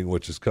next meeting,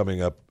 which is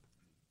coming up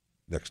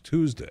next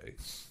Tuesday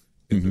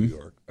in New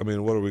York. I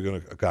mean, what are we going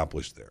to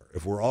accomplish there?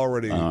 If we're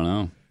already, I don't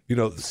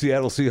know. The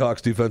Seattle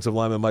Seahawks defensive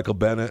lineman Michael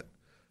Bennett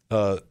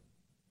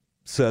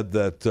said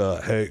that,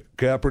 hey,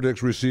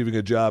 Kaepernick's receiving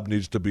a job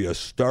needs to be a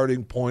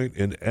starting point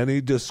in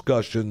any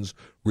discussions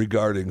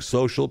regarding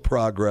social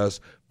progress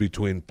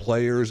between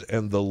players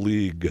and the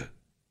league.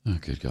 Oh,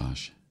 good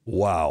gosh.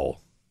 Wow.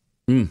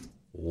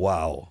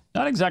 Wow.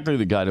 Not exactly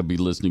the guy to be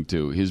listening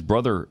to. His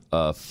brother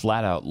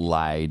flat out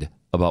lied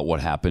about what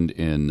happened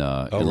in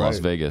Las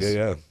Vegas.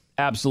 Yeah.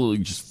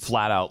 Absolutely just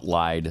flat out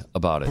lied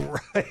about it.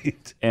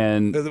 Right.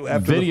 And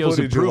After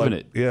videos have proven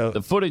like, it. Yeah.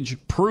 The footage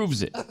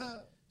proves it.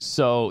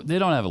 So they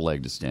don't have a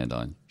leg to stand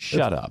on.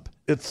 Shut up.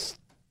 It's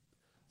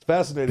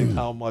fascinating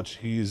how much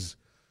he's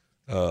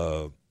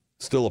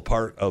still a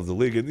part of the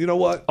league. And you know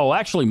what? Oh,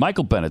 actually,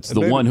 Michael Bennett's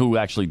the one who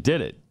actually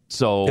did it.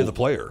 So the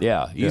player.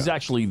 Yeah, he's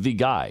actually the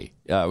guy.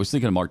 I was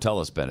thinking of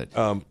Martellus Bennett.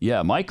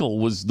 Michael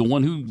was the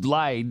one who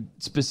lied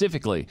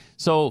specifically.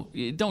 So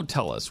don't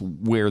tell us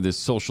where this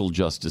social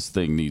justice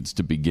thing needs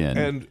to begin.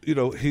 And,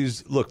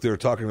 they're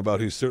talking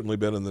about he's certainly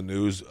been in the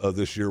news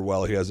this year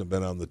while he hasn't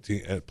been on the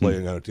team,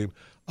 playing on a team.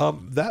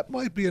 That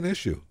might be an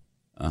issue.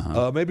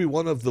 Maybe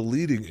one of the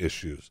leading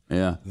issues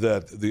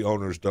that the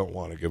owners don't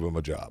want to give him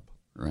a job.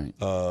 Right.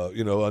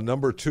 A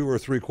number 2 or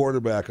 3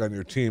 quarterback on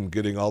your team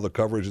getting all the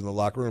coverage in the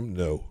locker room?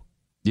 No.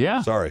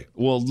 Yeah. Sorry.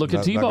 Well, look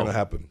at Tebow. Not going to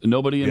happen.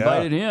 Nobody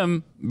invited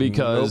him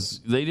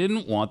because they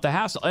didn't want the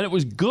hassle. And it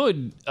was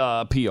good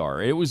PR.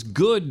 It was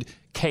good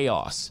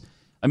chaos.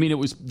 I mean, it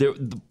was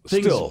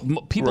people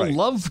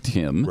loved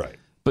him,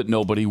 but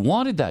nobody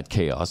wanted that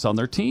chaos on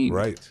their team.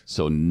 Right.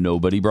 So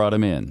nobody brought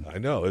him in. I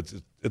know.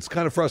 It's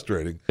kind of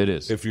frustrating. It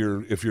is. If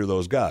you're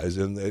those guys,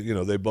 and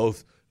they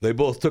both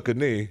took a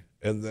knee,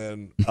 and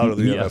then out of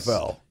the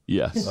NFL.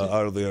 Yes.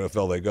 Out of the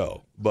NFL they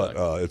go.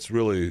 But it's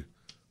really,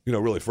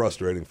 really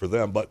frustrating for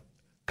them. But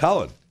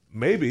Colin,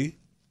 maybe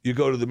you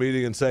go to the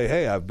meeting and say,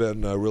 "Hey, I've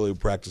been really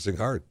practicing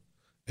hard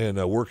and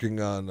working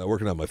on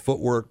my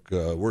footwork,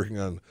 working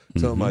on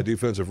some of my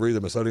defensive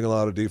rhythm, and studying a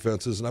lot of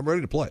defenses, and I'm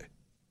ready to play."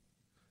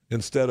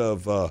 Instead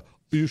of,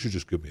 "You should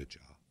just give me a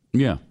job."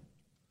 Yeah.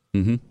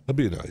 That'd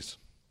be nice.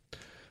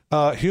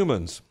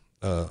 Humans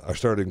are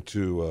starting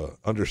to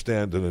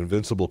understand an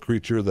invincible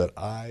creature that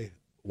I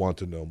want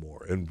to know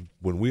more. And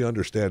when we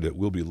understand it,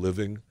 we'll be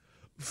living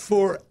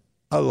for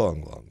a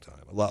long, long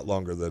time, a lot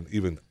longer than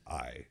even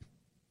I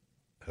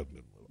have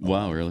been living.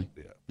 Wow, really?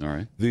 Yeah. All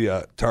right.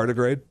 The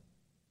tardigrade.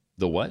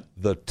 The what?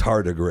 The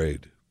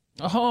tardigrade.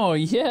 Oh,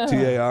 yeah.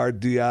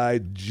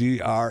 Tardigrade.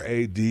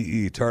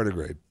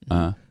 Tardigrade.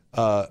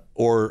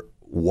 Or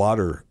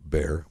water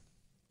bear.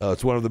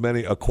 It's one of the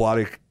many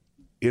aquatic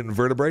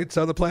invertebrates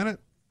on the planet,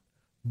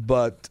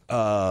 but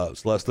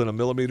it's less than a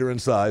millimeter in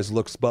size,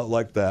 looks about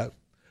like that,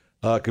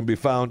 can be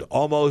found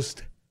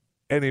almost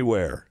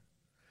anywhere.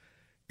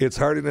 Its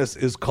hardiness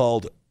is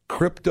called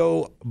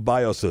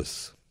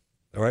cryptobiosis.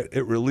 All right,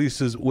 it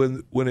releases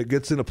when it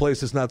gets in a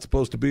place it's not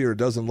supposed to be or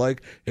doesn't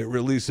like, it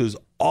releases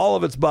all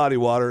of its body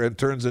water and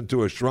turns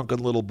into a shrunken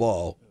little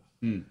ball.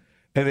 And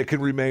it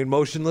can remain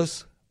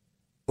motionless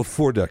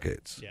for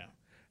decades. Yeah.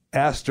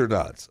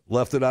 Astronauts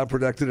left it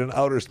unprotected in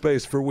outer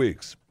space for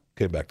weeks,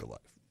 came back to life.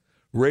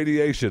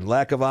 Radiation,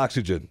 lack of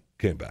oxygen,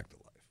 came back to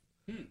life.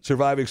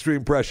 Survive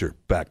extreme pressure,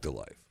 back to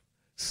life.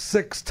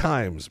 6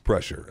 times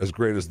pressure, as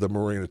great as the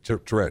Mariana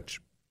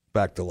Trench,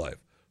 back to life.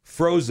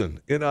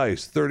 Frozen in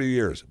ice, 30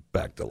 years,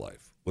 back to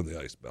life when the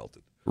ice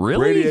melted.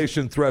 Really?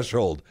 Radiation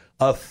threshold,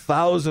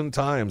 1,000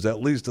 times,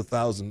 at least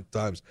 1,000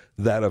 times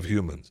that of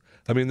humans.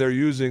 I mean, they're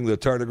using the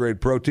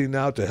tardigrade protein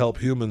now to help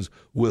humans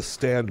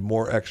withstand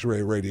more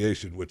X-ray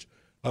radiation, which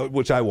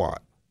I want.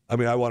 I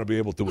mean, I want to be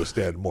able to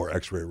withstand more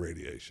X-ray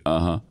radiation.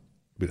 I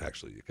mean,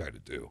 actually, you kind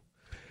of do.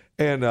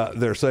 And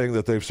they're saying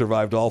that they've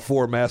survived all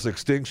 4 mass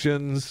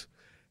extinctions,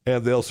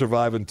 and they'll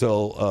survive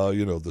until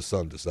the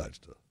sun decides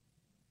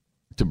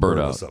to burn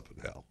out. Us up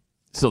in hell.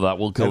 So that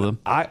will kill them.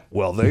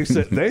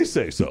 They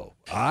say so.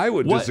 I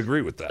would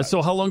disagree with that.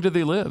 So how long do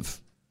they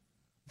live?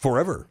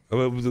 Forever. I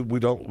mean, we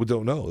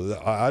don't know.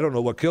 I don't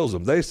know what kills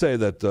them. They say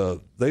that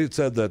they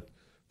said that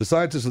the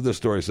scientists of this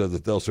story said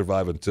that they'll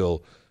survive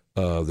until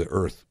the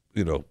Earth,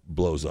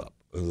 blows up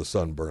and the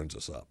sun burns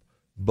us up.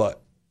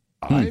 But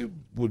I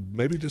would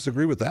maybe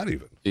disagree with that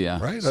even.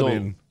 Yeah. Right. So I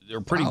mean,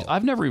 they're pretty. Wow.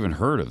 I've never even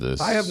heard of this.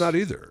 I have not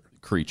either.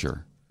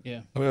 Creature.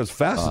 Yeah. I mean, it's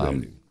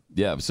fascinating.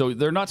 Yeah. So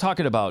they're not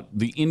talking about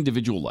the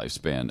individual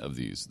lifespan of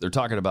these. They're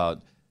talking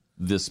about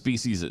the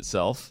species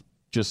itself.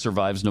 Just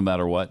survives no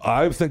matter what.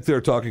 I think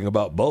they're talking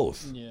about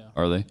both. Yeah.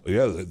 Are they?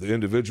 Yeah, the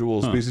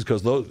individual species,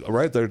 because those they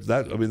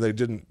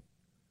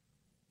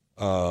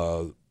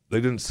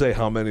didn't say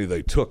how many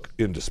they took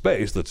into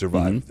space that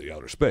survived the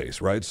outer space,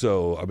 right?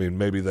 So I mean,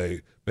 maybe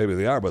they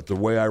are, but the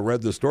way I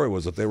read this story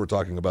was that they were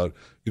talking about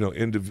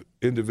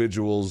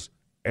individuals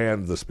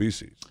and the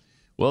species.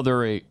 Well,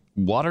 they're a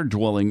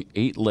water-dwelling,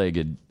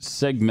 8-legged,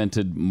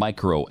 segmented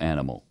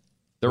micro-animal.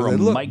 They're a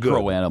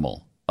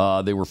micro-animal.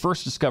 They were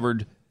first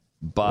discovered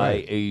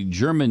by a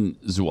German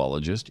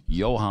zoologist,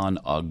 Johann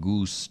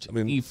August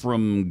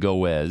Ephraim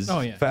Goes.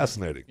 Oh, yeah.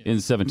 Fascinating. In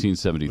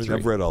 1773.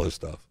 I've read all his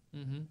stuff.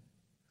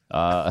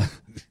 Not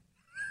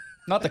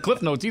the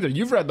Cliff Notes either.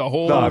 You've read the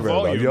whole I've read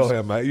volumes.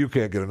 Johann. You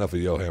can't get enough of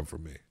Johann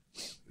from me.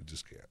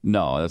 just can't.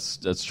 No,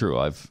 that's true.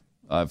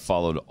 I've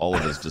followed all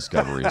of his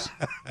discoveries.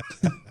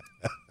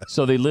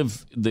 So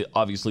they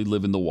obviously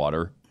live in the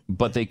water,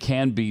 but they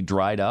can be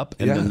dried up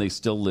and then they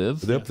still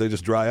live. Yep, they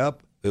just dry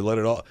up. They let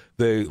it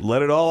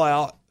all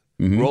out,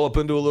 roll up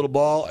into a little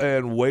ball,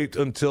 and wait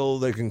until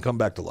they can come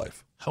back to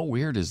life. How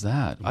weird is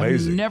that?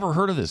 Amazing. I've never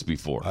heard of this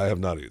before. I have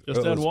not either.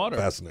 Just add water.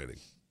 Fascinating.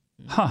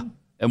 Huh.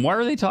 And why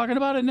are they talking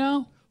about it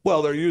now?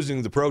 Well, they're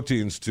using the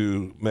proteins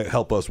to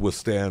help us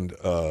withstand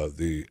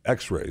the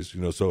X-rays,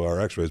 so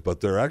our X-rays. But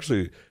they're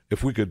actually,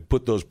 if we could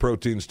put those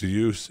proteins to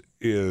use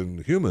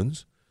in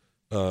humans,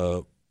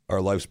 our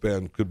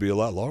lifespan could be a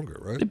lot longer,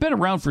 right? They've been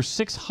around for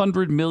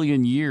 600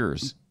 million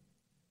years,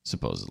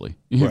 supposedly,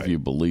 Right. if you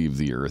believe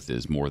the Earth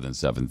is more than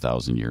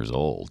 7,000 years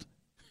old.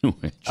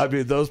 I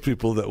mean, those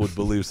people that would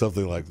believe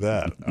something like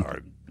that are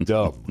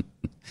dumb.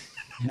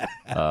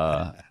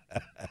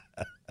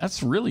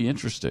 That's really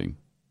interesting.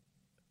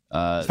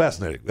 It's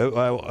fascinating.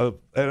 I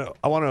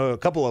want a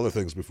couple other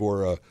things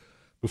before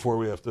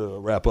we have to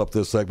wrap up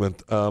this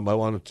segment. I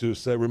wanted to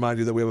remind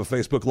you that we have a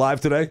Facebook Live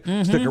today.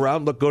 Stick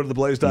around. Go to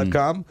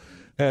theblaze.com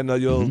and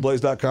you'll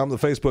blaze.com, the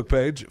Facebook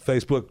page.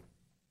 Facebook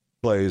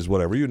Blaze,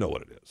 whatever. You know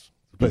what it is.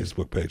 The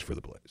Facebook page for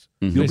the Blaze.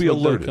 You'll be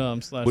alerted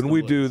when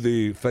we do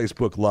the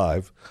Facebook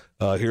Live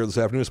here this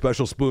afternoon, a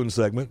special spoon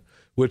segment,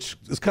 which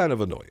is kind of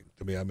annoying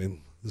to me. I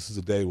mean, this is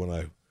a day when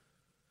I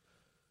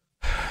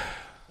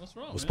was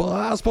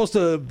supposed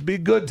to be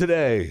good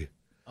today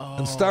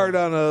and start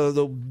on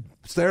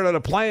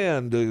a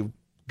plan to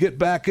get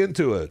back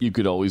into it. You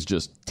could always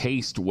just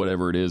taste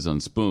whatever it is on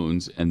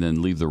spoons and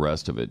then leave the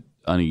rest of it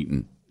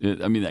uneaten.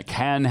 That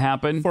can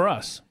happen. For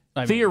us.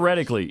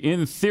 Theoretically,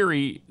 in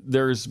theory,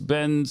 there's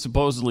been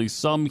supposedly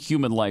some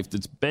human life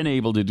that's been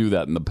able to do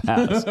that in the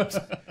past.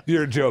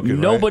 You're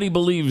joking, Nobody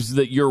believes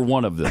that you're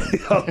one of them.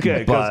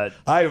 Okay, but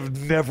I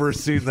have never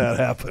seen that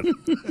happen.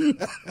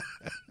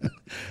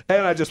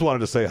 And I just wanted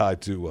to say hi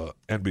to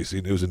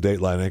NBC News and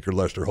Dateline anchor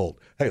Lester Holt.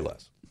 Hey,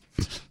 Les.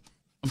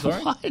 I'm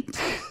sorry? What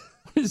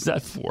is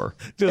that for?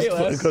 Just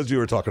because you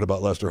were talking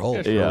about Lester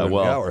Holt for Yeah, an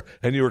hour,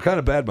 and you were kind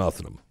of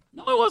bad-mouthing him.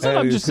 No, I wasn't.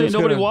 I'm just saying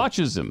nobody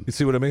watches him. You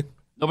see what I mean?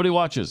 Nobody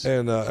watches.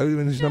 And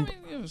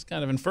it was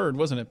kind of inferred,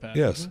 wasn't it, Pat?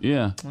 Yes.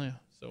 Yeah.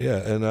 Yeah,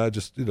 and I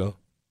just, all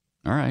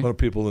right, want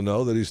people to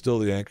know that he's still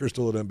the anchor,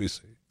 still at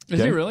NBC.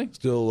 Is he really?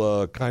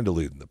 Still kind of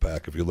leading the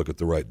pack if you look at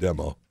the right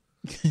demo.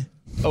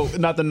 Oh,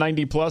 not the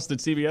 90-plus that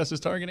CBS is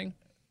targeting?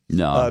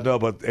 No. No,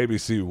 but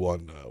ABC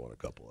won a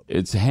couple of them.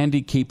 It's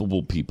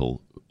handy-capable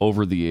people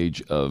over the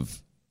age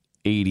of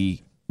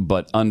 80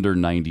 but under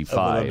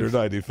 95. Under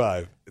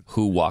 95.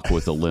 Who walk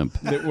with a limp.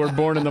 That were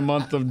born in the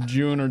month of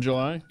June or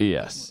July?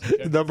 Yes.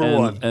 Number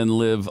one. And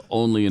live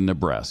only in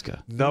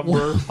Nebraska.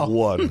 Number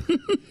one.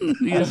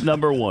 He is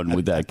number one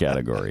with that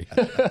category.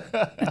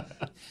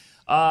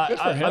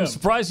 I'm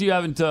surprised you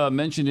haven't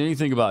mentioned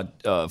anything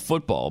about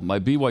football. My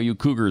BYU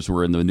Cougars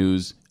were in the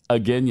news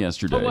again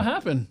yesterday. Oh, what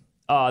happened?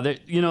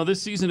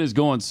 This season is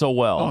going so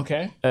well.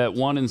 Okay. At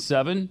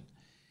 1-7,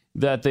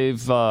 that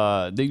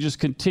they just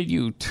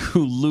continue to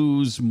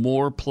lose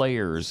more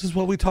players. This is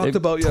what we talked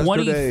about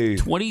yesterday.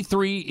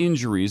 23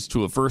 injuries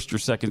to a first or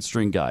second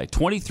string guy.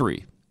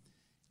 23.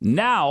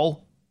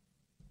 Now,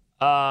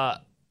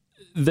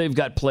 they've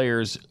got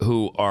players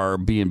who are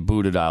being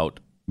booted out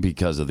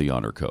because of the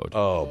honor code.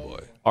 Oh, boy.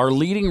 Our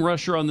leading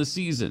rusher on the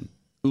season,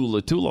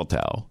 Ula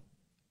Tulatau,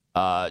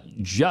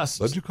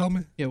 just... What'd you call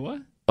me? Yeah,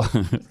 what?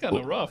 It's kind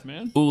of rough,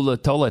 man. Ula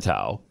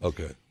Tulatau.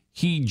 Okay.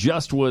 He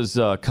just was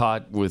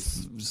caught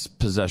with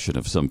possession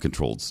of some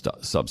controlled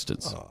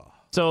substance. Oh.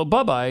 So,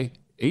 bye-bye.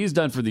 He's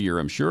done for the year,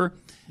 I'm sure.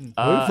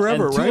 Forever,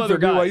 and two right? other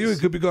For BYU, guys.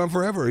 he could be gone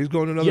forever. He's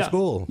going to another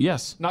school.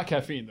 Yes. Not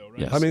caffeine, though,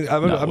 right? Yes. I mean,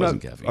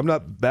 caffeine. I'm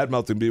not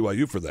bad-mouthing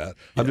BYU for that.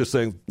 I'm just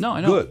saying, No,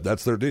 I know. good.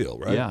 That's their deal,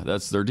 right? Yeah,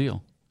 that's their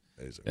deal.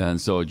 Amazing.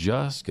 And so it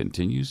just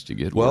continues to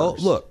get Well,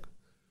 worse. look,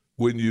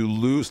 when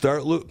you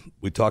start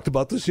we talked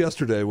about this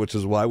yesterday, which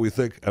is why we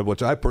think, and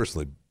which I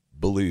personally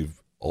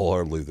believe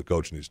wholeheartedly the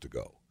coach needs to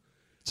go.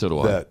 So do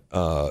I. That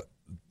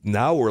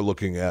now we're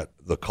looking at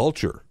the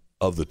culture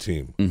of the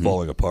team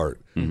falling apart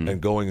and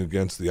going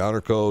against the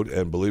honor code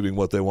and believing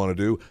what they want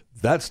to do.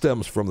 That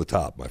stems from the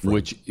top, my friend.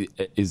 Which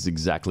is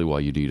exactly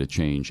why you need a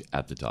change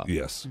at the top.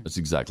 Yes. That's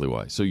exactly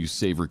why. So you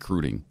save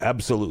recruiting.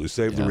 Absolutely.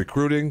 Save the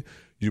recruiting.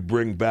 You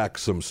bring back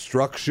some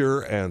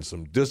structure and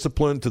some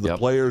discipline to the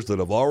players that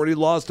have already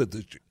lost it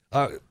this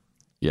year.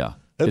 Yeah.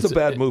 That's a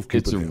bad move.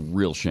 It's a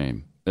real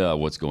shame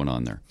what's going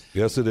on there.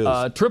 Yes, it is.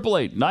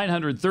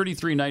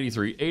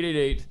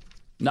 888-900-3393,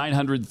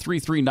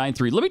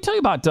 888-900-3393. Let me tell you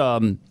about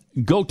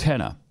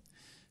GoTenna.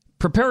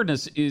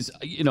 Preparedness is,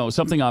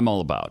 something I'm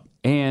all about.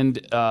 And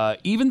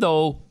even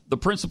though the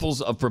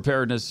principles of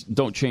preparedness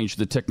don't change,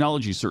 the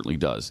technology certainly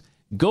does.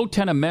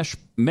 GoTenna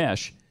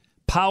Mesh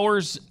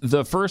powers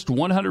the first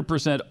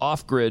 100%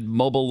 off-grid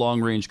mobile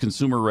long-range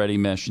consumer-ready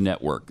mesh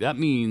network. That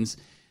means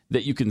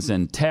that you can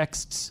send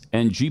texts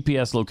and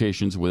GPS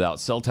locations without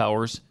cell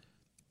towers,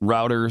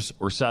 routers,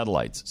 or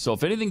satellites. So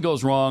if anything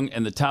goes wrong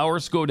and the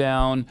towers go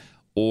down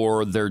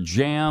or they're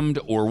jammed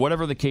or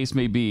whatever the case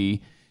may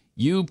be,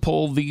 you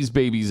pull these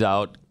babies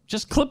out,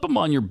 Just clip them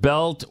on your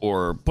belt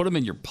or put them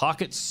in your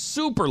pocket.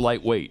 Super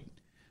lightweight.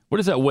 What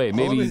does that weigh?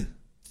 Maybe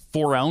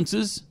 4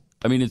 ounces?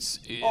 I mean, it's...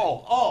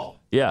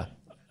 Yeah.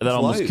 That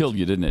almost killed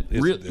you, didn't it?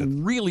 Yes, it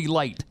did. Really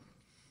light.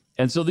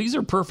 And so these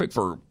are perfect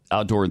for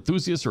outdoor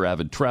enthusiasts or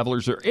avid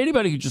travelers or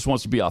anybody who just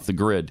wants to be off the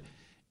grid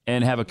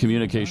and have a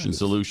communication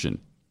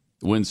solution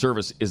when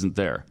service isn't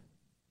there.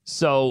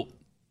 So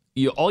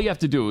all you have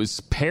to do is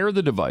pair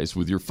the device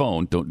with your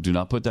phone. Do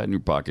not put that in your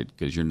pocket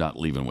because you're not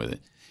leaving with it.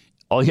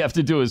 All you have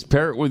to do is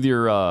pair it with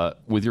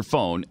your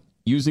phone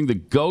using the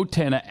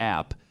GoTenna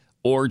app,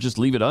 or just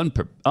leave it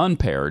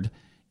unpaired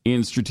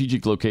in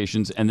strategic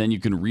locations, and then you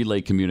can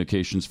relay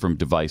communications from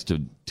device to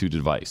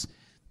device.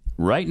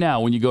 Right now,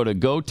 when you go to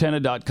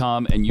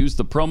GoTenna.com and use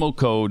the promo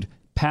code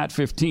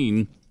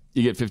PAT15,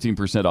 you get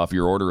 15% off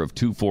your order of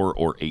 2, 4,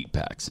 or 8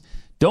 packs.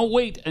 Don't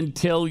wait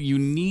until you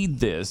need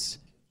this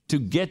to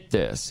get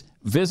this.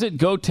 Visit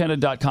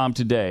GoTenna.com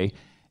today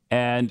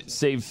and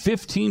save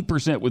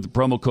 15% with the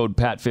promo code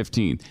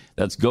PAT15.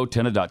 That's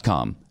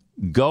GoTenna.com.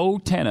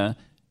 GoTenna,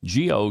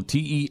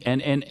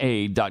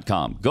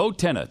 GoTenna.com.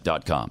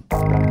 GoTenna.com.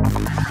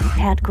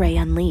 Pat Gray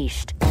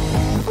Unleashed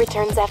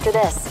returns after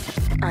this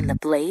on the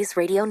Blaze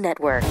Radio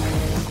Network.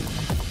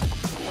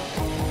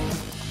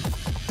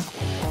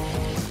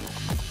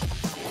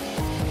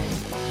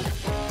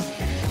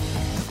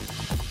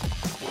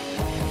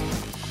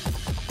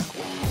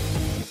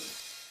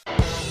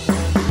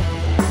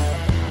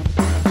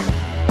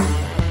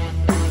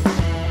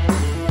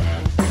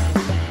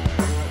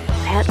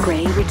 Pat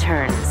Gray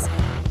returns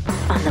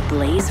on the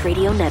Blaze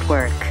Radio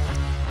Network.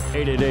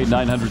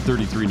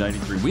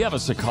 888-933-93. We have a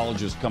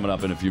psychologist coming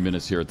up in a few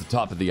minutes here at the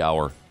top of the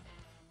hour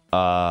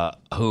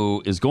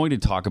who is going to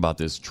talk about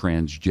this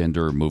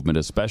transgender movement,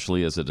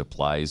 especially as it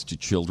applies to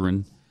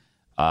children.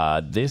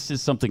 This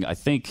is something I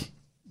think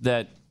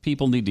that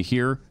people need to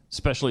hear,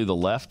 especially the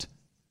left.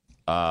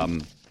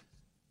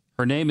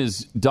 Her name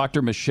is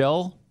Dr.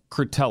 Michelle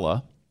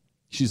Cretella.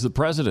 She's the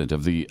president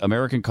of the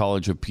American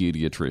College of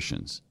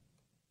Pediatricians.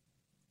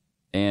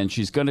 And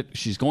she's going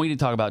to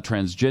talk about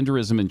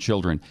transgenderism in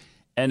children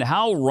and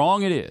how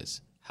wrong it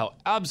is, how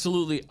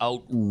absolutely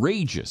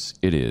outrageous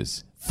it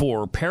is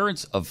for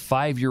parents of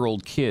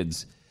 5-year-old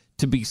kids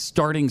to be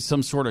starting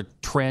some sort of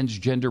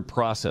transgender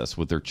process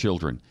with their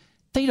children.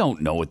 They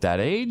don't know at that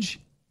age.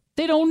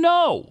 They don't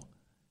know.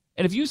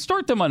 And if you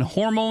start them on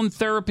hormone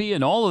therapy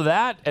and all of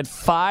that at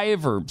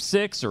 5 or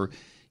 6, or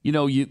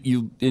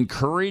you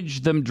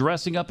encourage them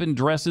dressing up in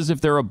dresses if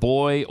they're a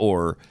boy,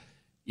 or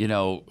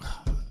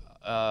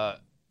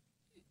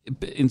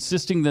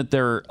insisting that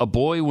they're a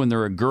boy when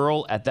they're a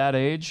girl at that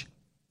age.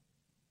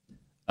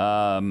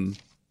 Well,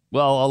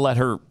 I'll let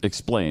her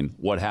explain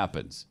what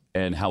happens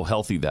and how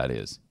healthy that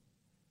is.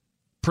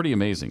 Pretty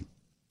amazing.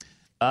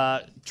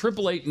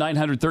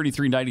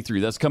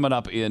 888-933-93. That's coming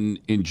up in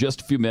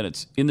just a few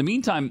minutes. In the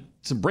meantime,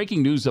 some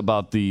breaking news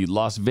about the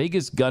Las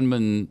Vegas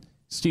gunman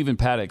Stephen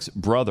Paddock's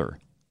brother.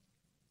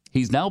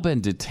 He's now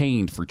been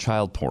detained for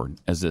child porn,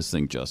 as this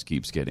thing just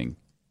keeps getting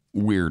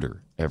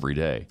weirder every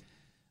day.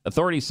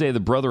 Authorities say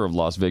the brother of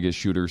Las Vegas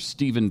shooter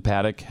Stephen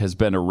Paddock has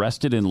been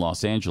arrested in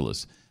Los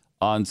Angeles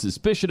on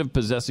suspicion of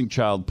possessing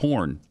child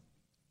porn.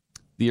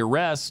 The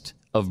arrest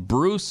of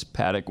Bruce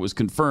Paddock was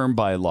confirmed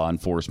by law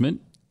enforcement,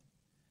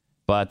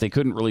 but they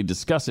couldn't really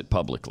discuss it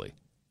publicly.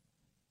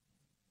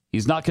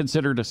 He's not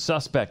considered a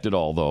suspect at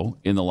all, though,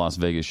 in the Las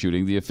Vegas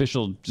shooting. The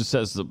official just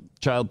says the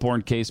child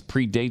porn case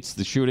predates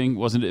the shooting.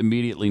 Wasn't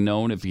immediately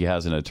known if he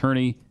has an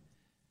attorney.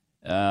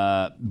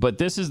 But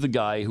this is the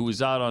guy who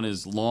was out on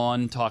his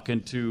lawn talking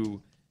to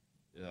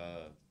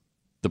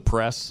the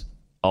press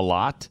a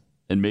lot,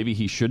 and maybe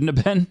he shouldn't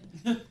have been.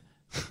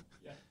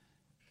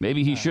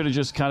 Maybe he should have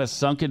just kind of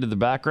sunk into the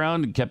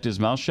background and kept his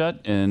mouth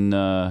shut. And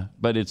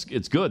but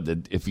it's good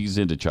that if he's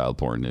into child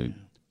porn,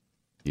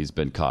 he's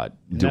been caught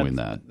doing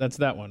that. That's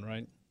that one,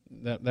 right?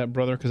 That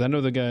brother, because I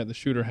know the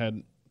shooter had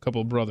a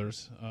couple of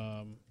brothers.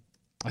 I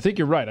think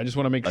you're right. I just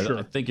want to make sure.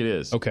 I think it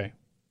is. Okay.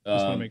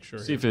 Just want to make sure.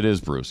 See if it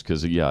is Bruce,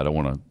 because, I don't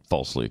want to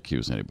falsely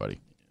accuse anybody.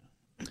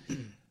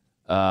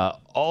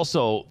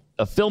 Also,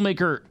 a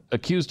filmmaker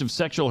accused of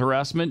sexual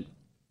harassment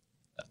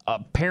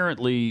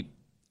apparently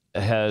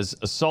has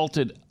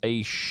assaulted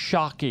a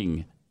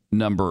shocking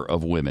number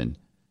of women.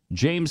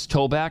 James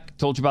Toback,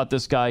 told you about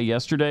this guy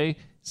yesterday,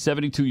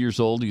 72 years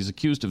old. He's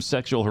accused of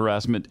sexual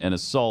harassment and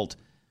assault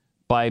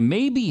by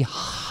maybe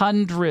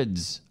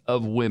hundreds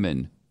of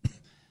women.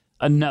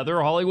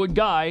 Another Hollywood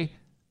guy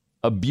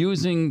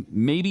abusing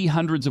maybe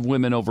hundreds of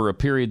women over a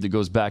period that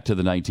goes back to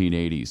the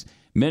 1980s.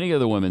 Many of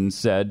the women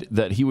said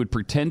that he would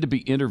pretend to be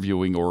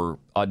interviewing or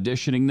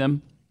auditioning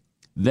them.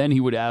 Then he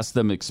would ask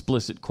them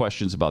explicit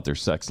questions about their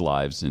sex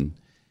lives and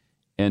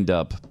end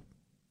up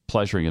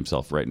pleasuring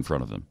himself right in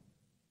front of them,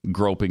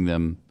 groping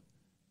them,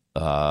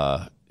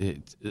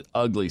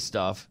 ugly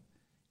stuff.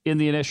 In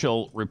the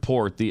initial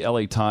report, the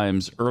LA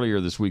Times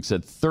earlier this week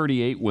said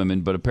 38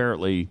 women, but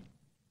apparently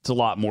it's a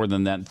lot more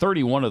than that.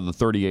 31 of the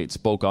 38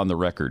 spoke on the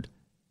record.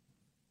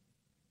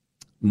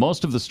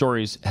 Most of the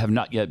stories have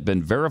not yet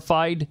been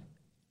verified,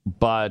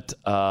 But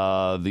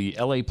the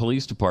L.A.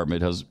 Police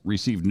Department has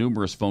received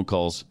numerous phone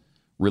calls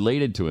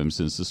related to him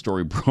since the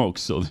story broke,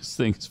 so this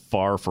thing is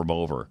far from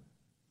over.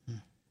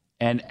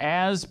 And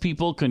as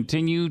people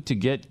continue to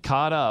get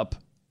caught up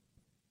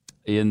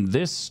in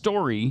this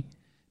story,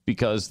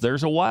 because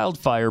there's a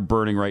wildfire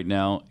burning right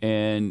now,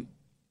 and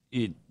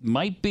it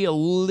might be a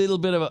little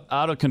bit of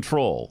out of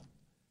control,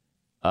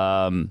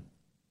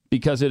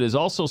 because it is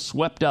also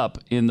swept up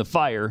in the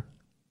fire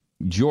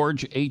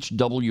George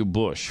H.W.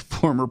 Bush,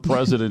 former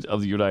president of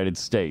the United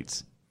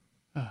States.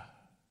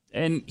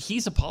 And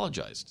he's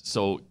apologized.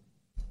 So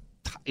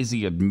is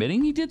he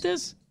admitting he did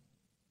this?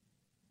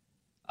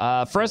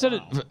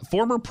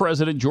 Former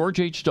President George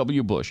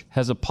H.W. Bush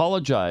has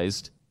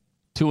apologized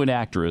to an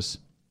actress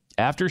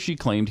after she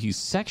claimed he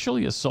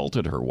sexually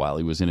assaulted her while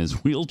he was in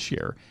his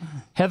wheelchair.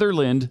 Heather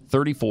Lind,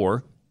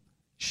 34.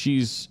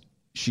 She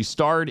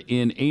starred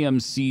in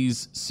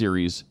AMC's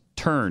series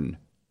Turn,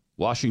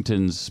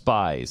 Washington's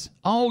Spies.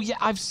 Oh, yeah,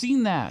 I've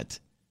seen that.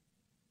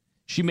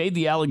 She made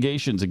the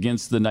allegations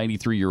against the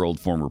 93-year-old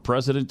former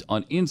president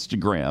on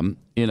Instagram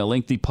in a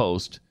lengthy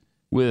post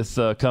with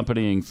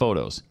accompanying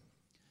photos.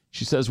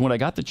 She says, when I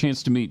got the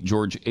chance to meet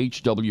George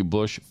H.W.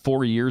 Bush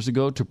 4 years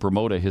ago to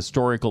promote a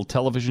historical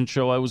television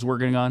show I was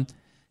working on,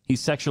 he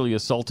sexually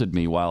assaulted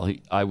me while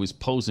I was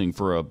posing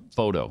for a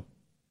photo.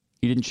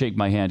 He didn't shake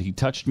my hand. He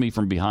touched me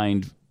from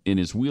behind in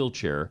his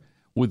wheelchair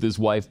with his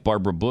wife,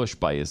 Barbara Bush,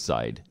 by his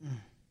side.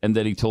 And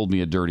then he told me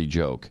a dirty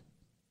joke.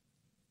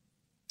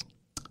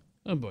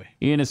 Oh, boy.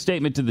 In a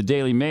statement to the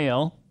Daily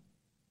Mail,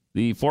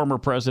 the former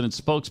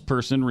president's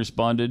spokesperson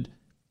responded,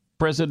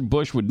 President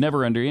Bush would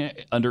never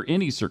under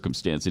any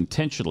circumstance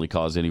intentionally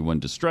cause anyone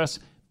distress,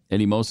 and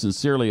he most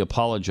sincerely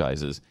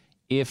apologizes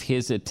if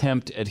his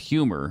attempt at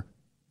humor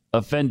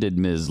offended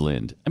Ms.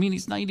 Lind. I mean,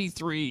 he's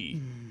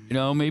 93. You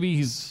know, maybe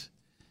he's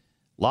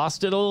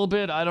lost it a little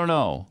bit. I don't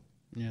know.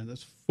 Yeah,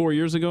 that's 4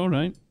 years ago,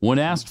 right? When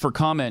asked for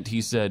comment,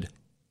 he said...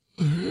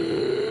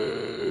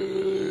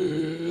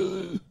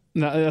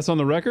 Now, that's on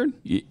the record?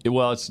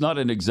 Well, it's not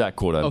an exact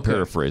quote. I'm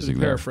paraphrasing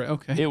there.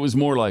 Okay. It was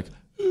more like...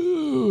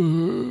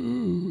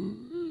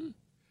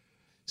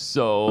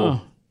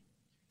 So,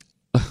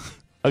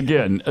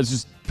 again, it's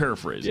just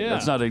paraphrasing. Yeah.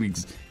 That's not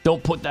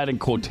don't put that in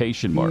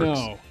quotation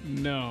marks.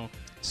 No.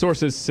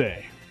 Sources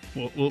say.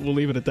 We'll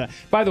leave it at that.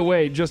 By the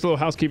way, just a little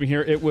housekeeping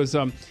here. It was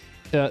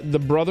the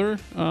brother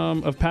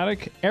of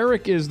Paddock.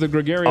 Eric is the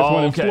gregarious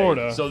one in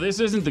Florida. So this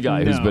isn't the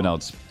guy who's been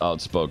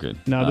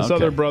outspoken. No, this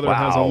other brother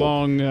has a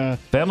long...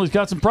 Family's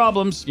got some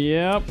problems.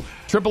 Yep.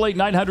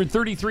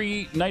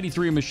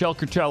 888-900-3393. Michelle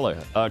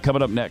Curtella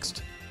coming up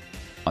next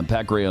on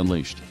Pat Gray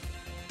Unleashed.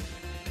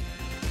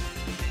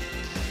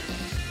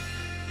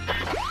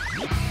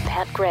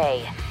 Pat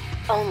Gray,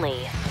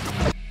 only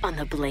on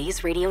the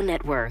Blaze Radio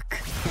Network.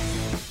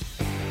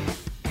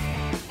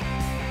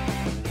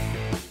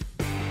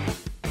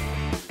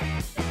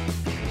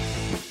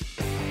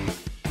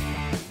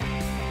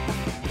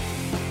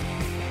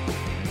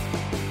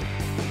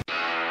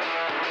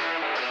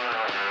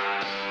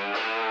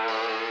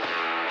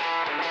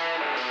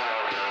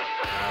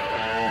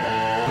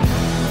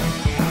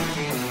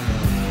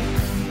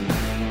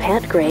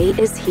 Pat Gray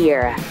is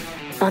here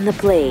on the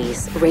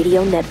Blaze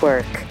Radio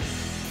Network.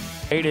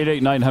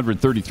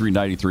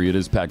 888-900-3393. It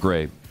is Pat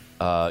Gray.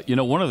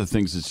 One of the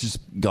things that's just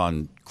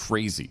gone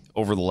crazy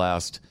over the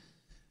last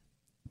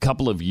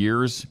couple of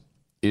years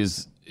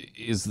is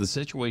the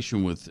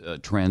situation with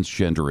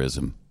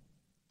transgenderism.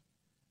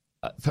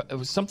 It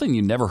was something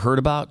you never heard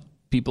about,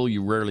 people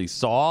you rarely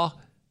saw.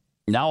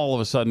 Now all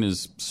of a sudden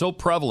is so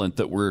prevalent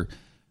that we're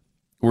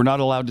not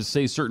allowed to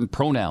say certain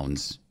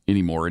pronouns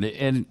anymore.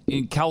 And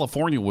in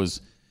California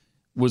was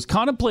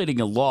contemplating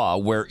a law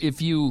where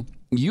if you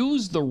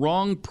use the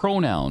wrong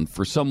pronoun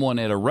for someone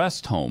at a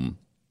rest home,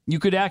 you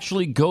could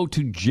actually go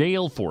to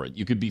jail for it.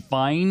 You could be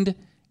fined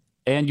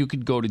and you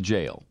could go to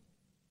jail.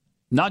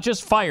 Not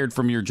just fired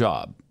from your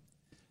job.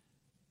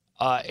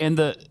 And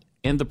the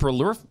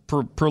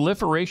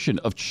proliferation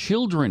of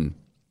children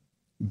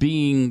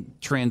being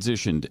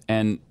transitioned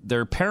and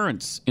their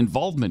parents'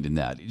 involvement in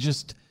that.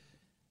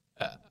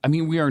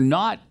 We are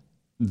not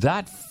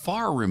that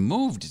far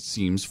removed, it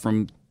seems,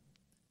 from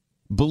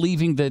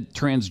believing that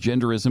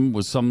transgenderism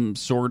was some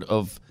sort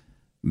of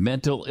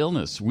mental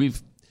illness. We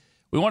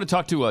want to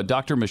talk to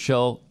Dr.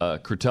 Michelle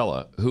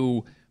Curtella,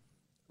 who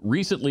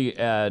recently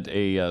at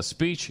a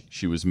speech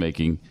she was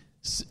making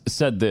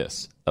said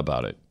this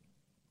about it.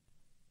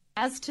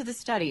 As to the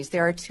studies,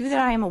 there are two that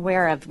I am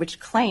aware of which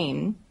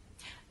claim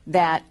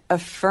that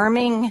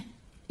affirming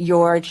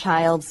your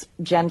child's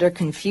gender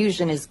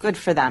confusion is good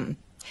for them.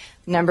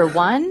 Number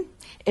one,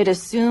 it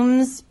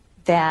assumes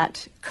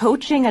that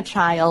coaching a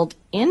child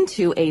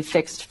into a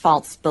fixed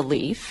false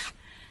belief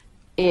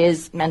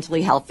is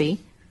mentally healthy.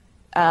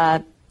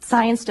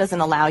 Science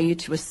doesn't allow you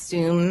to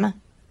assume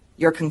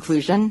your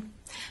conclusion.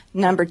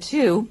 Number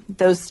two,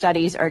 those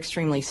studies are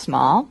extremely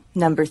small.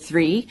 Number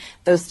three,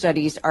 those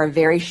studies are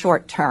very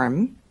short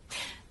term.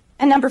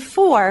 And number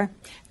four,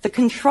 the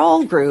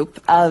control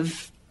group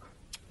of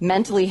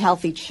mentally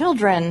healthy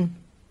children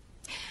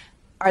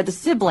are the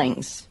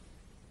siblings.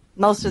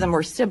 Most of them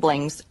were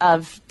siblings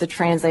of the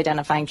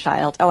trans-identifying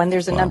child. Oh, and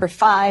there's a number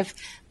 5.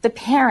 The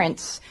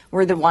parents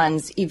were the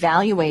ones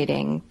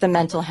evaluating the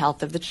mental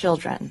health of the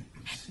children.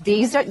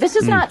 This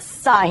is not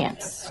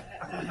science.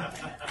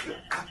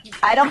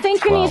 I don't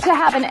think you need to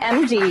have an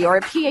MD or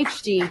a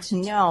PhD to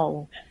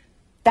know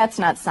that's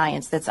not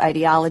science. That's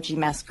ideology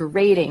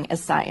masquerading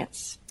as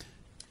science.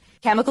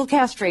 Chemical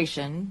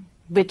castration,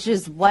 which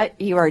is what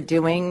you are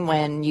doing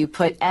when you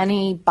put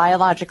any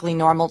biologically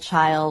normal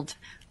child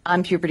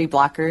on puberty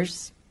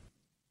blockers.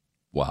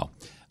 Wow.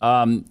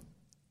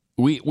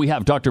 We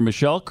have Dr.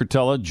 Michelle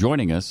Cretella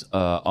joining us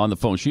on the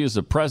phone. She is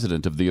the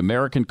president of the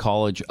American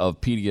College of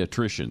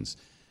Pediatricians.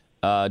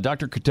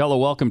 Dr. Cretella,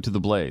 welcome to The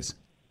Blaze.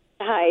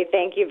 Hi,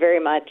 thank you very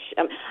much.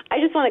 I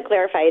just want to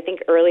clarify. I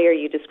think earlier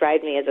you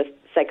described me as a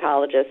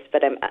psychologist,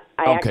 but I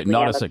actually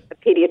am a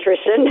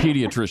pediatrician.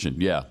 Pediatrician,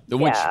 yeah.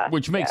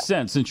 Which makes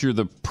sense since you're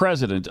the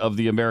president of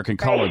the American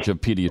College of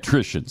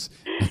Pediatricians.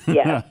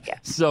 Yeah.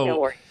 So, no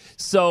worries.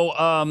 So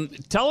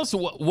tell us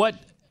what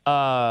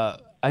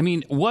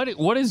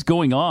is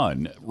going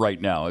on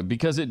right now?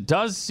 Because it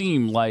does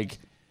seem like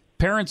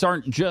parents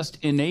aren't just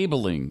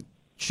enabling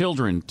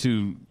children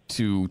to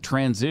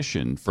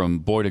transition from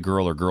boy to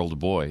girl or girl to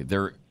boy.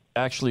 They're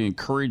actually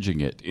encouraging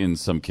it in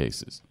some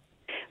cases.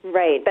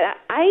 Right, but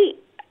I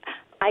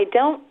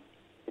don't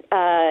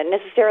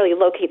necessarily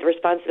locate the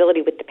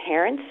responsibility with the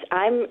parents.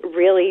 I'm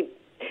really,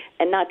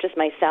 and not just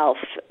myself,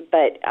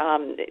 but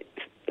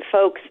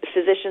folks,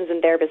 physicians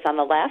and therapists on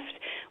the left,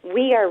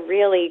 we are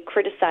really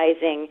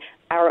criticizing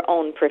our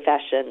own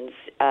professions,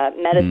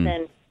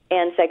 medicine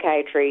and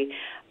psychiatry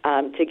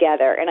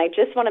together. And I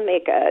just want to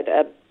make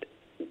a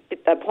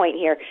point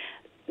here.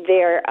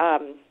 Their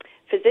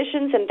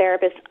physicians and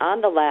therapists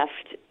on the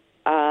left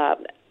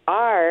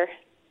are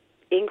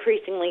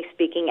increasingly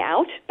speaking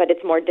out, but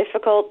it's more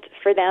difficult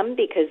for them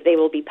because they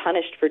will be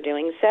punished for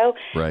doing so.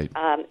 Right.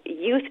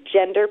 Youth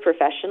gender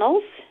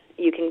professionals,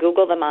 you can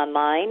Google them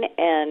online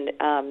and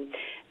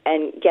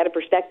get a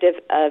perspective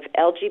of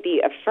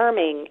LGBT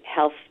affirming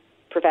health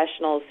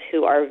professionals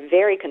who are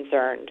very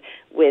concerned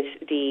with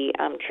the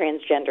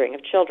transgendering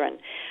of children.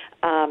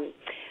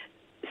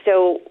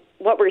 So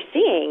what we're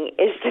seeing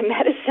is the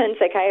medicine,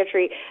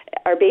 psychiatry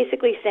are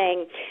basically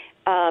saying,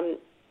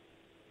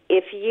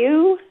 if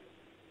you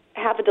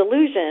have a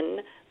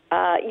delusion,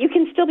 you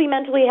can still be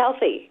mentally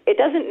healthy. It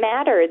doesn't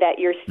matter that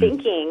your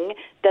thinking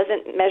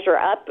doesn't measure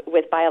up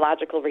with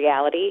biological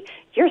reality.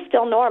 You're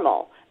still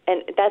normal.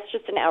 And that's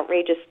just an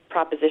outrageous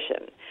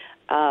proposition.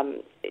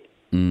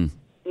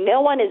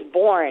 No one is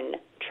born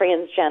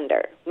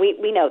transgender.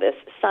 We know this.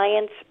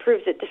 Science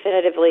proves it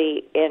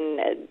definitively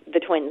in the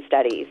twin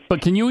studies.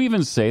 But can you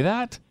even say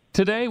that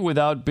today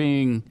without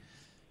being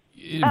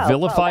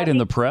vilified in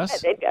the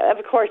press?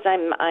 Of course,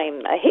 I'm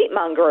a hate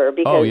mongerer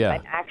because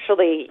I'm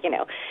actually,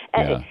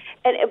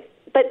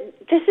 but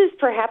this is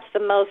perhaps the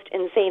most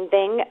insane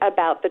thing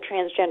about the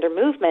transgender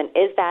movement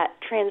is that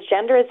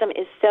transgenderism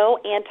is so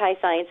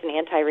anti-science and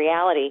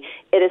anti-reality.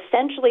 It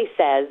essentially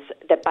says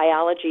that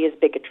biology is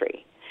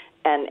bigotry,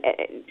 and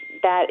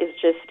that is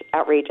just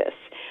outrageous.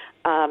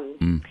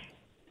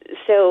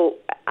 So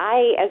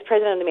I, as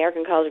president of the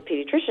American College of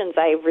Pediatricians,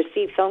 I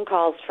receive phone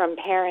calls from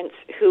parents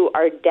who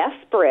are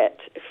desperate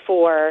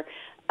for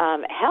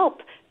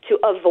help to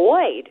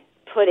avoid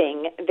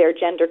putting their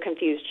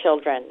gender-confused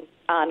children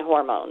on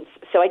hormones.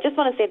 So I just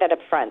want to say that up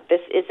front.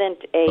 This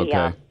isn't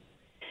a,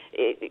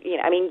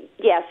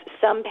 yes,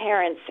 some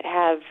parents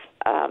have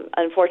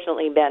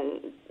unfortunately been,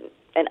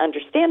 and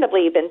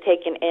understandably, been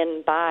taken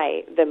in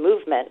by the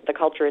movement. The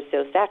culture is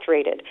so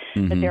saturated.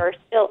 But there are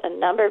still a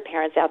number of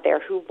parents out there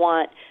who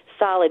want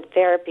solid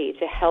therapy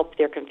to help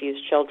their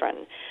confused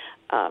children.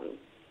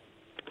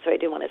 So I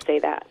do want to say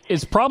that.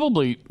 It's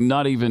probably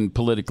not even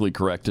politically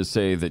correct to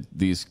say that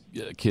these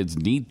kids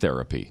need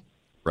therapy,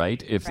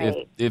 right?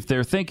 If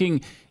they're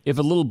thinking, if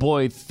a little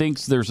boy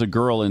thinks there's a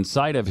girl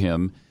inside of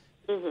him,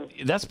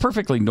 that's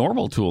perfectly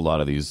normal to a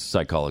lot of these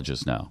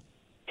psychologists now.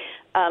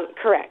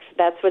 Correct.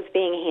 That's what's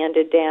being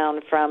handed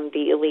down from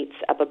the elites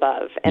up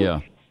above.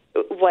 And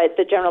what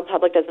the general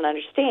public doesn't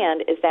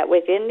understand is that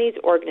within these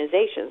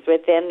organizations,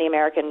 within the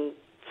American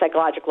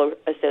Psychological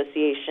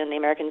Association, the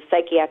American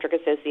Psychiatric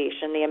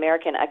Association, the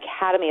American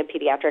Academy of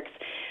Pediatrics,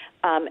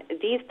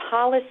 these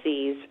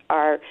policies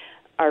are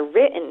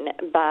written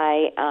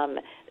by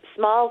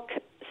small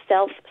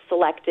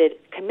self-selected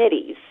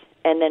committees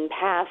and then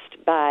passed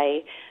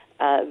by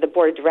the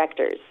board of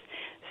directors.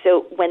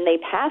 So when they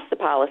pass the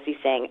policy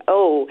saying,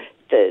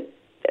 the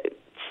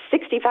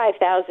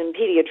 65,000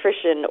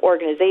 pediatrician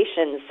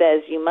organization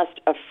says you must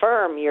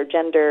affirm your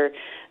gender,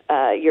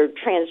 your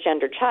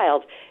transgender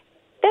child,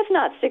 that's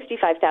not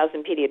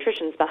 65,000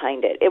 pediatricians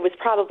behind it. It was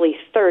probably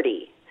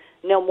 30,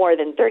 no more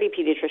than 30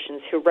 pediatricians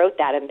who wrote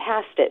that and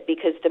passed it,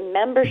 because the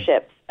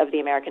membership of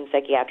the American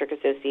Psychiatric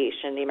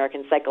Association, the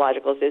American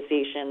Psychological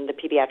Association, the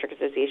Pediatric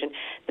Association,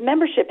 the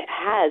membership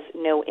has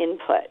no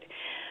input.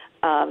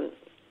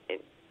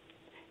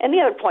 And the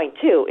other point,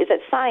 too, is that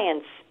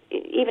science,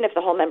 even if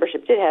the whole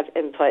membership did have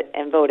input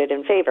and voted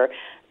in favor,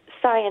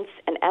 science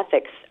and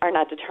ethics are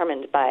not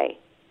determined by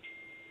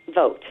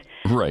vote.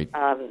 Right.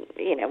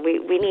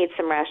 We need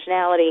some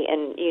rationality,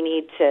 and you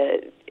need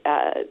to,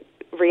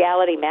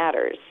 reality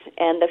matters.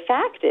 And the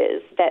fact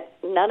is that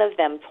none of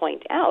them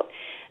point out,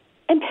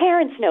 and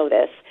parents know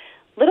this,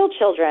 little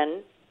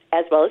children,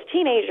 as well as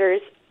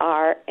teenagers,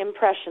 are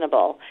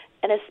impressionable,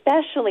 and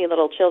especially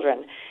little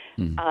children.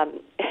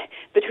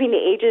 Between the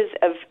ages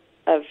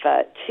of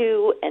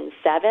 2 and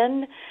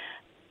 7,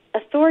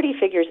 authority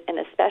figures, and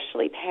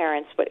especially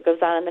parents, what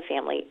goes on in the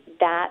family,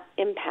 that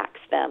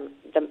impacts them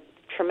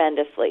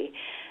tremendously.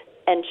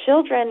 And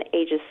children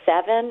ages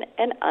 7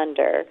 and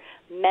under,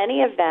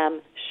 many of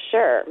them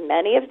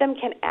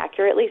can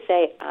accurately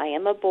say, I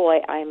am a boy,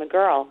 I am a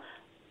girl.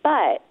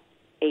 But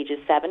ages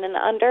 7 and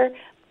under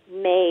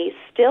may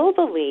still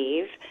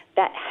believe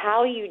that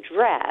how you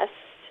dress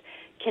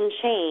can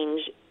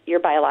change your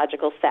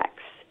biological sex.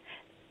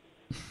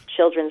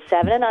 Children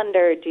 7 and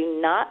under do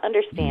not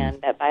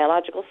understand that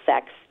biological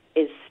sex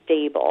is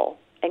stable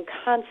and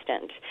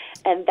constant.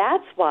 And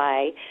that's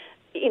why,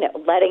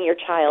 letting your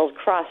child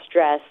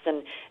cross-dress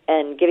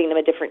and giving them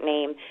a different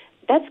name,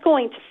 that's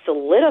going to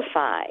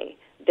solidify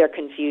their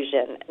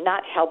confusion,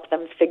 not help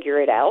them figure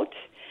it out.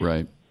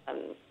 Right.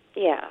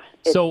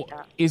 So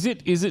is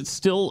it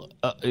still,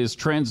 is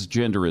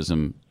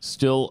transgenderism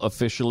still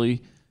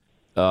officially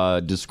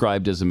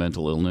described as a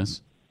mental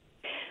illness?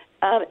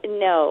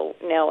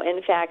 No.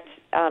 In fact,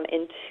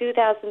 in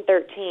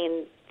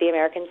 2013, the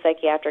American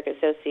Psychiatric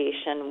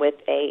Association,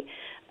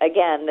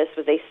 this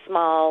was a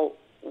small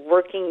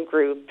working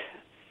group.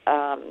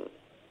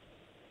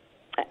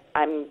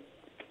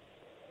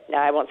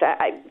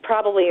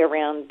 Probably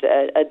around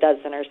a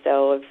dozen or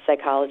so of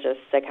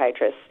psychologists,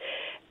 psychiatrists,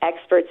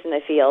 experts in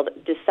the field,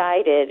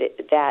 decided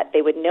that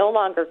they would no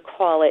longer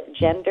call it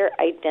gender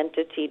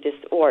identity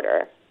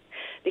disorder.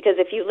 Because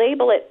if you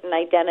label it an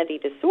identity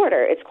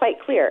disorder, it's quite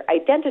clear.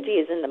 Identity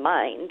is in the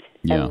mind,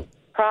 and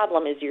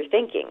problem is your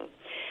thinking.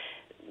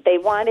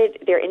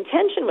 Their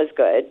intention was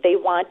good. They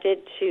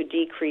wanted to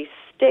decrease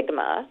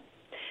stigma,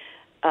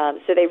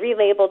 so they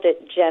relabeled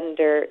it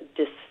gender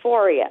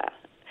dysphoria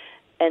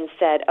and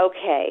said,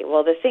 okay,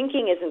 well, the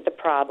thinking isn't the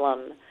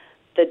problem.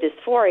 The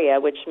dysphoria,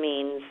 which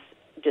means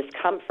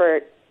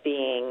discomfort,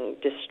 being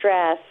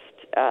distressed,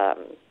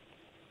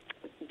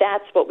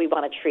 that's what we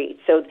want to treat.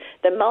 So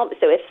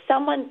if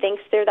someone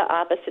thinks they're the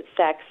opposite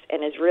sex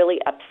and is really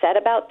upset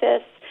about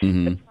this,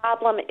 the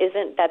problem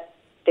isn't that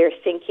their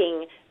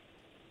thinking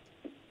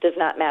does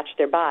not match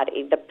their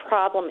body. The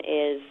problem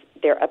is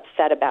they're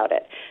upset about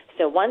it.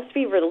 So once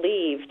we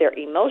relieve their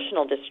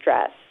emotional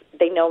distress,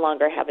 they no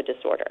longer have a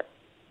disorder.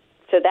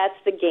 So that's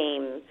the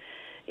game.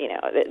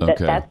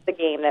 That's the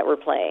game that we're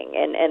playing.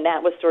 And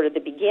that was sort of the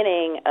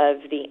beginning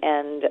of the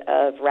end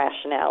of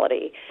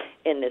rationality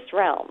in this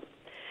realm.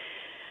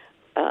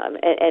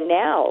 And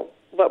now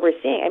what we're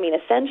seeing,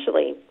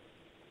 essentially,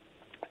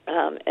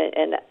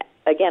 and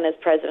again, as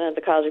president of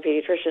the College of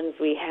Pediatricians,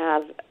 we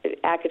have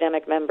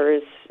academic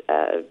members,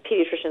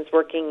 pediatricians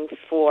working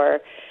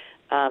for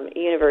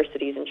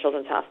universities and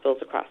children's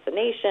hospitals across the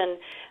nation.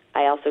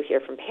 I also hear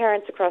from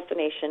parents across the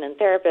nation and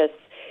therapists.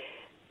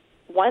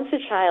 Once a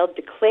child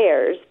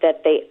declares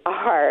that they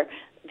are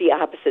the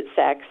opposite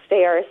sex,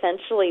 they are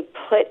essentially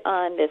put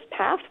on this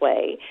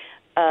pathway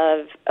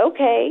of,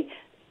 okay,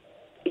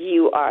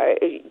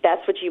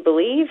 that's what you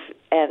believe,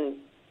 and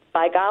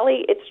by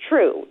golly, it's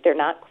true. They're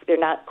not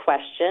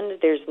questioned.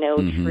 There's no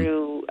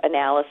true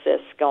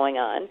analysis going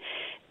on,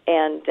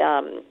 and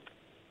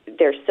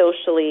they're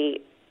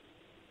socially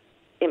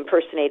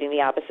impersonating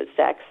the opposite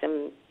sex.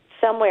 And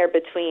somewhere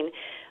between,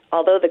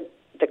 although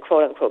the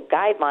quote-unquote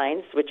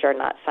guidelines, which are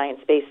not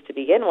science-based to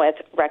begin with,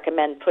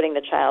 recommend putting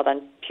the child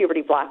on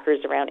puberty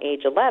blockers around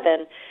age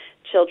 11,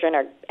 children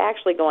are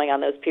actually going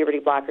on those puberty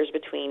blockers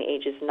between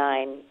ages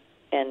 9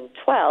 and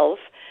 12.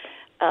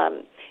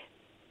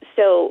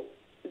 So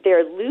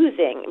they're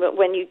losing.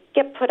 When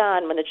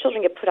the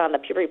children get put on the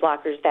puberty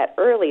blockers that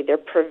early, they're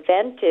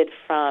prevented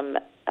from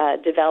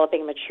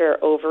developing mature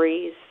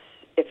ovaries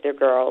if they're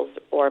girls,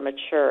 or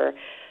mature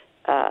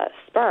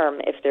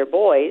sperm if they're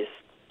boys.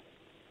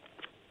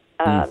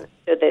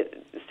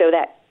 So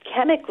that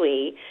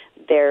chemically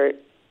they're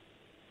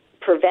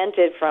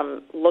prevented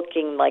from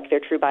looking like their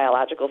true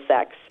biological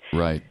sex.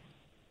 Right.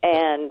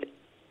 And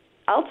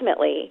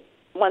ultimately,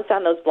 once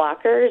on those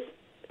blockers,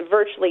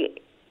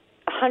 virtually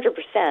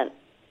 100%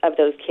 of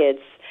those kids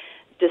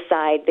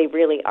decide they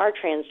really are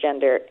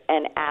transgender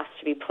and ask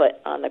to be put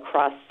on the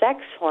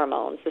cross-sex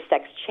hormones, the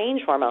sex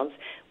change hormones,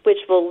 which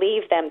will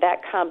leave them,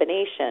 that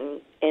combination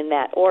in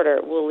that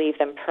order will leave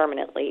them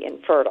permanently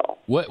infertile.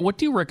 What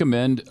do you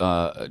recommend,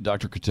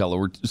 Dr. Cretella?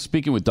 We're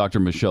speaking with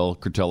Dr. Michelle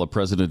Cretella,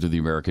 president of the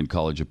American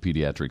College of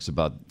Pediatrics,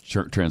 about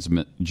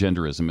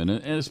transgenderism, and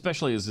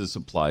especially as this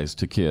applies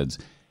to kids.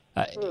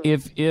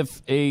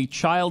 If a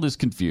child is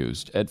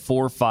confused at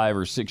 4, 5,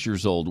 or 6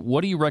 years old,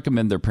 what do you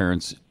recommend their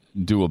parents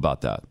do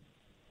about that?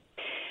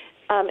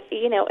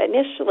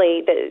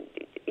 Initially,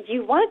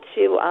 you want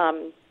to.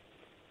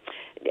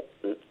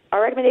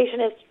 Our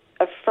recommendation is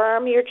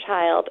affirm your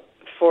child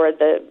for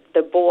the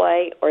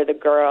boy or the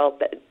girl,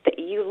 that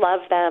you love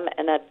them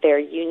and that they're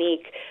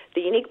unique,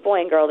 the unique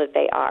boy and girl that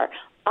they are.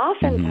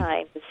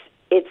 Oftentimes,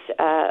 it's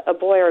a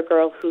boy or a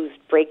girl who's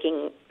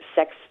breaking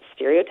sex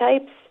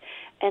stereotypes.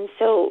 And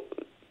so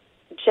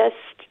just,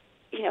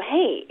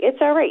 hey,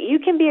 it's all right. You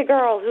can be a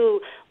girl who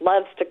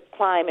loves to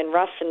climb and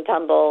rough and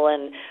tumble,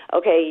 and,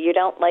 okay, you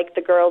don't like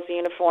the girls'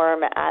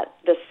 uniform at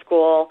the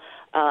school.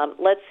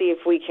 Let's see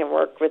if we can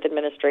work with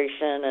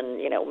administration and,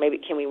 maybe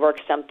can we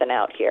work something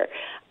out here.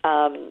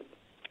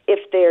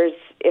 If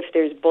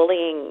there's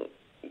bullying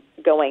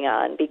going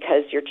on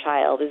because your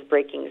child is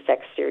breaking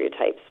sex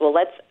stereotypes, well,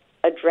 let's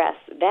address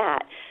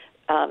that.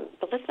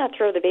 But let's not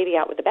throw the baby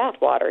out with the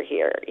bathwater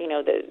here.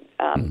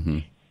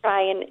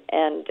 Try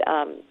and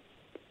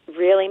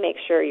really make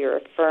sure you're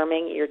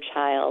affirming your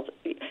child.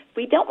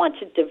 We don't want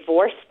to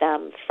divorce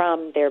them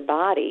from their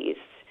bodies.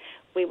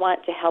 We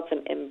want to help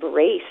them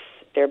embrace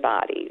their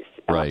bodies.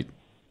 Right.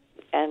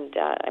 And,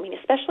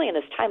 especially in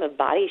this time of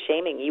body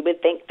shaming, you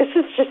would think this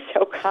is just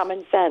so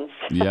common sense.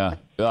 Yeah,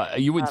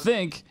 you would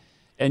think,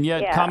 and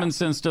yet common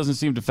sense doesn't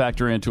seem to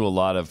factor into a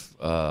lot of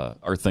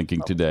our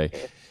thinking today.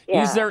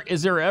 Yeah.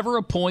 Is there ever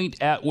a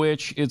point at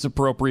which it's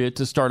appropriate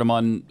to start them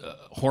on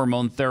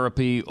hormone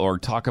therapy or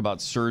talk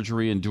about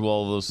surgery and do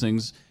all of those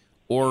things?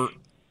 Or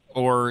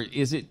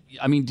is it,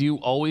 do you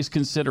always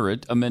consider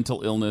it a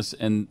mental illness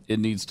and it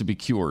needs to be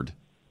cured?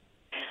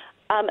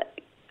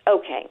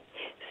 Okay.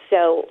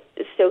 So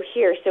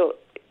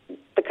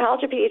the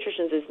College of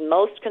Pediatricians is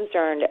most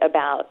concerned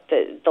about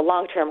the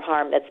long-term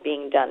harm that's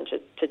being done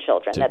to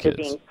children, that they're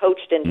being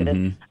coached into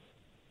this.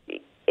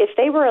 If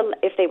they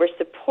were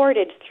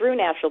supported through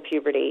natural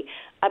puberty,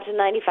 up to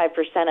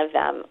 95% of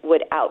them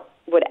would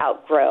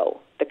outgrow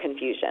the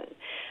confusion.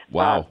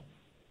 Wow.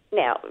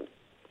 Now,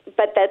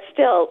 but that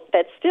still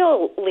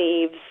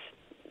leaves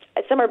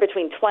somewhere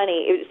between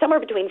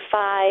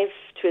 5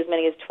 to as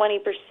many as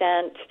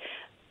 20%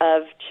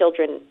 of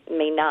children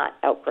may not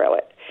outgrow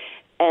it.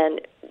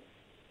 And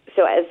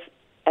so as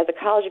a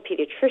College of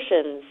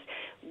Pediatricians,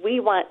 we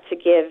want to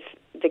give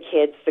the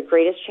kids the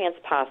greatest chance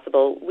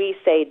possible. We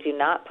say do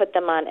not put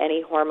them on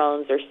any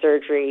hormones or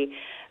surgery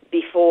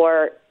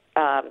before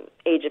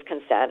age of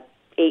consent,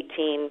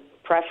 18,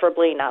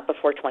 preferably not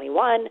before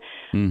 21.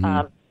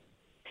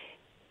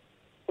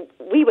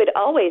 We would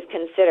always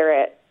consider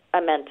it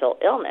a mental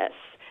illness,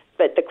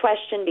 but the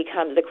question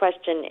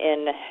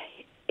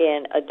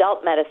in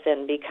adult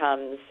medicine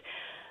becomes,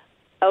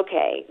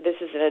 okay, this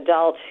is an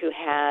adult who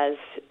has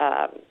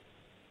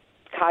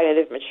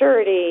cognitive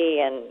maturity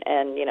and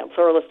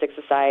pluralistic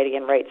society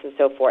and rights and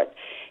so forth.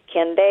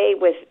 Can they,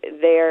 with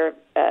their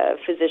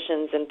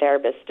physicians and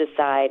therapists,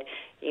 decide,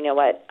 you know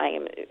what,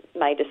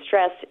 my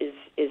distress is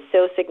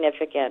so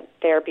significant,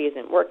 therapy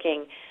isn't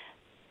working,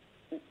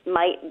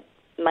 might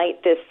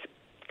this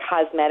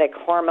cosmetic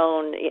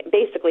hormone,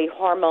 basically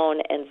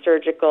hormone and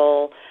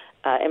surgical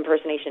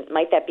impersonation,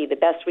 might that be the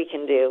best we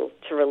can do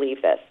to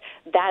relieve this?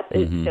 That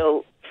is,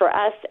 so for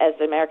us as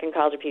the American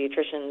College of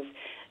Pediatricians,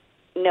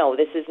 no,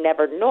 this is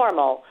never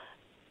normal,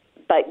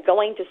 but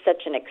going to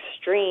such an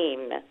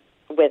extreme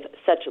with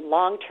such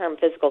long-term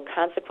physical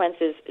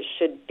consequences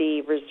should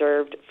be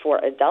reserved for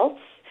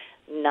adults,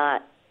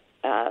 not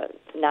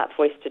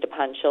foisted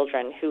upon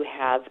children who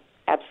have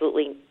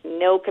absolutely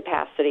no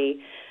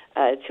capacity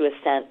to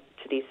assent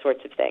to these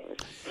sorts of things.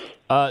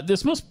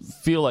 This must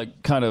feel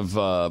like kind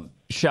of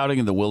shouting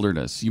in the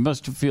wilderness. You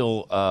must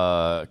feel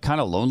kind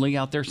of lonely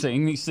out there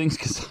saying these things,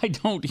 because I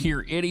don't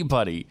hear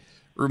anybody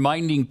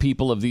reminding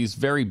people of these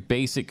very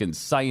basic and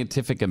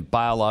scientific and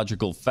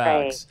biological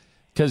facts,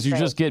 because you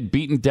just get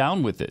beaten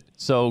down with it.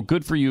 So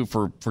good for you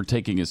for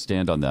taking a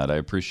stand on that. I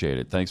appreciate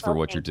it. Thanks for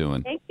what you're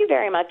doing. Thank you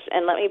very much.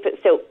 And let me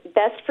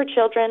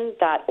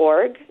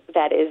bestforchildren.org.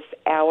 That is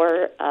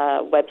our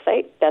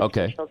website,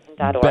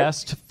 bestforchildren.org.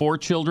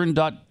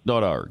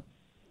 Bestforchildren.org.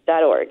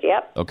 .org,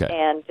 yep. Okay.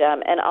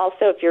 And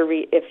also,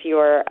 if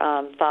your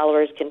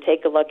followers can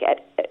take a look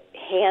at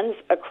Hands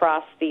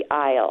Across the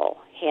Aisle.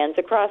 Hands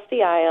Across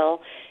the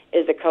Aisle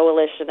is a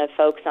coalition of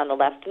folks on the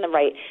left and the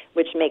right,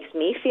 which makes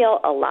me feel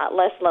a lot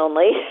less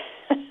lonely.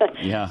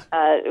 Yeah.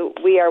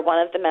 We are one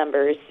of the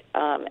members,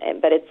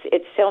 but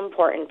it's so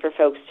important for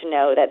folks to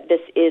know that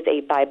this is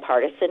a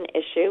bipartisan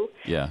issue.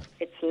 Yeah.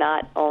 It's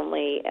not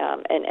only,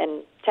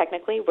 and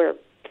technically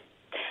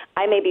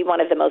I may be one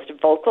of the most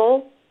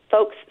vocal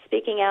folks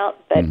speaking out,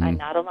 but I'm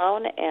not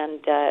alone, and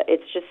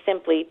it's just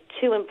simply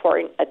too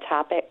important a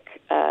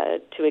topic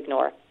to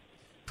ignore.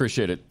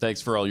 Appreciate it.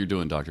 Thanks for all you're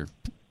doing, Doctor.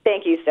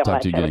 Thank you so much.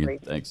 Talk to you again.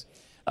 Thanks.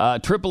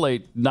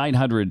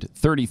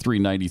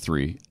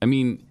 888-900-3393. I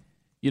mean,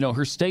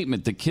 her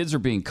statement that kids are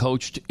being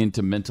coached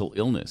into mental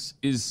illness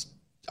is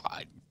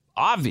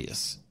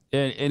obvious,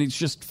 and it's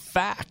just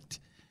fact.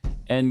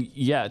 And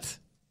yet,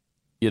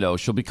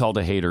 she'll be called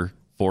a hater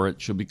for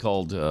it. She'll be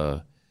called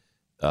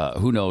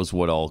who knows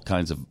what all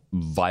kinds of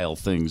vile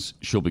things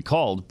she'll be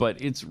called.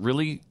 But it's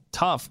really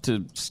tough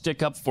to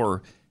stick up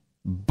for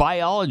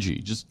biology,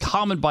 just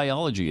common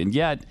biology. And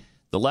yet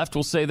the left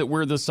will say that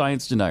we're the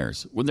science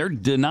deniers when they're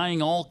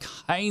denying all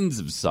kinds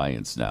of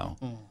science now.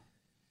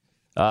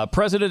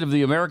 President of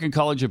the American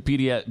College of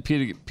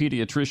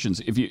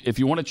Pediatricians. If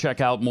you want to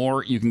check out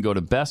more, you can go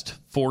to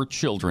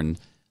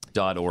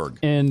bestforchildren.org.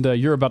 And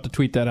you're about to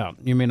tweet that out.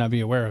 You may not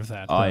be aware of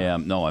that. I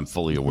am. No, I'm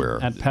fully aware.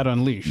 At Pat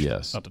Unleashed.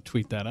 Yes. About to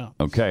tweet that out.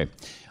 Okay.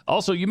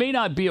 Also, you may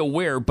not be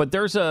aware, but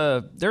there's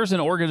an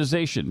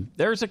organization,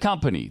 there's a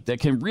company that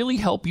can really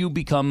help you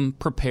become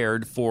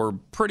prepared for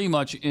pretty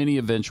much any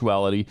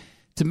eventuality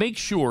to make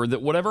sure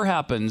that whatever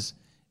happens,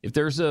 if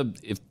there's an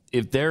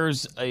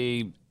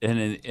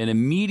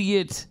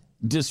immediate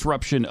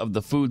disruption of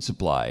the food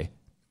supply,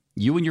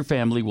 you and your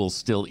family will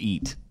still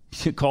eat.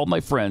 Call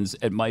my friends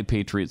at My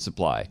Patriot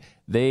Supply.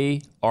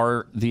 They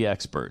are the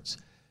experts.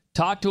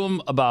 Talk to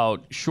them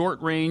about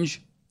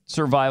short-range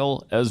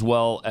survival as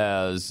well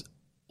as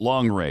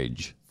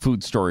long-range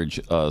food storage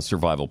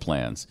survival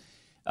plans.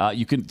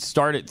 You can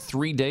start at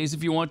 3 days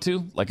if you want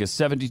to, like a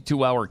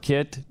 72-hour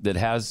kit that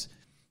has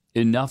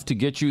enough to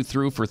get you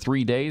through for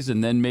 3 days,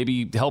 and then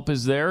maybe help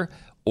is there.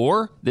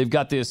 Or they've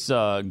got this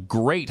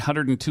great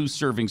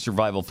 102-serving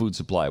survival food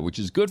supply, which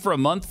is good for a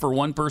month for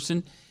one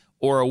person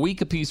or a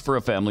week apiece for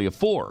a family of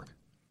 4.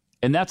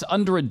 And that's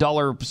under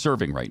 $1 per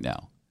serving right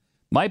now.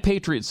 My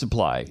Patriot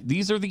Supply,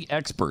 these are the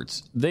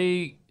experts.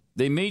 They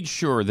made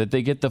sure that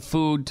they get the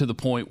food to the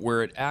point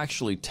where it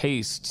actually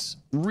tastes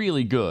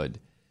really good.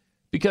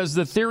 Because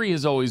the theory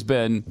has always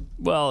been,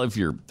 well, if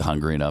you're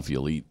hungry enough,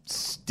 you'll eat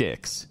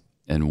sticks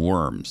and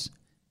worms.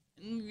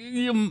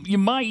 You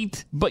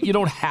might, but you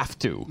don't have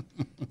to.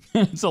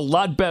 It's a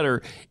lot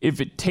better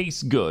if it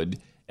tastes good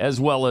as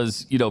well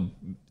as,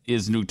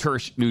 is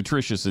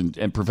nutritious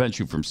and prevents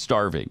you from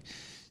starving.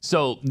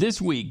 So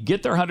this week,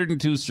 get their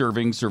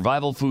 102-serving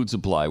survival food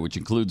supply, which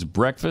includes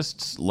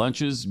breakfasts,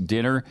 lunches,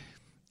 dinner,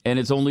 and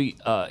it's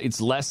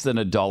less than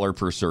 $1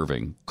 per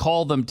serving.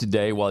 Call them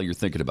today while you're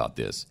thinking about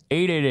this.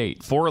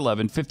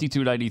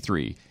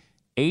 888-411-5293.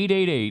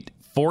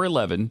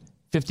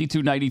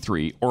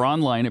 888-411-5293 or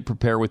online at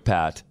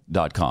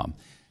preparewithpat.com.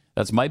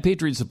 That's My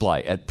Patriot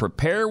Supply at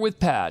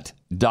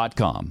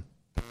preparewithpat.com.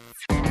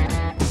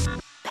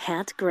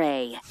 Pat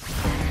Gray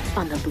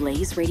on the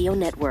Blaze Radio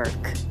Network.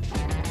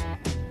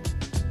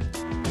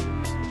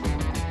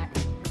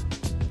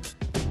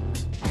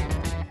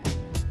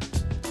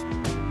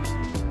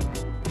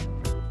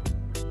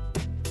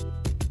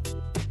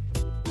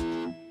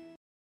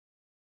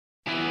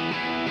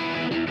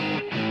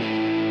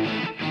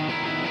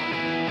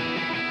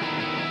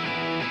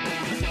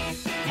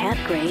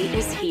 Pat Gray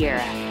is here.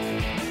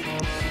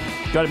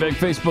 Got a big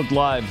Facebook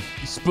Live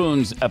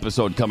Spoons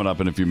episode coming up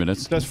in a few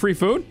minutes. That's free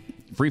food?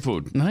 Free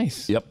food.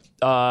 Nice. Yep.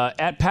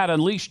 At Pat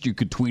Unleashed, you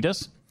could tweet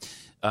us.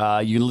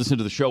 You can listen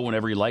to the show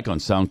whenever you like on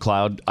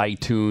SoundCloud,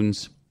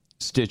 iTunes,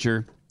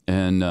 Stitcher,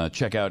 and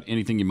check out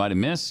anything you might have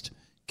missed.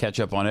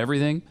 Catch up on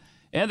everything.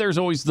 And there's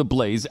always the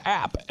Blaze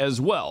app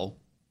as well.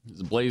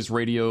 It's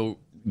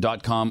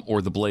blazeradio.com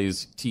or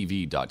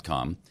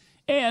theblazetv.com.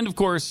 And, of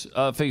course,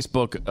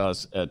 Facebook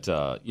us at,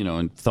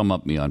 and thumb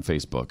up me on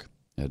Facebook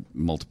at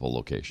multiple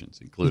locations,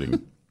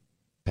 including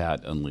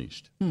Pat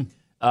Unleashed.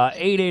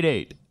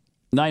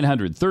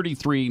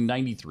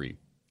 888-900-3393.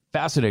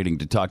 Fascinating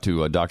to talk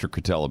to Dr.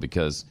 Cretella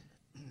because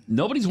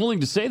nobody's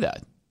willing to say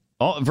that.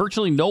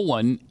 Virtually no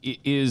one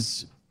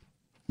is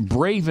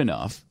brave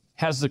enough,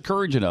 has the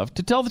courage enough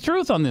to tell the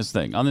truth on this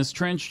thing, on this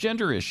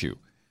transgender issue.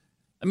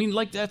 I mean,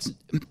 what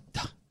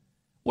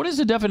is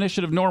the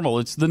definition of normal?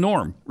 It's the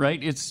norm,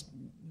 right? It's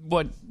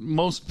what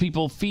most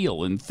people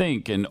feel and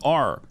think and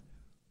are.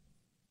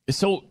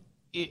 So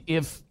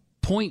if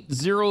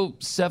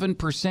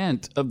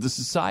 0.07% of the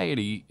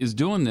society is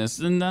doing this,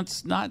 then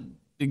that's not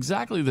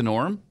exactly the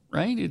norm,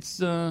 right?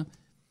 It's out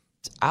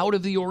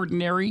of the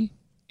ordinary,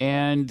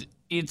 and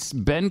it's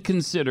been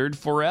considered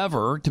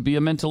forever to be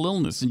a mental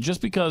illness. And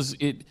just because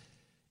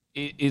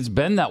it's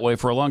been that way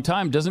for a long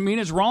time doesn't mean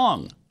it's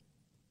wrong.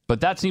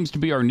 But that seems to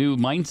be our new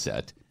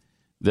mindset,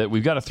 that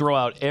we've got to throw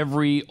out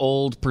every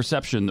old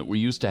perception that we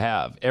used to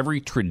have, every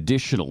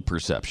traditional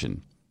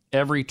perception,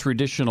 every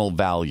traditional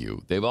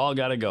value. They've all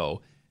got to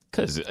go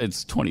because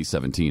it's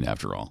 2017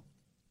 after all,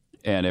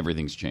 and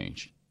everything's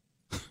changed.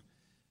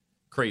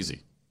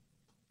 Crazy.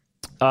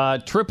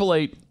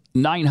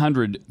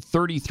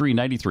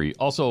 888-900-3393.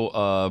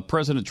 Also,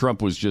 President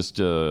Trump was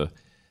just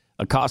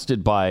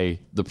accosted by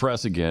the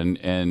press again,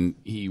 and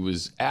he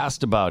was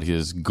asked about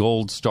his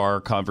Gold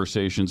Star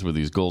conversations with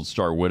these Gold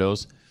Star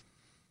widows.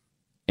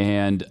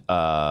 And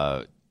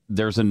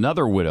there's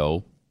another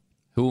widow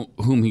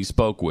whom he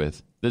spoke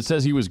with that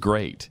says he was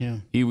great. Yeah.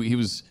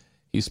 He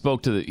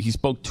spoke to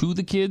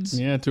the kids.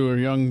 Yeah, to her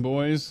young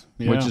boys.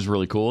 Yeah. Which is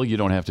really cool. You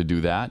don't have to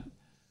do that.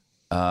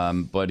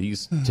 But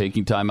he's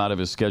taking time out of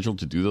his schedule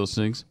to do those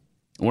things.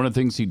 One of the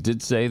things he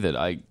did say that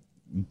I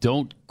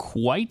don't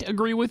quite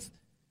agree with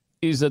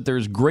is that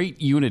there's great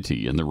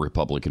unity in the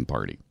Republican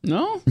Party.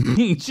 No?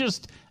 He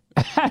just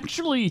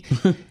actually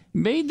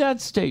made that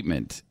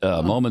statement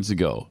moments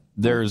ago.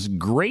 There's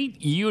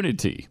great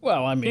unity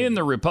in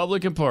the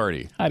Republican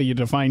Party. How do you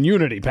define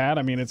unity, Pat?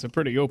 I mean, it's a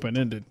pretty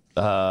open-ended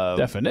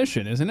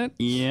definition, isn't it?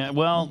 Yeah,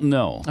 well,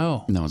 no.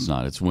 Oh. No, it's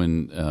not. It's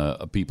when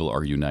people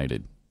are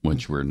united.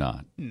 which we're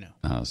not. No.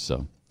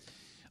 So,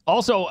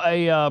 also,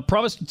 I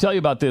promised to tell you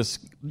about this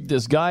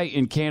guy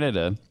in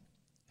Canada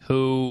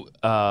who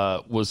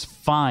was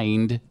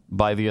fined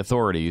by the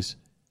authorities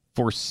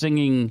for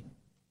singing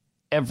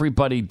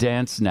 "Everybody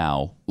Dance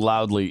Now"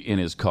 loudly in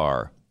his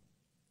car.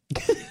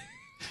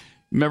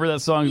 Remember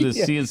that song, the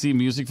CNC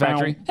Music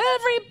Factory?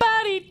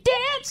 Everybody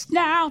dance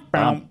now.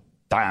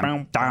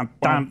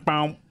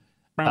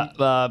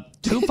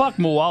 Tupac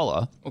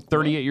Muala,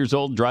 38 years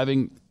old,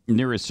 driving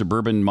near his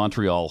suburban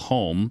Montreal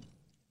home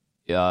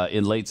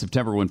in late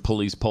September when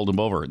police pulled him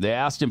over. They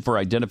asked him for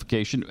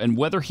identification and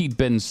whether he'd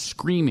been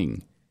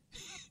screaming.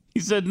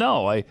 He said,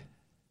 no,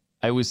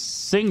 I was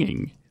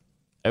singing.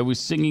 I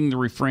was singing the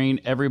refrain,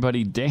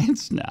 "Everybody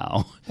dance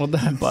now,"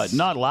 but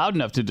not loud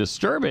enough to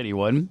disturb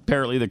anyone.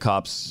 Apparently, the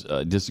cops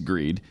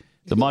disagreed.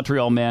 The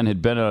Montreal man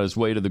had been on his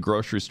way to the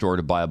grocery store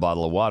to buy a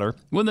bottle of water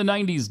when the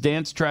 90s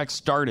dance track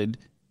started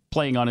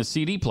playing on his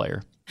CD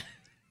player.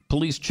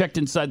 Police checked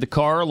inside the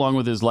car along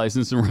with his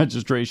license and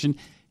registration,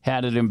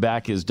 handed him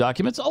back his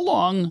documents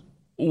along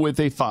with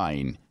a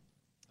fine.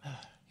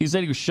 He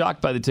said he was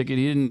shocked by the ticket.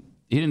 He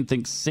didn't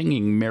think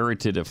singing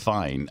merited a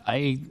fine.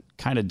 I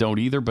kind of don't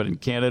either, but in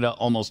Canada,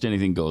 almost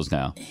anything goes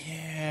now.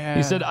 Yeah.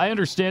 He said, I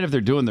understand if they're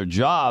doing their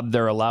job,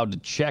 they're allowed to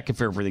check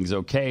if everything's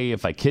okay,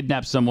 if I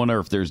kidnap someone or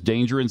if there's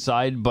danger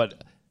inside,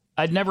 but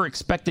I'd never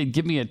expect they'd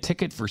give me a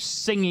ticket for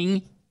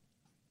singing.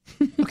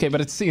 Okay, but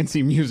it's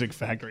CNC Music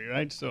Factory,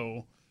 right?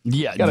 So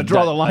yeah, got to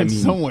draw the line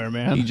somewhere,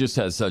 man. He just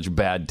has such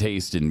bad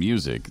taste in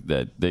music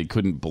that they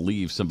couldn't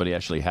believe somebody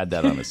actually had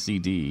that on a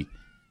CD.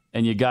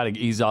 And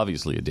he's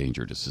obviously a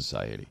danger to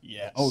society.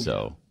 Yeah.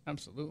 Yeah,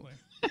 absolutely.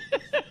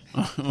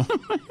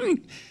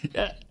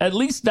 At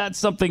least that's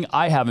something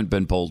I haven't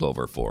been pulled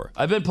over for.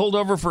 I've been pulled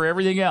over for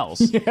everything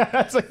else. Yeah,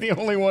 that's like the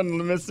only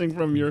one missing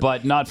from your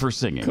but not for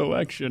singing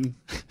collection.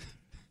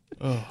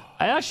 I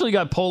actually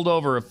got pulled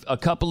over a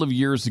couple of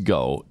years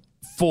ago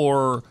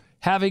for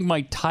having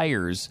my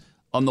tires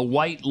on the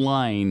white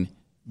line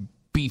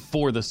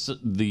before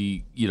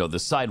the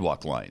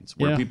sidewalk lines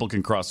where people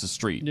can cross the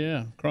street.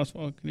 Yeah,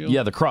 crosswalk.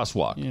 Yeah, the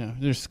crosswalk. Yeah,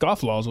 there's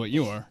scofflaws what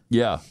you are.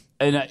 Yeah,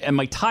 and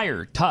my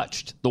tire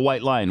touched the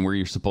white line where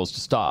you're supposed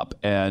to stop,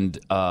 and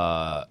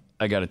I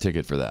got a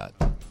ticket for that.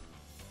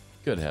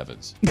 Good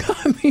heavens!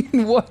 I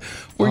mean, what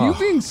were you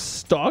being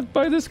stalked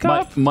by this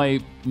cop?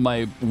 My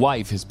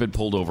wife has been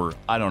pulled over,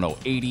 I don't know,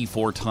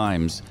 84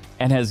 times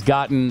and has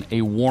gotten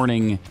a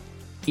warning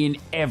in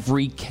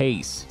every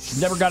case.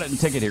 She's never gotten a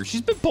ticket here.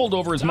 She's been pulled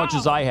over as much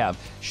as I have.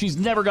 She's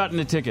never gotten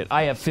a ticket.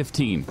 I have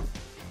 15.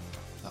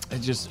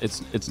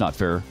 It's not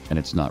fair and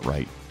it's not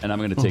right. And I'm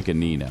going to take a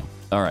knee now.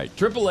 All right,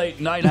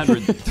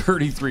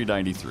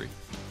 888-900-3393.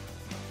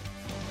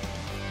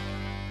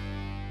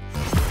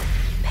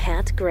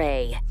 Pat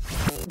Gray,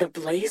 the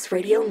Blaze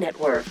Radio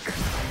Network.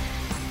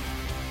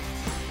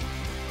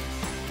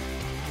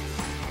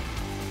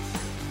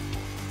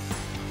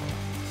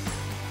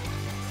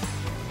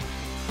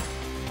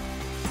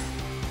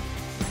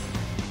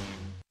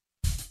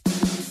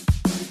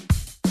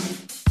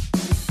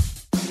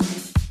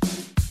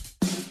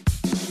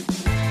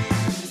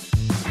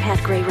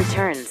 Pat Gray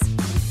returns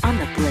on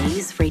the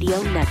Blaze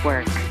Radio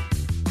Network.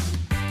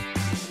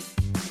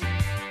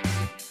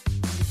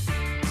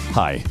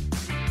 Hi.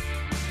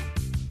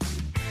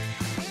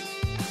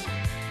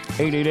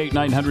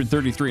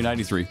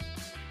 888-900-3393.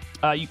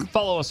 You can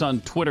follow us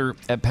on Twitter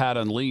at Pat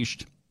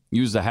Unleashed.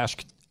 Use the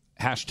hashtag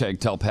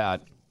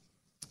TellPat.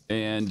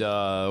 And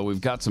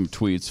we've got some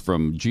tweets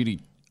from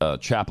G.D.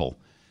 Chapel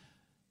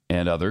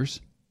and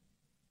others.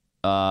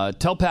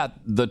 Tell Pat,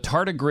 the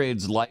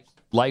tardigrade's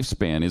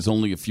lifespan is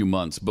only a few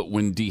months, but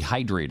when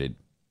dehydrated,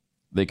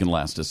 they can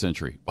last a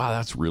century. Wow,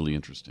 that's really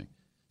interesting.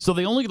 So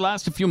they only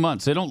last a few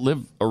months. They don't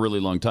live a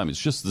really long time.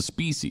 It's just the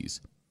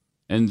species.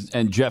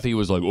 And Jeffy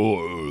was like,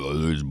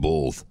 oh, it's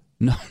both.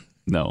 No,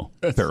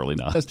 apparently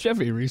not. That's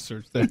Jeffy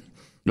research there.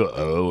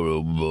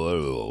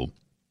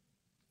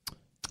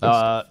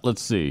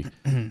 Let's see.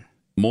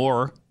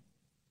 More.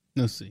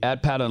 Let's see.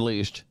 At Pat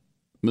Unleashed,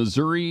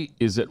 Missouri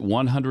is at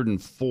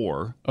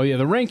 104. Oh, yeah,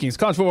 the rankings,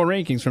 college football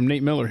rankings from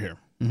Nate Miller here.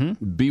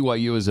 Mm-hmm.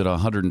 BYU is at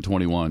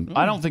 121.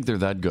 I don't think they're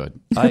that good.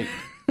 How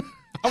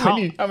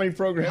many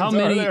programs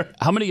are there?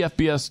 How many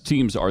FBS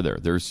teams are there?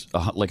 There's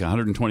like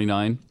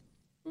 129.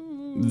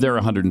 They're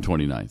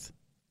 129th.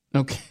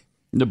 Okay.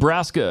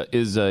 Nebraska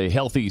is a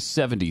healthy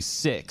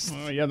 76.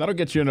 Oh, yeah, that'll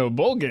get you into a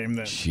bowl game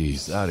then.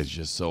 Jeez, that is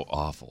just so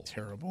awful.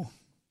 Terrible.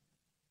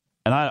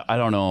 And I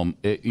don't know.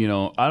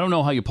 I don't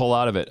know how you pull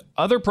out of it.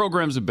 Other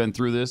programs have been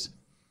through this.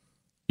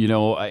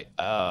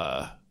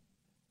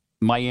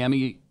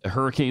 Miami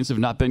Hurricanes have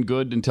not been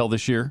good until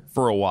this year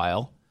for a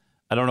while.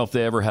 I don't know if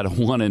they ever had a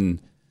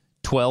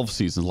 1-in-12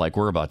 season like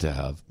we're about to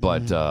have.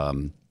 But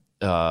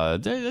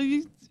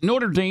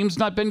Notre Dame's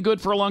not been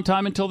good for a long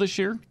time until this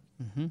year.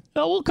 Mm-hmm.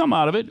 Well, we'll come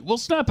out of it. We'll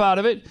snap out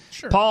of it.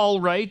 Sure. Paul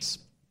writes,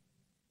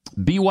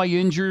 BYU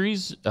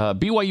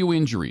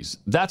injuries.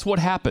 That's what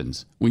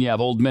happens when you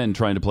have old men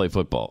trying to play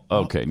football.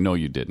 Okay, no,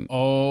 you didn't.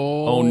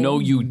 Oh, no,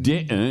 you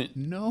didn't.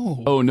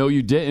 No. Oh, no,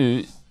 you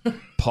didn't.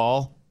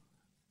 Paul,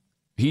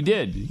 He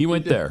did. He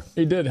went there.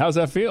 He did. How's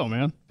that feel,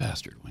 man?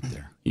 Bastard went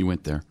there. He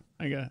went there.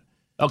 I got it.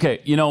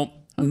 Okay,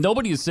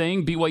 nobody is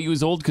saying BYU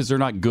is old because they're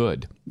not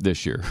good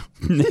this year.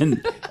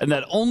 and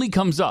that only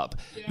comes up.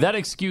 Yeah. That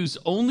excuse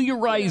only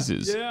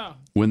arises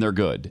when they're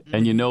good.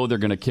 And they're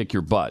going to kick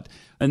your butt.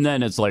 And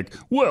then it's like,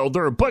 well,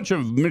 they're a bunch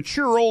of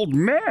mature old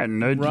men.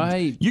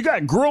 Right. You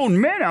got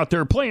grown men out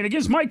there playing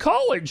against my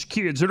college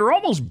kids that are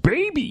almost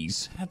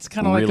babies. That's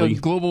kind of like a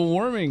global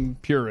warming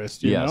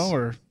purist, you know?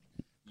 Or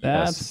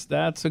that's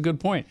a good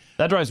point.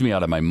 That drives me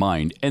out of my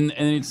mind. And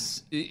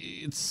it's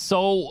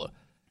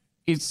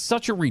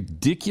such a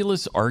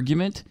ridiculous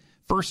argument.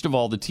 First of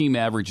all, the team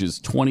average is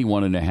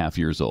 21 and a half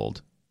years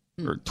old,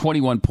 or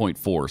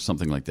 21.4,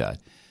 something like that.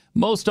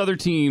 Most other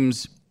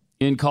teams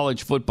in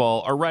college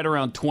football are right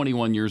around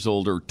 21 years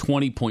old or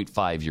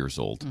 20.5 years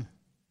old.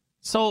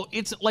 So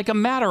it's like a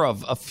matter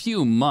of a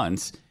few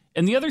months.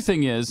 And the other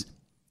thing is,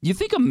 you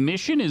think a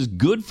mission is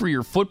good for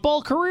your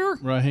football career?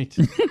 Right.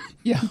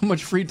 Yeah, how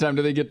much free time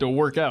do they get to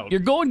work out?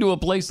 You're going to a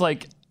place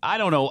like, I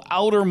don't know,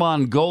 Outer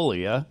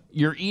Mongolia.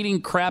 You're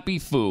eating crappy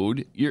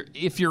food.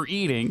 If you're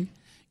eating,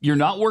 you're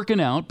not working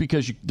out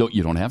because you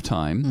don't have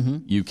time. Mm-hmm.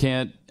 You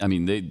can't. I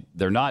mean,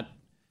 they're not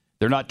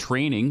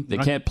training. They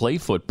can't play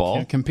football.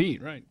 Can't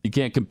compete, right? You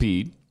can't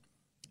compete.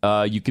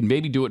 You can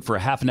maybe do it for a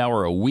half an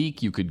hour a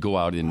week. You could go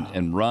out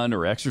and run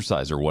or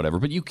exercise or whatever.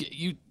 But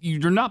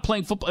you're not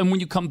playing football. And when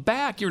you come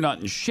back, you're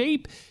not in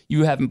shape.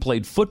 You haven't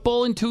played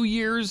football in 2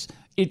 years.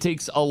 It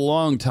takes a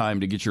long time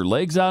to get your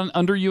legs out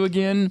under you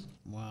again.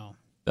 Wow.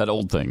 That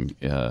old thing,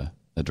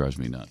 that drives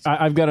me nuts.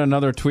 I've got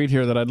another tweet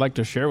here that I'd like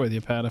to share with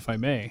you, Pat, if I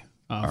may,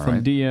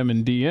 from DM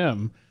and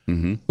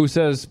DM, who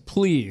says,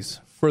 please,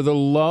 for the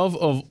love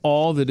of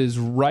all that is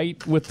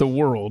right with the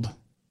world,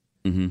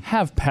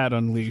 have Pat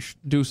Unleashed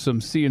do some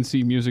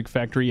CNC Music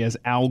Factory as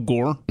Al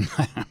Gore.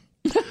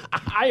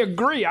 I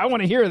agree. I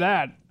want to hear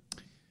that.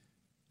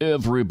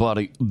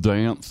 Everybody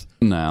dance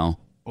now.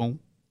 Boom,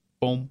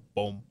 boom,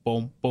 boom,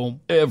 boom, boom.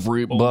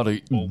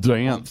 Everybody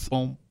dance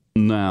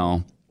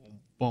now.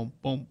 Boom,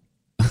 boom.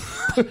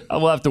 I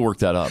will have to work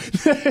that up.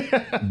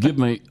 Give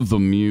me the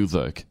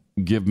music.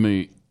 Give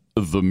me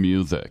the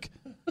music.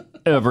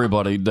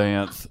 Everybody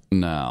dance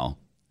now.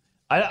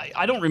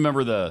 I don't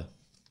remember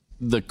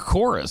the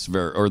chorus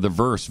or the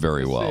verse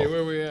very well. Let's see,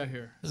 where are we at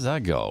here? How does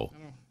that go?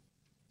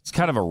 It's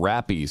kind of a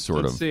rappy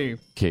sort of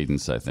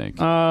cadence, I think.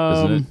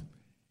 Isn't it?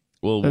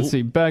 Well, let's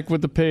see. Back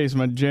with the pace.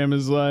 My jam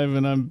is live,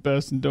 and I'm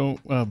best. And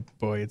don't. Oh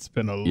boy, it's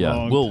been a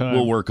long time.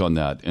 We'll work on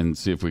that and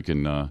see if we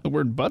can. The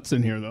word "butts"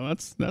 in here, though.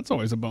 That's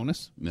always a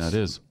bonus. That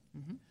is.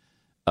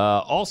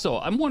 Also,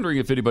 I'm wondering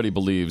if anybody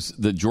believes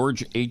that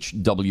George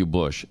H.W.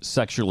 Bush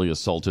sexually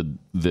assaulted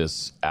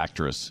this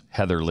actress,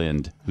 Heather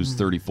Lind, who's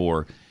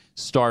 34,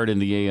 starred in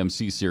the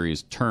AMC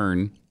series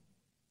Turn,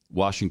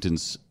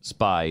 Washington's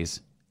Spies.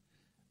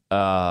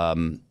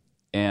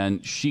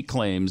 And she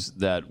claims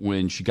that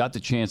when she got the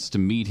chance to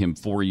meet him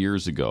 4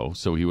 years ago,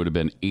 so he would have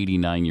been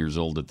 89 years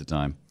old at the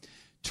time,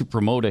 to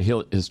promote a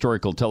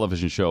historical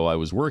television show I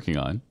was working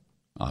on,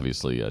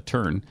 obviously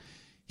Turn,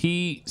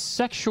 he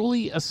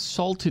sexually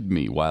assaulted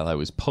me while I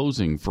was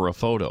posing for a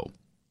photo.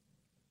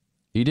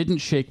 He didn't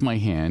shake my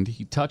hand.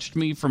 He touched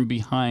me from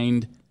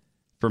behind,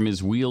 from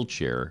his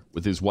wheelchair,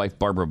 with his wife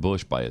Barbara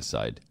Bush by his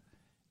side.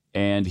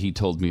 And he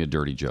told me a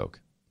dirty joke.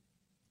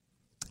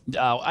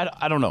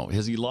 I don't know.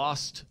 Has he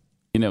lost,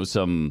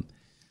 some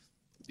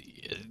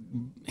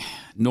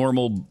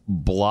normal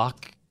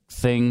block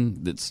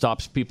thing that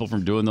stops people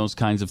from doing those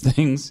kinds of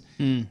things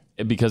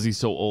because he's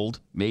so old?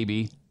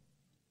 Maybe.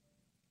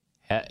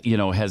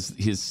 Has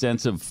his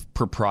sense of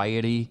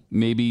propriety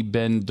maybe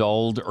been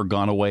dulled or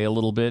gone away a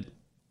little bit?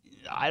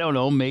 I don't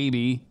know,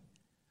 maybe.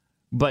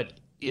 But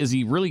is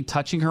he really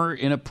touching her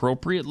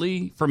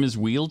inappropriately from his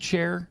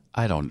wheelchair?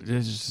 It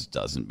just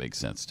doesn't make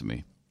sense to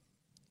me.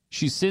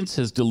 She since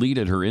has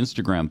deleted her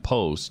Instagram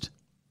post.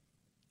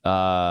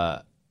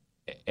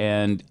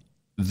 And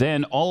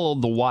then all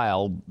the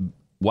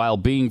while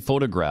being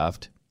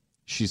photographed,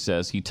 she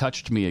says, he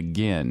touched me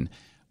again.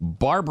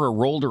 Barbara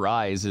rolled her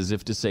eyes as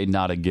if to say,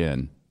 not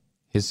again.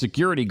 His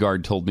security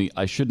guard told me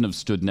I shouldn't have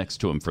stood next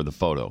to him for the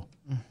photo.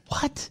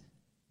 What?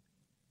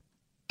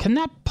 Can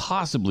that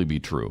possibly be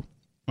true?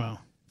 Wow.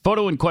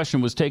 Photo in question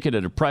was taken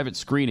at a private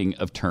screening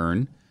of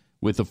Turn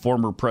with the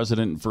former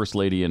president and first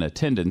lady in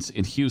attendance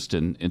in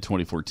Houston in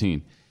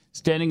 2014.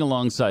 Standing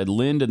alongside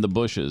Lind and the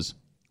Bushes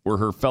were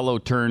her fellow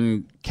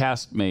Turn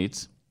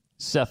castmates,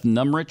 Seth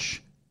Numrich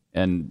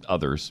and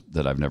others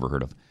that I've never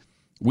heard of.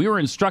 We were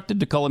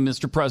instructed to call him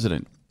Mr.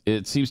 President.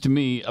 It seems to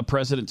me a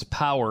president's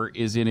power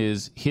is in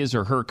his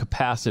or her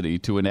capacity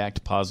to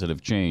enact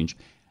positive change,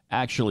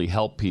 actually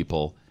help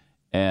people,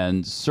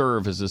 and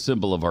serve as a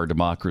symbol of our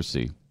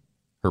democracy.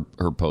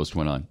 Her post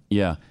went on.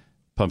 Yeah,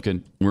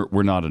 Pumpkin,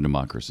 we're not a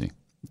democracy.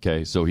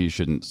 Okay, so he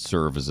shouldn't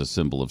serve as a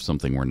symbol of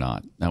something we're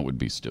not. That would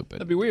be stupid.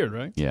 That'd be weird,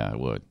 right? Yeah, it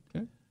would.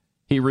 Okay.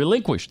 He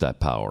relinquished that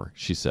power,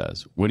 she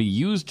says, when he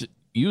used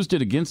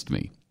it against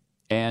me.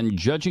 And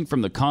judging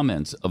from the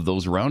comments of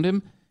those around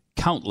him,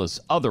 countless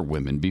other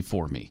women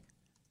before me.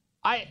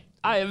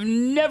 I have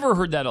never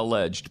heard that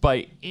alleged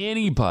by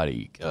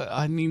anybody.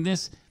 I mean,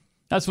 that's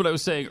what I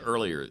was saying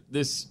earlier.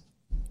 This,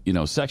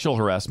 sexual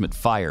harassment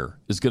fire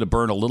is going to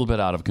burn a little bit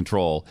out of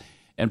control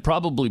and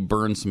probably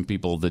burn some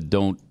people that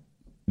don't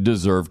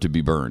deserve to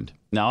be burned.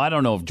 Now, I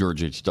don't know if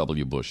George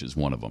H.W. Bush is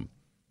one of them.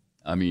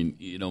 I mean,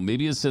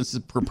 maybe his sense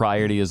of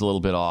propriety is a little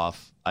bit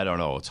off. I don't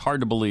know. It's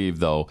hard to believe,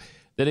 though,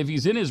 that if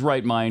he's in his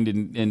right mind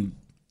and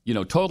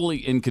totally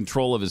in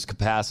control of his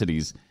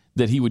capacities,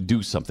 that he would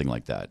do something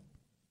like that.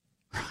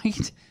 Right?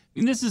 I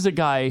mean, this is a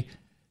guy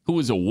who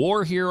is a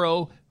war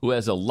hero, who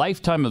has a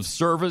lifetime of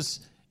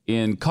service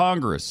in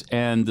Congress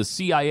and the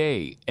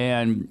CIA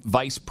and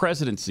vice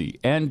presidency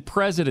and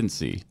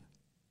presidency.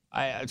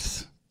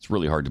 It's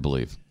really hard to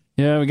believe.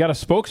 Yeah, we got a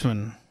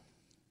spokesman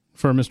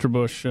for Mr.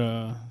 Bush.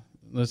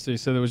 Let's see,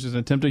 said it was just an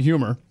attempt at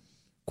humor.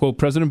 Quote,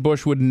 President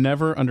Bush would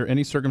never, under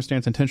any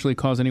circumstance, intentionally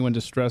cause anyone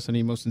distress, and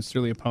he most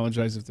sincerely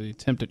apologized if the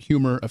attempt at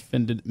humor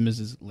offended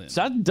Mrs. Lynn.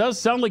 So that does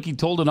sound like he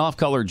told an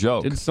off-color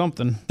joke. It's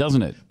something.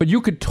 Doesn't it? But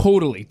you could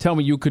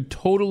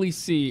totally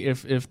see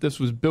if this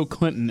was Bill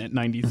Clinton at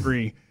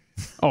 93.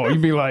 Oh,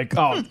 you'd be like,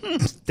 oh,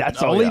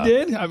 that's all he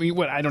did? I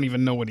mean, I don't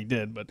even know what he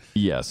did, but...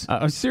 Yes.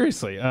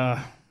 Seriously.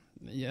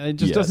 It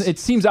just doesn't... It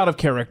seems out of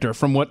character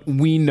from what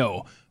we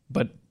know,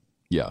 but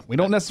we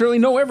don't necessarily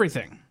know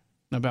everything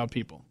about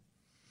people.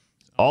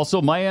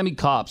 Also, Miami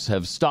cops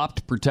have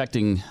stopped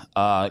protecting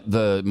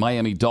the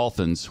Miami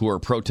Dolphins who are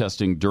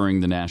protesting during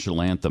the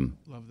national anthem.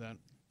 Love that.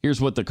 Here's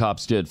what the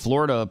cops did.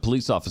 Florida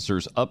police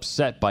officers,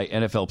 upset by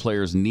NFL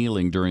players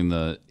kneeling during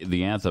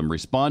the anthem,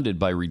 responded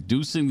by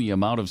reducing the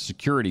amount of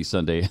security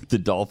Sunday at the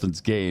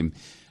Dolphins game.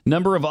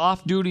 Number of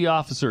off-duty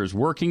officers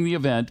working the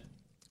event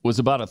was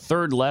about a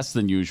third less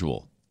than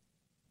usual.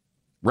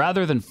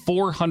 Rather than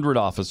 400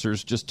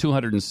 officers, just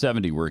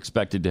 270 were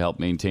expected to help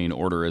maintain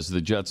order as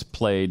the Jets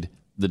played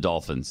the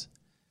Dolphins.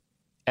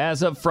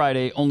 As of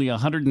Friday, only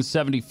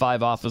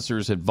 175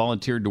 officers had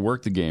volunteered to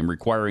work the game,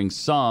 requiring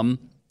some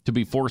to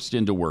be forced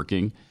into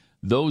working.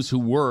 Those who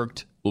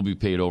worked will be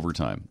paid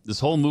overtime. This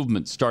whole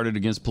movement started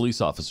against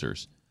police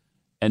officers,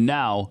 and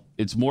now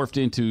it's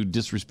morphed into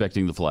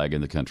disrespecting the flag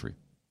and the country.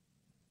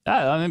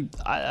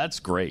 That's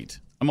great.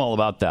 I'm all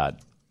about that.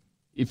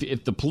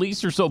 If the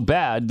police are so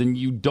bad, then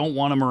you don't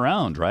want them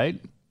around, right?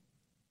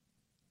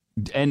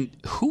 And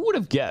who would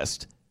have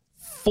guessed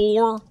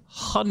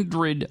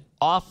 400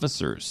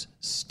 officers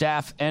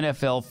staff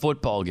NFL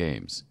football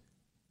games?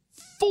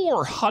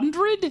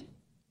 400?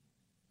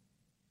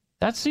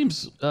 That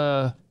seems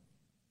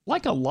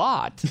like a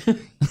lot.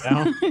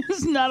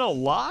 Isn't that a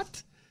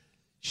lot?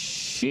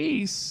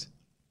 Jeez.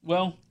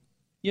 Well,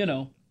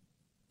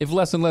 if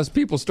less and less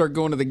people start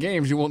going to the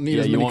games, you won't need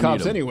as many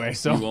cops anyway.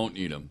 So you won't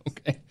need them.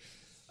 Okay.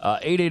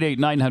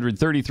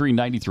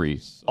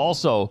 888-900-3393.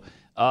 Also,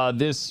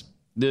 this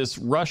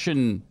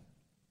Russian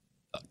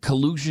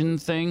collusion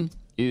thing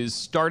is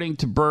starting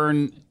to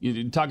burn.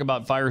 You talk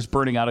about fires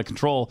burning out of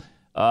control.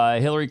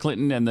 Hillary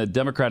Clinton and the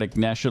Democratic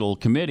National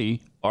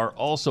Committee are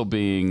also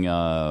being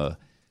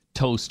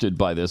toasted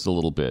by this a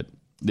little bit.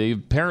 They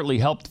apparently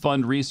helped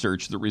fund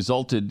research that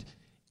resulted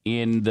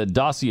in the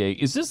dossier.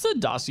 Is this the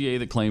dossier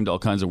that claimed all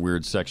kinds of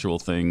weird sexual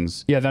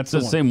things? Yeah, that's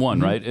the same one,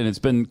 right? And it's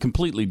been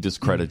completely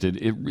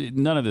discredited.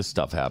 None of this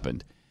stuff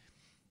happened.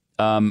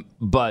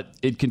 But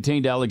it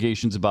contained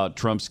allegations about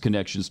Trump's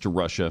connections to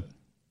Russia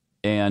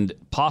and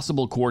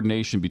possible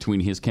coordination between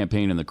his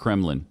campaign and the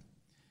Kremlin.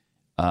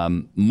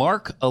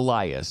 Mark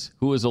Elias,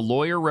 who is a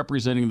lawyer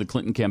representing the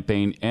Clinton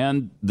campaign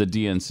and the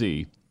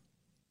DNC,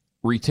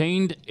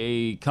 retained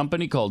a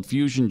company called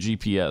Fusion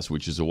GPS,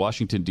 which is a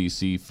Washington,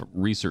 D.C.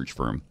 research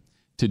firm,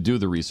 to do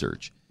the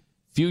research.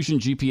 Fusion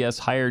GPS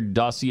hired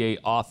dossier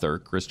author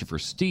Christopher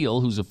Steele,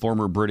 who's a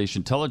former British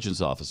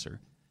intelligence officer,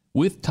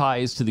 with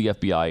ties to the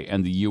FBI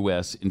and the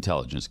U.S.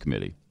 Intelligence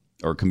Committee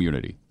or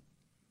community.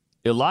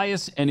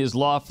 Elias and his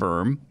law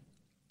firm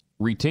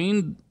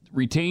retained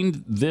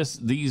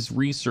these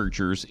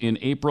researchers in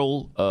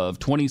April of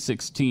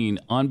 2016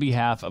 on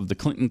behalf of the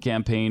Clinton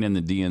campaign and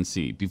the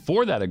DNC.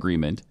 Before that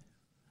agreement,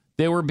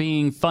 they were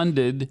being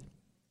funded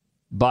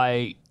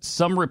by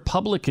some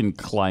Republican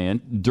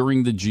client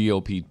during the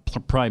GOP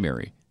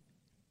primary.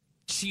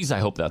 Jeez, I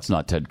hope that's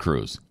not Ted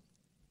Cruz.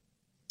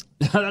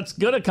 That's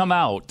going to come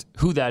out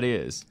who that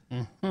is.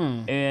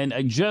 Mm-hmm. And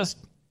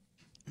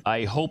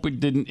I hope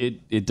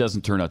it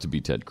doesn't turn out to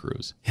be Ted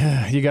Cruz.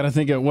 You got to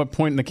think, at what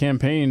point in the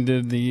campaign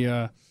did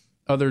the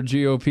other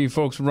GOP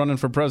folks running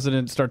for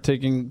president start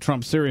taking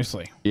Trump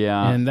seriously?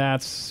 Yeah. And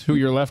that's who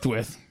you're left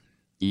with.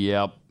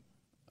 Yep.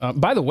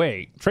 By the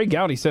way, Trey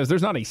Gowdy says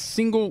there's not a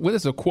single,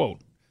 this is a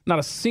quote, not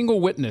a single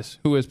witness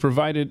who has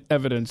provided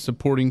evidence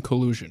supporting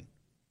collusion.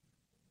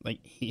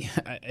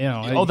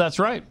 That's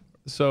right.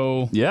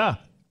 So yeah,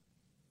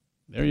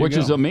 there you which go.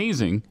 Is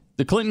amazing.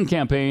 The Clinton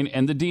campaign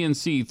and the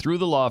DNC, through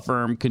the law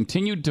firm,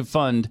 continued to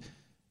fund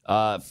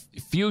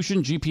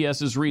Fusion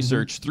GPS's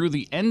research through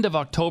the end of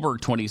October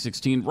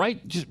 2016,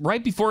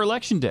 right before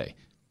Election Day.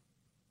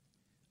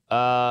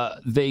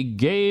 They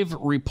gave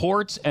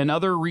reports and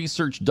other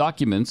research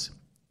documents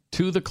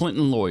to the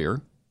Clinton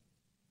lawyer.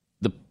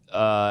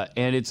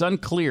 and it's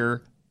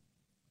unclear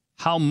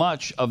how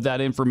much of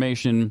that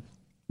information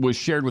was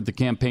shared with the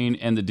campaign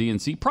and the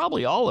DNC.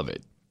 Probably all of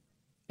it.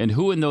 And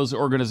who in those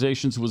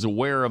organizations was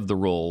aware of the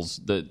roles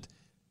that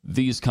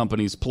these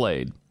companies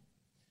played?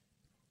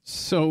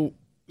 So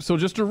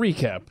just to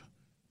recap,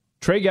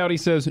 Trey Gowdy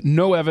says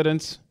no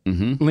evidence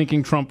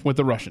linking Trump with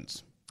the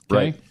Russians.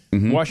 Okay?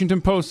 Right.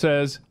 Washington Post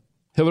says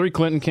Hillary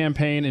Clinton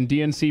campaign and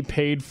DNC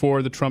paid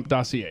for the Trump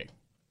dossier.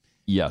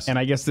 Yes. And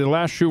I guess the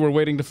last shoe we're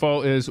waiting to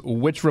fall is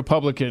which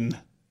Republican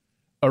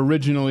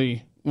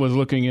originally was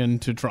looking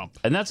into Trump.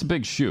 And that's a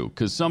big shoe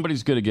because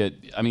somebody's going to get,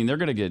 I mean, they're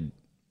going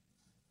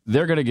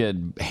to get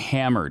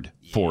hammered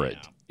for it.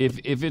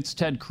 If it's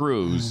Ted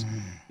Cruz,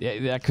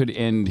 that could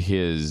end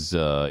his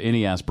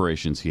any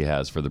aspirations he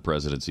has for the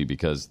presidency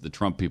because the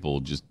Trump people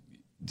just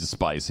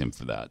despise him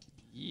for that.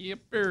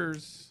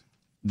 Yippers.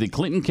 The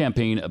Clinton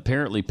campaign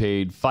apparently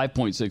paid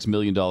 $5.6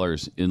 million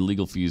in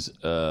legal fees,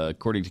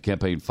 according to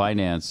campaign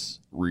finance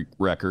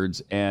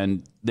records,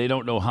 and they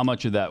don't know how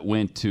much of that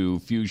went to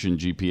Fusion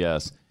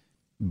GPS,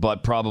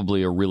 but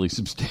probably a really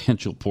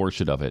substantial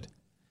portion of it.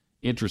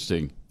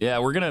 Interesting. Yeah,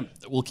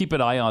 we'll keep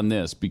an eye on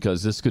this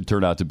because this could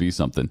turn out to be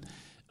something.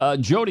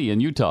 Jody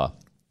in Utah,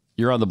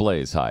 you're on the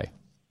Blaze. Hi.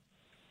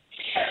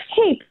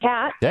 Hey,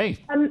 Pat. Hey.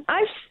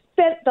 I've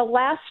spent the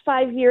last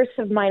 5 years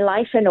of my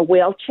life in a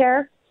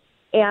wheelchair,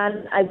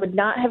 and I would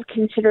not have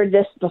considered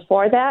this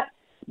before that.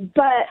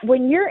 But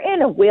when you're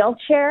in a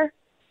wheelchair,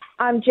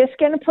 I'm just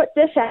going to put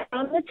this out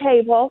on the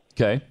table.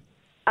 Okay.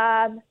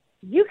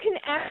 You can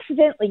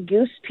accidentally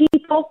goose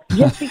people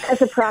just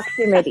because of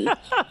proximity.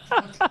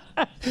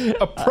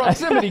 A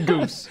proximity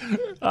goose.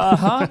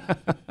 Uh-huh.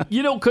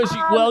 Because,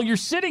 you're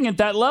sitting at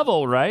that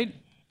level, right?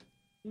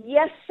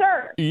 Yes,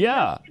 sir.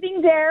 Yeah. You're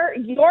sitting there,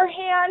 your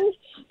hand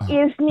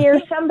is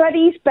near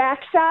somebody's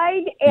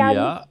backside,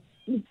 and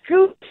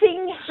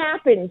goosing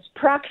happens.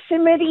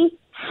 Proximity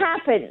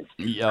happens.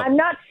 Yep. I'm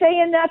not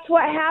saying that's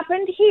what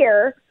happened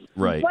here,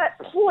 right? But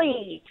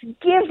please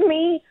give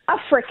me a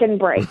frickin'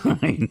 break.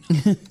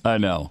 I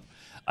know.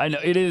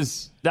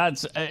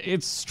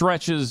 It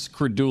stretches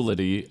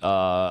credulity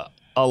a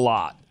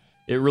lot.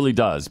 It really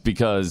does,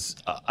 because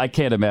I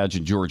can't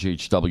imagine George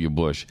H.W.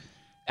 Bush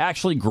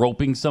actually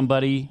groping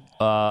somebody,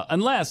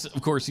 unless,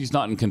 of course, he's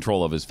not in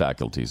control of his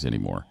faculties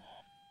anymore.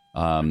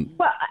 Well,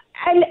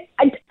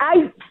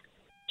 I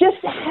just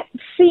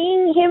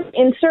seeing him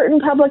in certain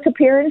public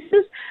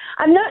appearances,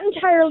 I'm not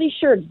entirely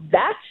sure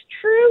that's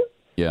true.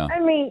 Yeah.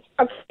 I mean,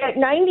 at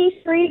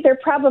 93, they're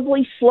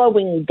probably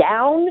slowing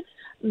down,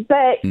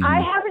 but I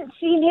haven't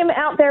seen him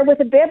out there with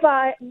a bib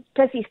on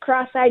because he's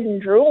cross-eyed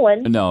and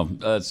drooling. No,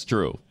 that's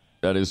true.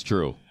 That is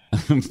true.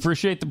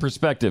 Appreciate the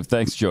perspective.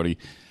 Thanks, Jody.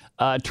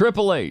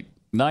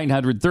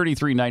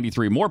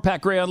 888-900-3393. More Pat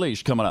Gray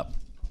Unleashed coming up.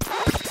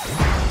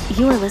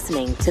 You are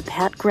listening to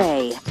Pat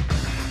Gray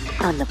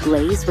on the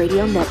Blaze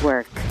Radio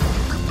Network.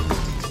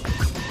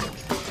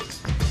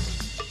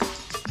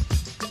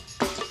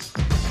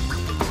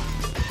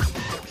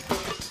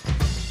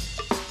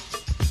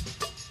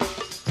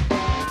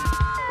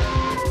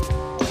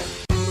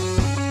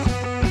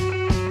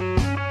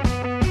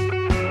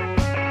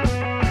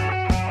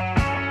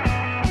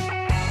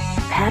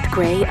 Pat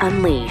Gray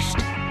Unleashed.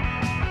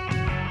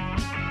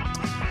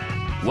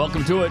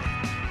 Welcome to it.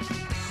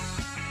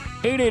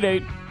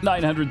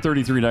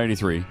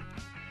 888-900-3393.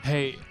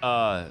 Hey,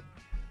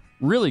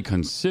 really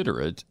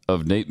considerate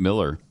of Nate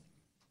Miller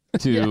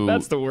to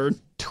that's the word.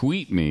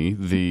 Tweet me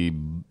the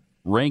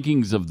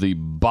rankings of the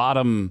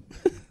bottom,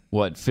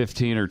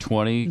 15 or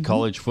 20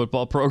 college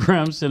football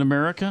programs in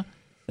America.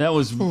 That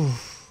was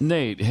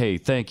Nate. Hey,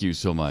 thank you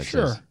so much.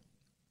 Sure.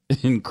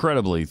 That's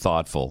incredibly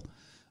thoughtful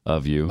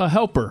of you. A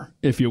helper,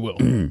 if you will.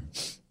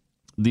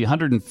 The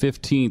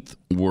 115th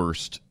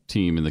worst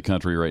team in the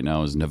country right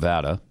now is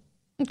Nevada.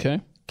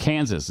 Okay.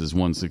 Kansas is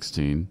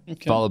 116,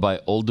 followed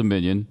by Old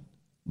Dominion,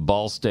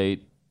 Ball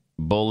State,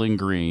 Bowling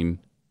Green,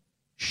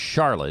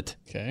 Charlotte.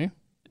 Okay.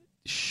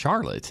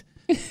 Charlotte?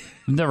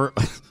 Never.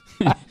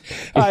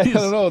 I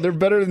don't know. They're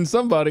better than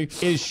somebody.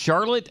 Is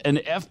Charlotte an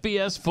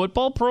FBS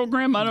football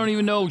program? I don't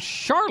even know.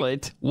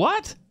 Charlotte?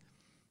 What?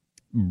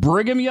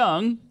 Brigham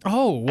Young.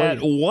 Oh, at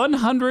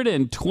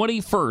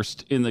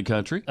 121st in the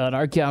country. On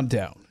our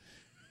countdown.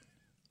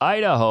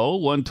 Idaho,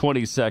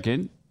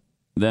 122nd.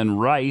 Then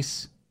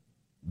Rice.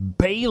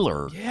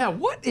 Baylor. Yeah,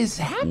 what is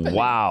happening?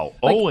 Wow.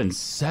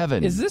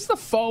 0-7. Is this the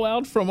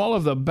fallout from all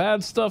of the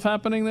bad stuff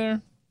happening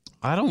there?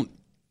 I don't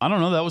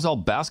know. That was all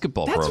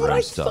basketball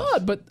program stuff. That's what I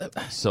thought,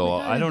 but so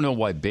I don't know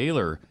why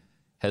Baylor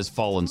has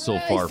fallen so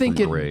far from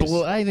grace.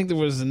 I think there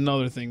was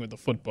another thing with the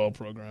football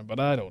program, but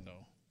I don't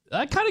know.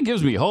 That kind of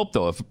gives me hope,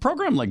 though. If a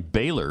program like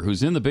Baylor,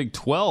 who's in the Big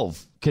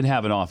 12, can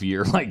have an off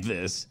year like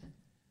this.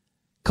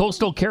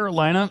 Coastal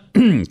Carolina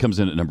comes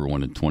in at number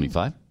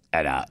 125.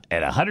 At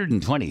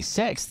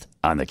 126th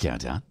on the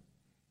countdown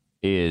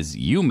is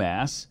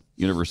UMass,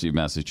 University of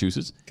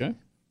Massachusetts. Okay.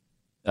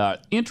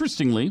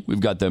 Interestingly, we've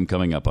got them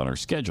coming up on our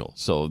schedule.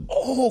 So,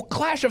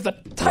 Clash of the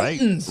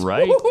Titans.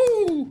 Right.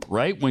 Woo-hoo!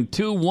 Right? When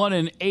 2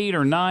 1-8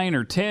 or 9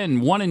 or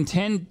 10,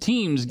 1-10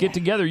 teams get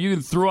together, you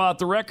can throw out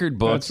the record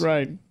books. That's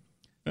right.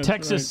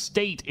 Texas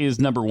State is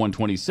number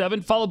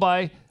 127, followed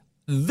by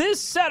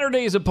this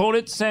Saturday's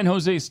opponent, San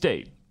Jose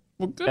State,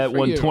 good at for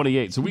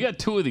 128. you. So we got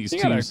two of these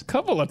You teams. got a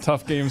couple of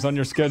tough games on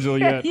your schedule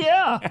yet.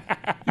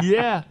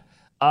 Yeah.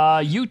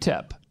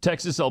 UTEP,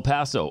 Texas El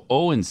Paso,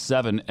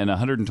 0-7 and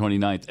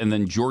 129th, and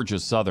then Georgia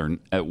Southern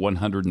at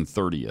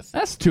 130th.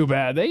 That's too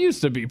bad. They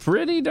used to be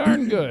pretty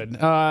darn good.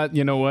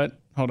 You know what?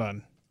 Hold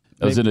on.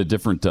 That was in a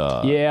different... They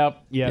were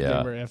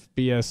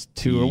FBS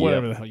 2 or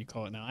whatever the hell you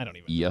call it now. I don't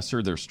even know. Yes,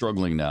 sir. They're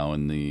struggling now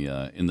in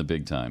the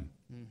big time.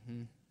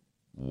 Mm-hmm.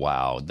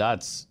 Wow,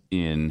 that's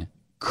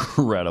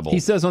incredible.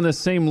 He says on this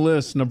same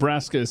list,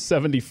 Nebraska is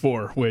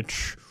 74,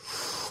 which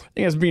I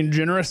think is being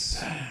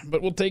generous,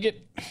 but we'll take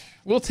it.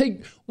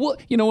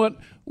 You know what?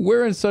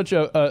 We're in such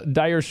a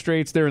dire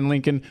straits there in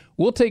Lincoln.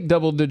 We'll take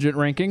double-digit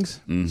rankings.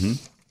 Mm-hmm.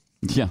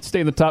 Yeah.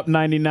 Stay in the top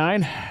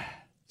 99.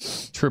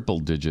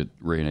 Triple-digit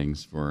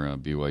ratings for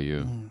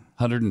BYU.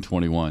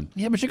 121.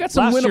 Yeah, but you got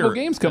some winnable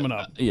games coming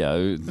up.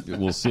 Yeah,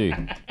 we'll see.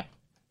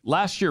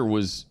 Last year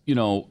was,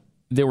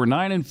 they were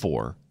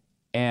 9-4,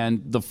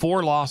 and the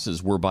 4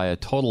 losses were by a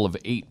total of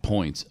 8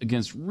 points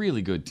against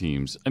really good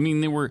teams. I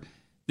mean, they were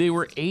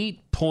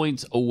 8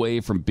 points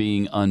away from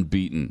being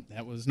unbeaten.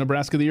 That was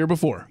Nebraska the year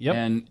before.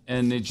 Yep.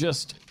 And it's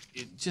just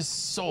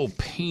so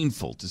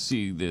painful to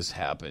see this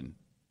happen.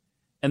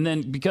 And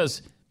then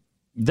because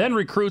then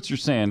recruits are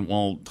saying,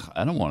 "Well,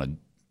 I don't want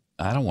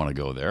to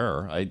go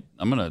there.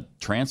 I'm going to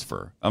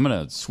transfer. I'm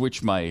going to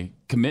switch my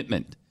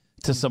commitment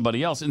to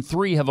somebody else." And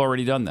 3 have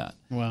already done that.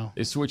 Wow.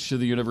 They switched to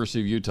the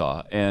University of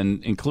Utah,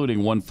 and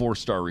including 1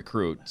 4-star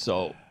recruit.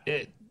 So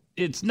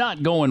it's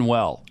not going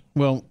well.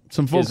 Well,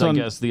 some folks I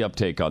guess the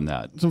uptake on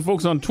that. Some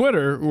folks on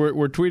Twitter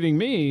were tweeting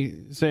me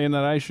saying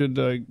that I should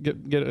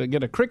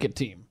get a cricket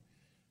team.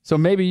 So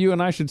maybe you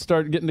and I should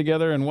start getting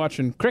together and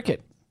watching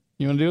cricket.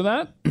 You want to do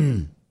that?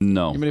 No. You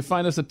want me to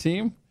find us a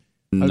team?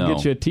 No. I'll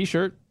get you a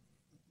T-shirt.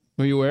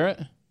 Will you wear it?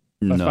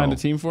 If I find a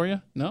team for you?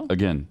 No?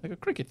 Again. Like a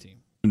cricket team.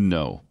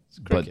 No.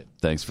 Cricket.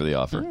 But thanks for the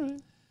offer.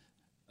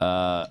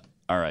 All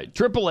right.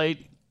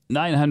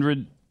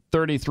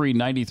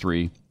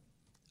 888-900-3393.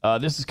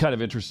 This is kind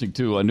of interesting,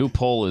 too. A new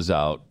poll is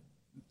out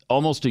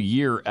almost a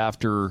year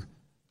after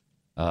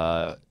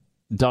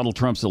Donald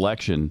Trump's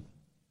election.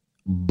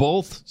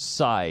 Both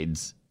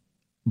sides,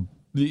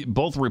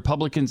 both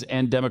Republicans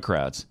and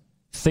Democrats,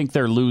 think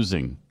they're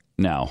losing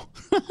now.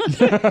 I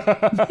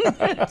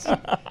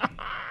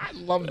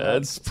love that.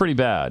 That's pretty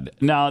bad.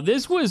 Now,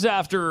 this was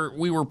after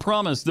we were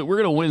promised that we're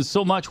going to win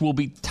so much we'll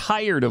be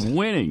tired of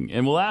winning.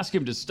 And we'll ask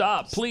him to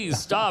stop. Please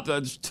stop.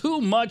 That's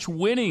too much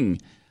winning.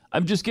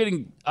 I'm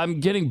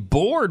getting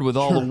bored with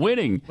all the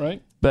winning.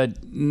 Right.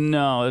 But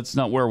no, that's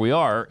not where we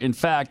are. In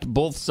fact,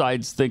 both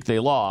sides think they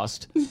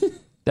lost.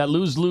 That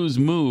lose-lose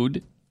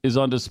mood is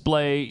on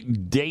display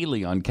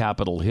daily on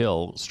Capitol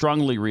Hill,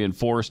 strongly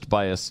reinforced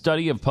by a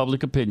study of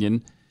public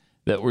opinion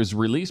that was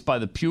released by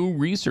the Pew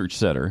Research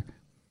Center.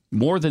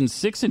 More than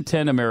 6 in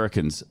 10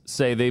 Americans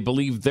say they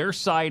believe their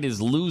side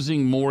is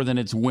losing more than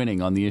it's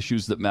winning on the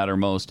issues that matter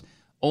most.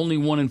 Only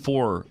 1 in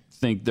 4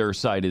 think their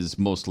side is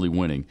mostly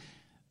winning.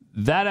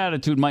 That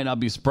attitude might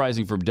not be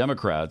surprising from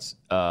Democrats,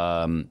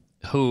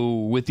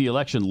 who, with the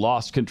election,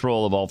 lost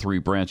control of all 3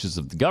 branches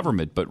of the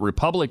government. But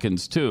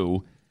Republicans,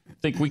 too,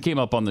 think we came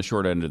up on the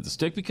short end of the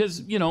stick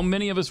because,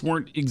 many of us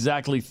weren't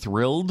exactly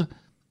thrilled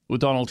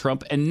with Donald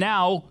Trump. And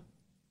now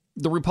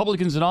the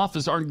Republicans in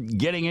office aren't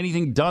getting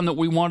anything done that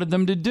we wanted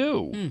them to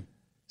do.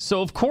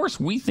 So, of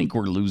course, we think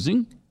we're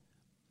losing.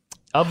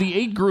 Of the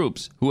 8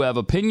 groups who have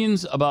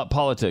opinions about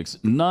politics,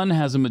 none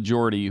has a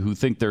majority who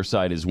think their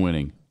side is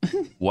winning.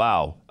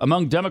 Wow.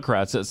 Among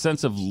Democrats, a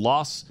sense of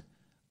loss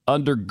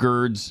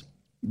undergirds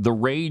the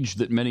rage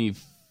that many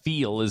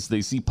feel as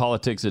they see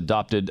politics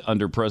adopted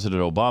under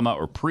President Obama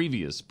or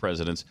previous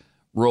presidents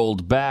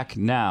rolled back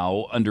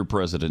now under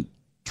President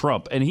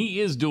Trump. And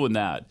he is doing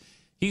that.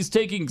 He's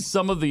taking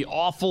some of the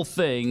awful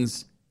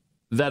things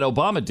that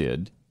Obama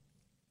did,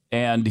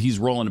 and he's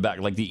rolling it back,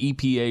 like the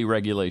EPA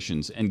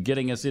regulations and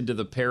getting us into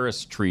the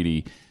Paris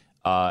Treaty.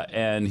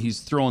 And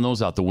he's throwing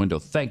those out the window.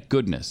 Thank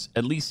goodness.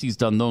 At least he's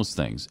done those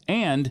things.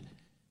 And,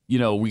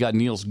 we got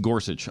Neil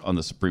Gorsuch on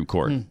the Supreme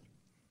Court.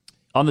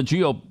 On the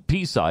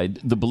GOP side,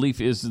 the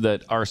belief is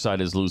that our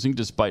side is losing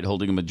despite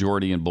holding a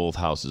majority in both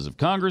houses of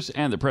Congress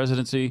and the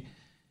presidency.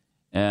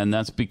 And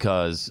that's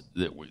because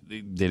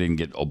they didn't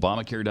get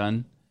Obamacare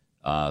done.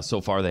 So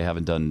far, they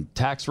haven't done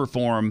tax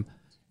reform.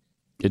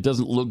 It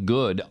doesn't look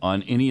good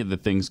on any of the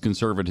things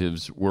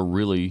conservatives were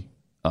really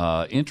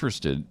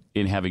interested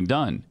in having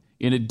done.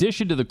 In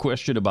addition to the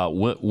question about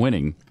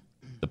winning,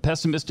 the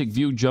pessimistic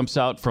view jumps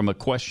out from a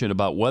question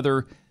about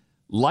whether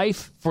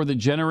life for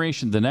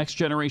the next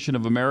generation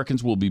of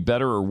Americans will be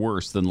better or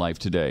worse than life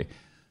today.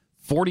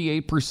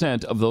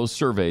 48% of those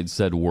surveyed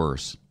said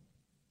worse,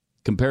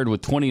 compared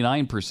with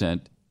 29%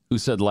 who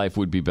said life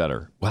would be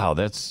better. Wow,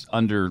 that's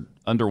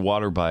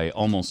underwater by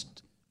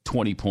almost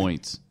 20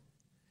 points.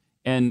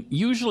 And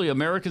usually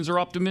Americans are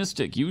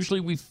optimistic. Usually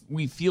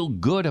we feel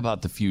good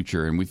about the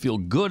future and we feel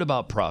good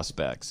about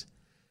prospects.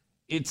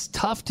 It's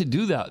tough to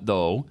do that,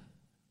 though,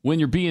 when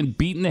you're being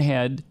beaten in the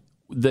head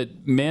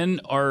that men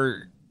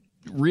are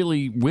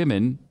really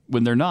women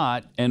when they're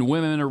not, and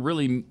women are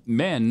really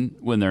men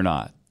when they're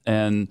not.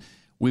 And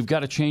we've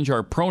got to change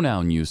our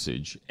pronoun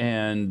usage.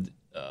 And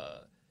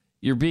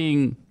you're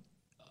being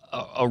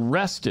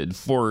arrested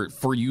for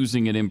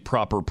using an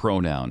improper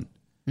pronoun.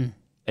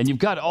 And you've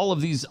got all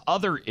of these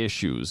other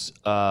issues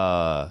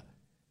that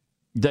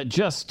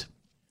just,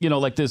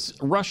 like this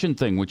Russian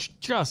thing, which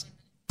just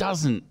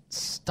doesn't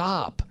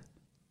stop.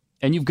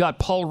 And you've got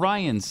Paul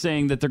Ryan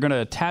saying that they're going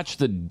to attach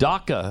the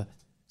DACA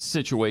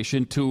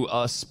situation to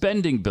a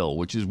spending bill,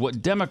 which is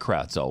what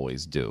Democrats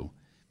always do.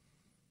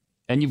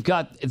 And you've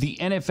got the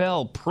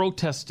NFL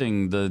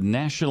protesting the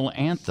national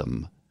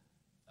anthem.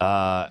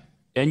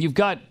 And you've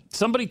got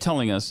somebody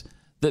telling us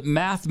that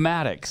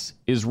mathematics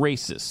is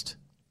racist.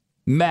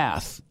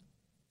 Math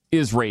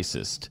is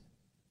racist.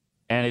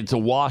 And it's a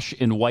wash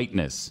in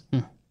whiteness.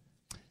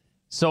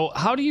 So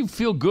how do you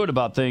feel good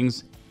about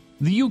things?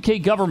 The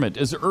UK government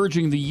is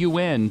urging the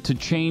UN to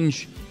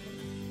change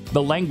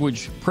the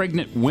language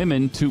pregnant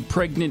women to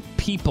pregnant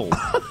people.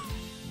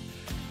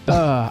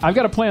 I've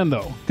got a plan,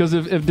 though, because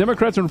if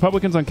Democrats and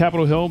Republicans on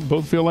Capitol Hill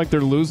both feel like they're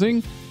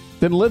losing,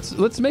 then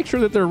let's make sure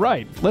that they're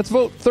right. Let's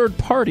vote third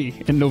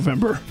party in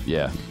November.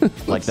 Yeah,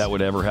 like that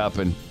would ever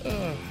happen.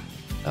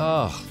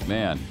 Oh,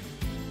 man.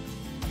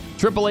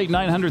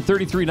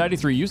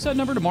 888-900-3393. Use that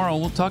number tomorrow.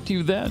 We'll talk to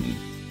you then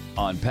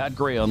on Pat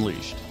Gray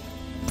Unleashed.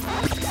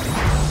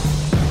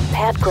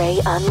 Pat Gray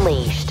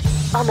Unleashed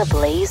on the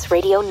Blaze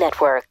Radio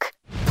Network.